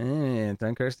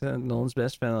 Dunkirk's Nolan's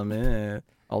best film.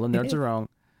 All the nerds are wrong.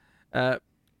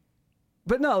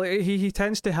 But no, he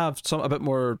tends to have a bit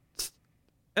more,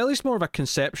 at least more of a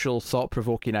conceptual,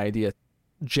 thought-provoking idea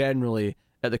generally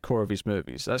at the core of his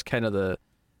movies. That's kind of the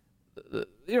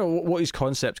what his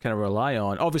concepts kind of rely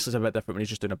on. Obviously, it's a bit different when he's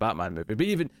just doing a Batman movie. But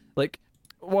even like,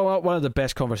 one of the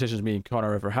best conversations me and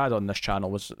Connor ever had on this channel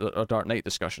was a Dark Knight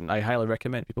discussion. I highly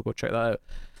recommend people go check that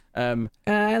out.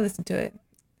 I listened to it.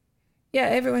 Yeah,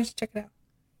 everyone should check it out.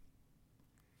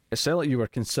 It sounded like you were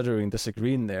considering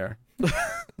disagreeing there. I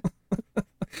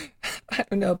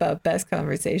don't know about best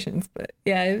conversations, but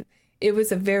yeah, it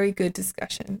was a very good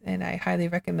discussion, and I highly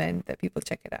recommend that people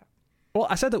check it out. Well,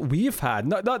 I said that we've had,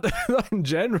 not in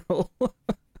general.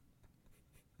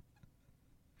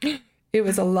 It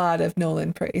was a lot of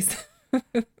Nolan praise.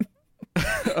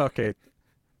 Okay.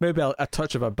 maybe a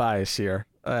touch of a bias here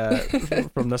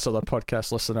from this other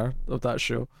podcast listener of that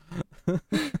show.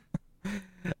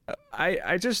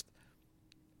 I just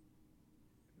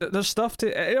there's stuff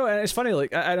to and it's funny.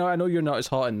 Like I know you're not as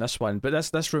hot in this one,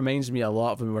 but this reminds me a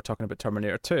lot of when we were talking about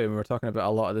Terminator 2, and we were talking about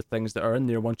a lot of the things that are in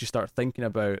there once you start thinking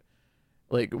about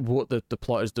like what the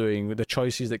plot is doing, the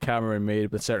choices that Cameron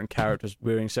made with certain characters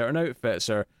wearing certain outfits,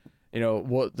 or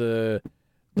what the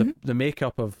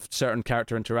makeup of certain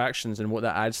character interactions and what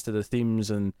that adds to the themes,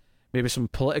 and maybe some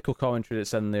political commentary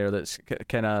that's in there that's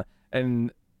kind of,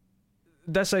 and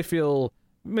this I feel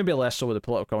maybe less so with the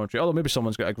political commentary, although maybe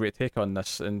someone's got a great take on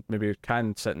this and maybe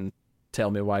can sit and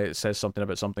tell me why it says something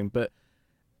about something, but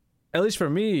at least for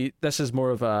me this is more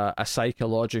of a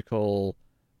psychological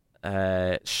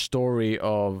story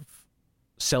of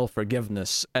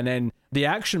self-forgiveness, and then the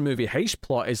action movie heist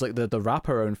plot is like the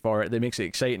wraparound for it that makes it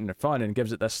exciting and fun and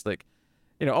gives it this like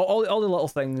all the little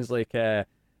things like like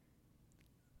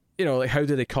how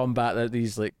do they combat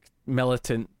these like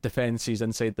militant defenses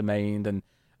inside the mind, and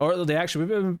or they actually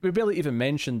we barely even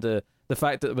mentioned the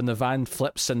fact that when the van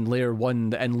flips in layer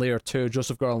 1, in layer 2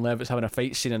 Joseph Gordon-Levitt's having a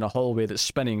fight scene in a hallway that's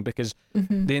spinning because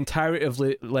the entirety of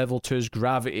level 2's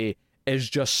gravity is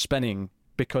just spinning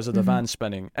because of the van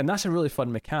spinning, and that's a really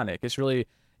fun mechanic. It's really,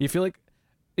 you feel like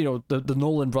the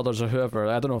Nolan brothers or whoever,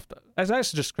 I don't know if it's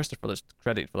actually just Christopher that's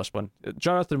credited for this one.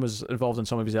 Jonathan was involved in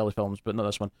some of his early films, but not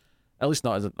this one, at least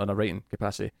not on a writing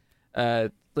capacity.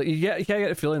 Like you can't get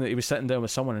the feeling that he was sitting down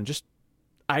with someone and just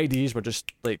ideas were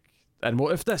just like, and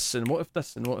what if this, and what if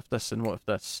this, and what if this, and what if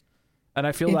this, and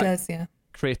I feel it that does, yeah.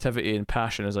 creativity and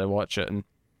passion as I watch it. And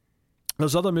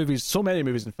there's other movies, so many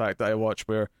movies in fact, that I watch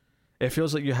where it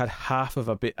feels like you had half of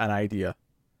an idea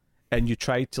and you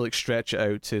tried to like stretch it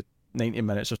out to 90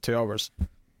 minutes or 2 hours,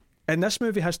 and this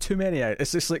movie has too many.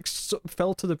 It's just like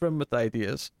filled to the brim with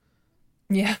ideas.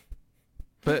 Yeah,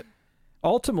 but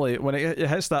ultimately when it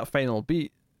hits that final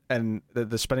beat and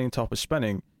the spinning top is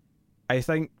spinning, I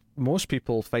think most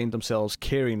people find themselves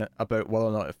caring about whether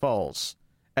or not it falls,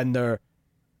 and they're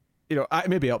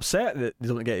maybe upset that they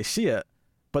don't get to see it,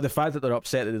 but the fact that they're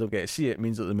upset that they don't get to see it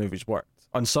means that the movie's worked.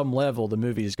 On some level the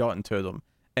movie has gotten to them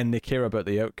and they care about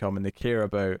the outcome, and they care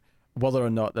about whether or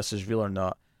not this is real or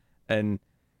not. And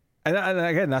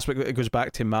again, that's what it goes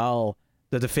back to Mal,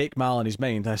 the fake Mal in his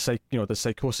mind, the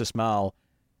psychosis Mal.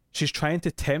 She's trying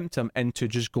to tempt him into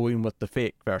just going with the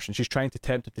fake version. She's trying to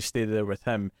tempt him to stay there with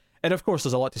him. And of course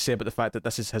there's a lot to say about the fact that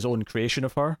this is his own creation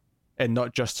of her and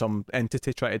not just some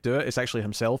entity trying to do it. It's actually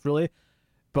himself, really.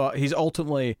 But he's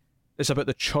ultimately, it's about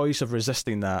the choice of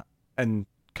resisting that and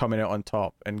coming out on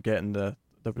top and getting the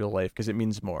real life, because it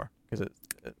means more. Because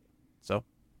so.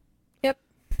 Yep.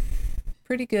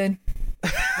 Pretty good.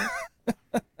 I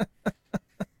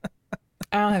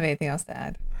don't have anything else to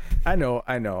add. I know.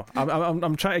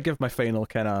 I'm trying to give my final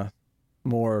kind of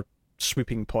more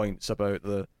sweeping points about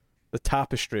the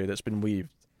tapestry that's been weaved.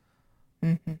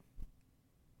 Mm-hmm.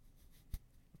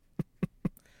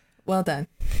 Well done.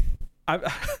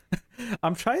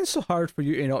 I'm trying so hard for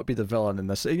you to not be the villain in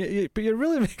this, but you're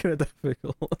really making it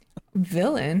difficult.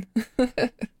 Villain?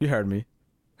 You heard me.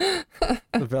 The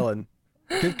villain.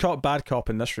 Good cop, bad cop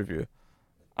in this review.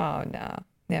 Oh, no.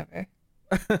 Never.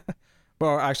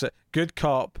 Well, actually, good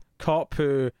cop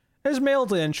who is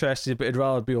mildly interested, but he'd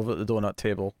rather be over at the donut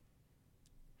table.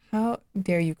 How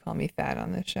dare you call me fat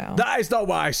on this show? That is not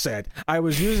what I said. I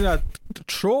was using a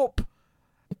trope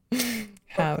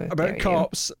about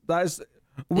cops. You? That is.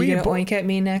 You gonna oink at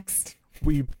me next?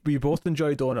 We both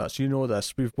enjoy donuts. You know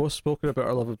this. We've both spoken about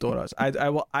our love of donuts.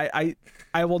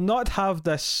 I will not have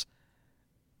this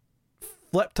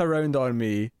flipped around on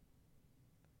me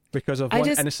because of one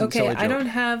innocent silly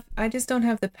joke. I just don't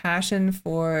have the passion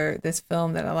for this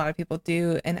film that a lot of people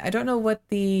do, and I don't know what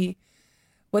the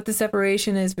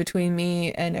separation is between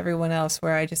me and everyone else,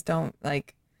 where I just don't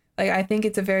like I think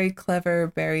it's a very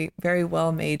clever, very, very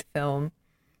well made film,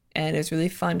 and it's really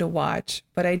fun to watch,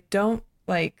 but I don't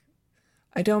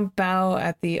bow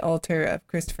at the altar of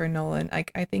Christopher Nolan.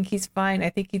 I think he's fine. I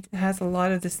think he has a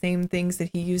lot of the same things that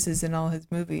he uses in all his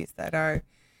movies that are,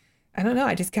 I don't know,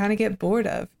 I just kind of get bored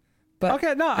of. But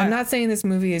okay, no, I'm not saying this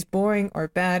movie is boring or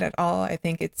bad at all. I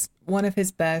think it's one of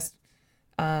his best.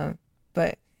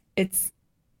 But it's,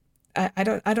 I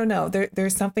don't know.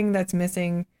 There's something that's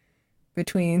missing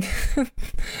between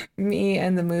me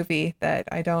and the movie that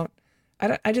I don't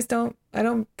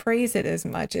praise it as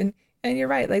much. And you're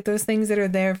right. Like those things that are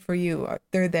there for you,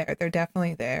 they're there. They're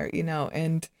definitely there,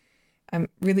 and I'm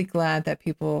really glad that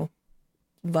people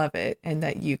love it and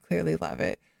that you clearly love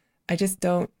it. I just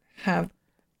don't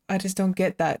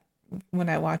get that when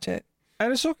I watch it.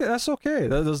 And it's okay. That's okay.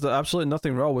 There's absolutely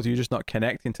nothing wrong with you just not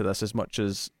connecting to this as much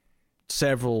as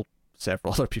several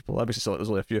other people. Obviously, there's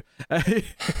only a few. You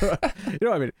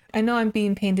know what I mean? I know I'm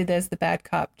being painted as the bad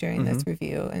cop during this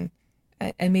review, and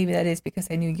maybe that is because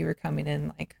I knew you were coming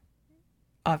in like,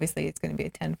 obviously it's going to be a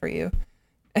 10 for you,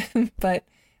 but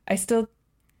I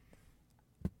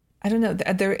don't know.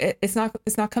 It's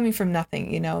not coming from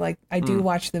nothing, you know. Like I do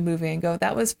watch the movie and go,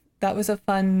 that was a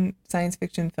fun science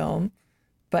fiction film,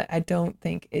 but I don't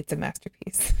think it's a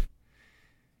masterpiece.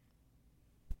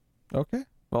 Okay.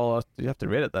 Well, you have to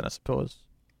rate it then, I suppose.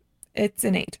 It's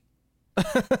an 8.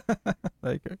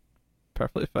 There you go.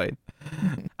 Perfectly fine.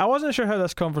 I wasn't sure how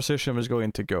this conversation was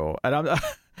going to go, and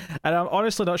I'm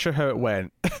honestly not sure how it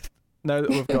went. Now that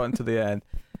we've gotten to the end,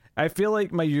 I feel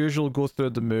like my usual go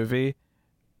through the movie,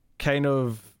 kind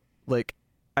of like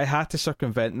I had to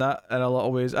circumvent that in a lot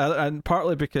of ways, and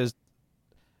partly because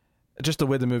just the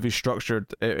way the movie's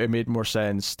structured, it made more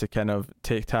sense to kind of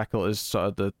tackle as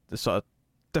sort of the sort of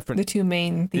different, the two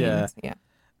main themes. Yeah.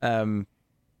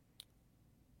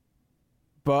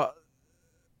 But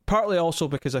partly also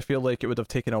because I feel like it would have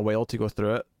taken a while to go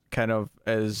through it, kind of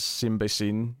as scene by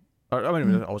scene. Or I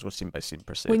mean, I always go scene by scene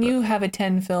per se. When you have a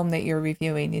 10 film that you're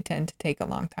reviewing, you tend to take a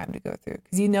long time to go through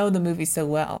because you know the movie so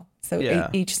well. So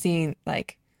each scene,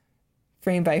 like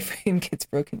frame by frame, gets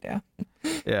broken down.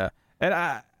 Yeah,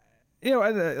 and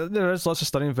there is lots of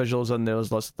stunning visuals and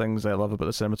there's lots of things I love about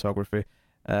the cinematography.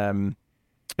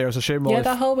 It was a shame.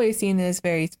 The hallway scene is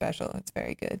very special. It's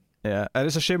very good. Yeah, and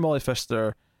it's a shame Molly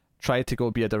Pfister tried to go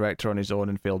be a director on his own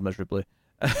and failed miserably.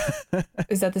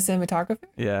 Is that the cinematographer?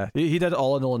 Yeah, he did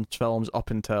all of Nolan's films up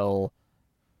until...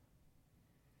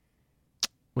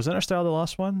 Was Interstellar the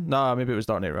last one? No, maybe it was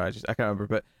Dark Knight Rises. I can't remember,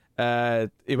 but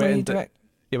he went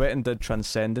and did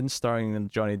Transcendence starring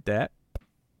Johnny Depp.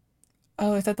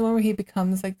 Oh, is that the one where he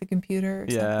becomes like the computer or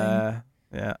something?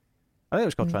 Yeah. I think it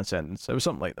was called Transcendence. It was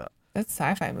something like that. That's a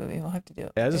sci-fi movie. We'll have to do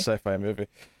it. Yeah, it's a sci-fi movie.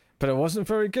 But it wasn't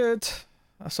very good.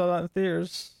 I saw that in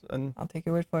theaters, and I'll take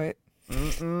your word for it.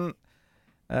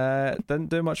 Didn't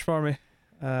do much for me,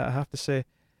 I have to say.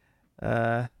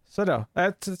 So no,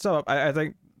 it's all up. I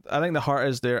think the heart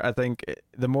is there. I think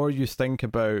the more you think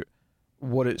about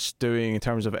what it's doing in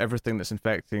terms of everything that's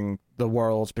infecting the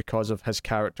world because of his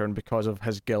character and because of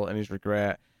his guilt and his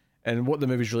regret, and what the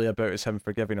movie's really about is him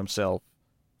forgiving himself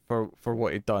for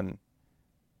what he'd done.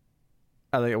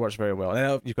 I think it works very well.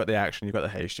 And you've got the action, you've got the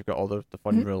heist, you've got all the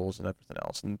fun rules and everything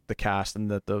else, and the cast and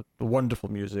the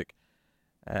wonderful music.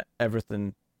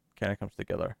 Everything kind of comes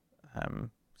together.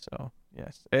 So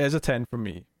yes, it is a 10 for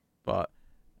me. But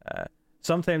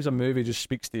sometimes a movie just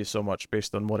speaks to you so much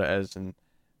based on what it is, and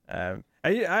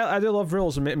I do love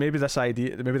rules, and maybe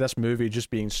this movie just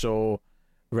being so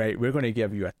right. We're going to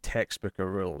give you a textbook of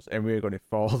rules, and we're going to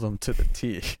follow them to the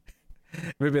T.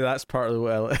 Maybe that's partly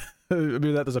well.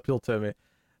 Maybe that does appeal to me.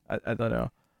 I don't know.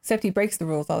 Except he breaks the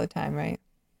rules all the time, right?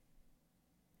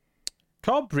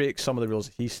 Cobb breaks some of the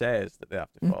rules he says that they have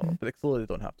to follow, but they clearly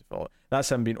don't have to follow. That's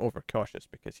him being overcautious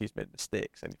because he's made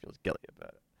mistakes and he feels guilty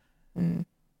about it. And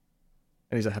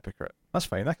he's a hypocrite. That's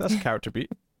fine. That's a character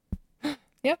beat.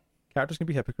 Yep. Characters can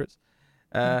be hypocrites.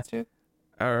 That's true.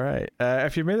 All right.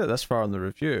 If you made it this far in the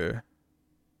review,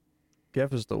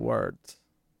 give us the word.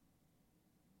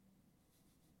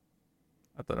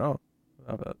 I don't know.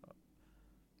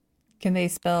 Can they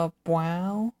spell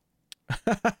wow?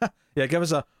 Yeah, give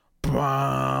us a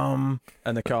BAM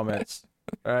in the comments.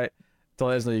 All right. To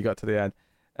let us know you got to the end.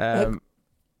 I'm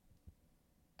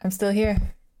still here.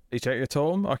 You check your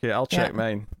tome? Okay, I'll check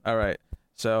mine. All right.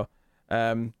 So,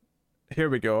 here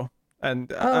we go.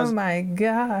 And my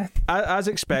God. As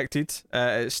expected,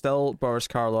 it's still Boris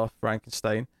Karloff,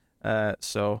 Frankenstein.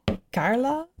 So.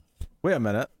 Karloff? Wait a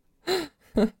minute.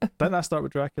 Didn't I start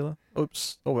with Dracula?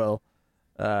 Oops. Oh well.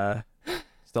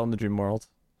 Still in the dream world.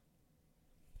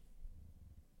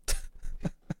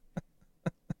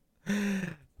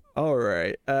 All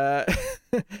right. I'm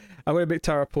going to make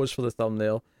Tara pose for the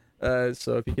thumbnail.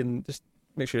 So if you can just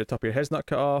make sure the top of your head's not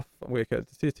cut off. I'm going to count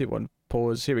 3, 2, 1,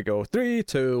 pose. Here we go. 3,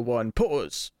 2, 1,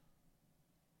 pose.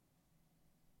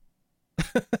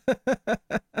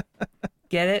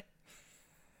 Get it?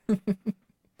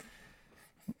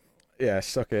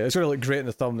 Yes, okay. It's going to look great in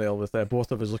the thumbnail with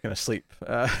both of us looking asleep.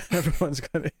 Everyone's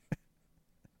going to...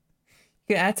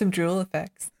 You can add some drool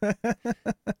effects.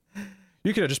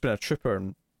 You could have just been a trooper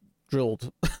and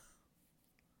drilled.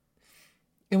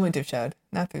 It wouldn't have showed.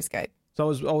 Not through Skype. It's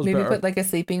always Maybe better. put like a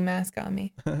sleeping mask on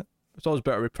me. It's always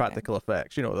better with practical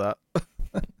effects. You know that.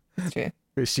 That's true.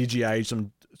 We CGI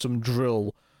some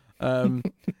drill. All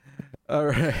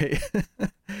right.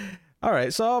 All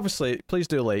right, so obviously, please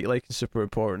do like is super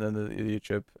important in the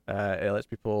YouTube. It lets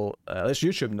people, lets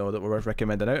YouTube know that we're worth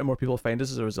recommending out, and more people find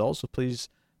us as a result. So please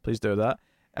do that.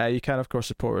 You can of course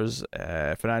support us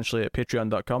financially at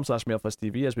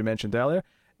patreon.com/MailFuzzTV, as we mentioned earlier.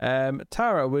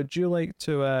 Tara, would you like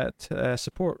to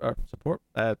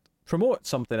promote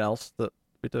something else that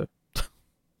we do? It's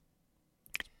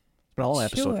been a long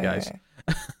episode, guys.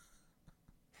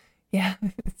 Yeah,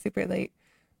 it's super late.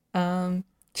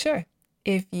 Sure.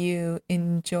 If you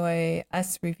enjoy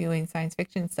us reviewing science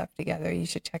fiction stuff together, you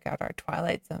should check out our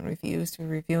Twilight Zone reviews. We're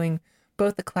reviewing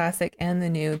both the classic and the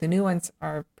new. The new ones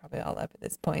are probably all up at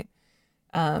this point.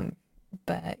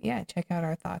 But yeah, check out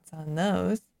our thoughts on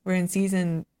those. We're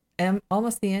in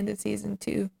almost the end of season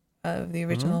 2 of the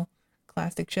original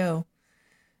classic show.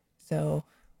 So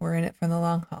we're in it for the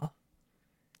long haul.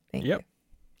 Thank you.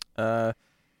 You're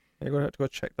going to have to go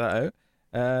check that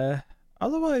out.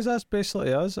 Otherwise, that's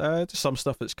basically us. Just some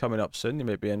stuff that's coming up soon you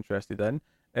might be interested in.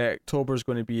 October is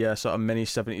going to be a sort of mini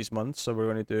 70s month, so we're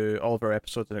going to do all of our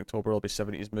episodes in October will be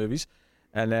 70s movies.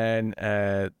 And then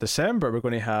December, we're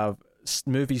going to have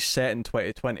movies set in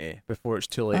 2020 before it's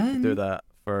too late to do that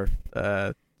for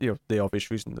the obvious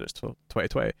reason that it's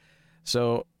 2020.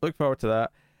 So look forward to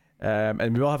that.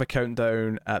 And we will have a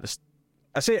countdown at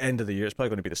I say end of the year. It's probably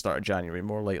going to be the start of January,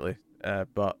 more likely.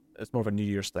 But it's more of a New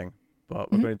Year's thing. But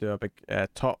we're going to do a big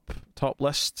top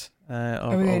list.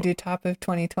 Are we going to do top of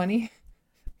 2020?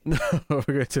 No, we're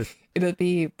going to. It'll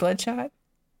be Bloodshot.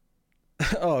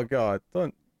 Oh God!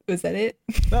 Don't. Was that it?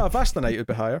 No, Vast the Night would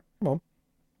be higher. Come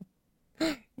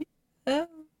on.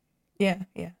 Yeah,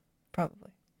 probably.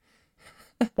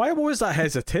 Why was that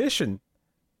hesitation?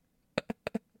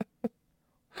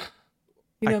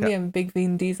 You know me, I'm a big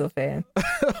Vin Diesel fan.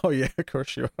 Oh yeah, of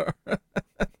course you are.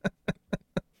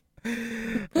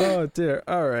 Oh dear.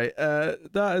 All right. That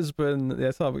has been the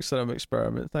Atomic Cinema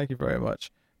Experiment. Thank you very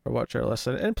much for watching or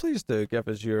listening, and please do give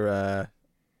us your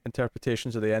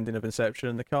interpretations of the ending of Inception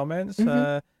in the comments.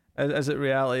 Is it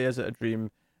reality? Is it a dream?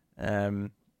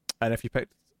 And if you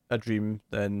picked a dream,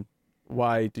 then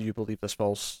why do you believe this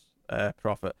false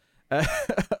prophet?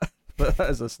 But that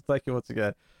is us. Thank you once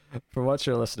again for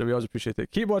watching or listening. We always appreciate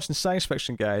it. Keep watching science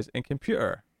fiction, guys, and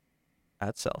computer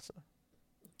at Salsa.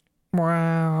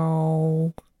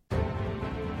 Wow.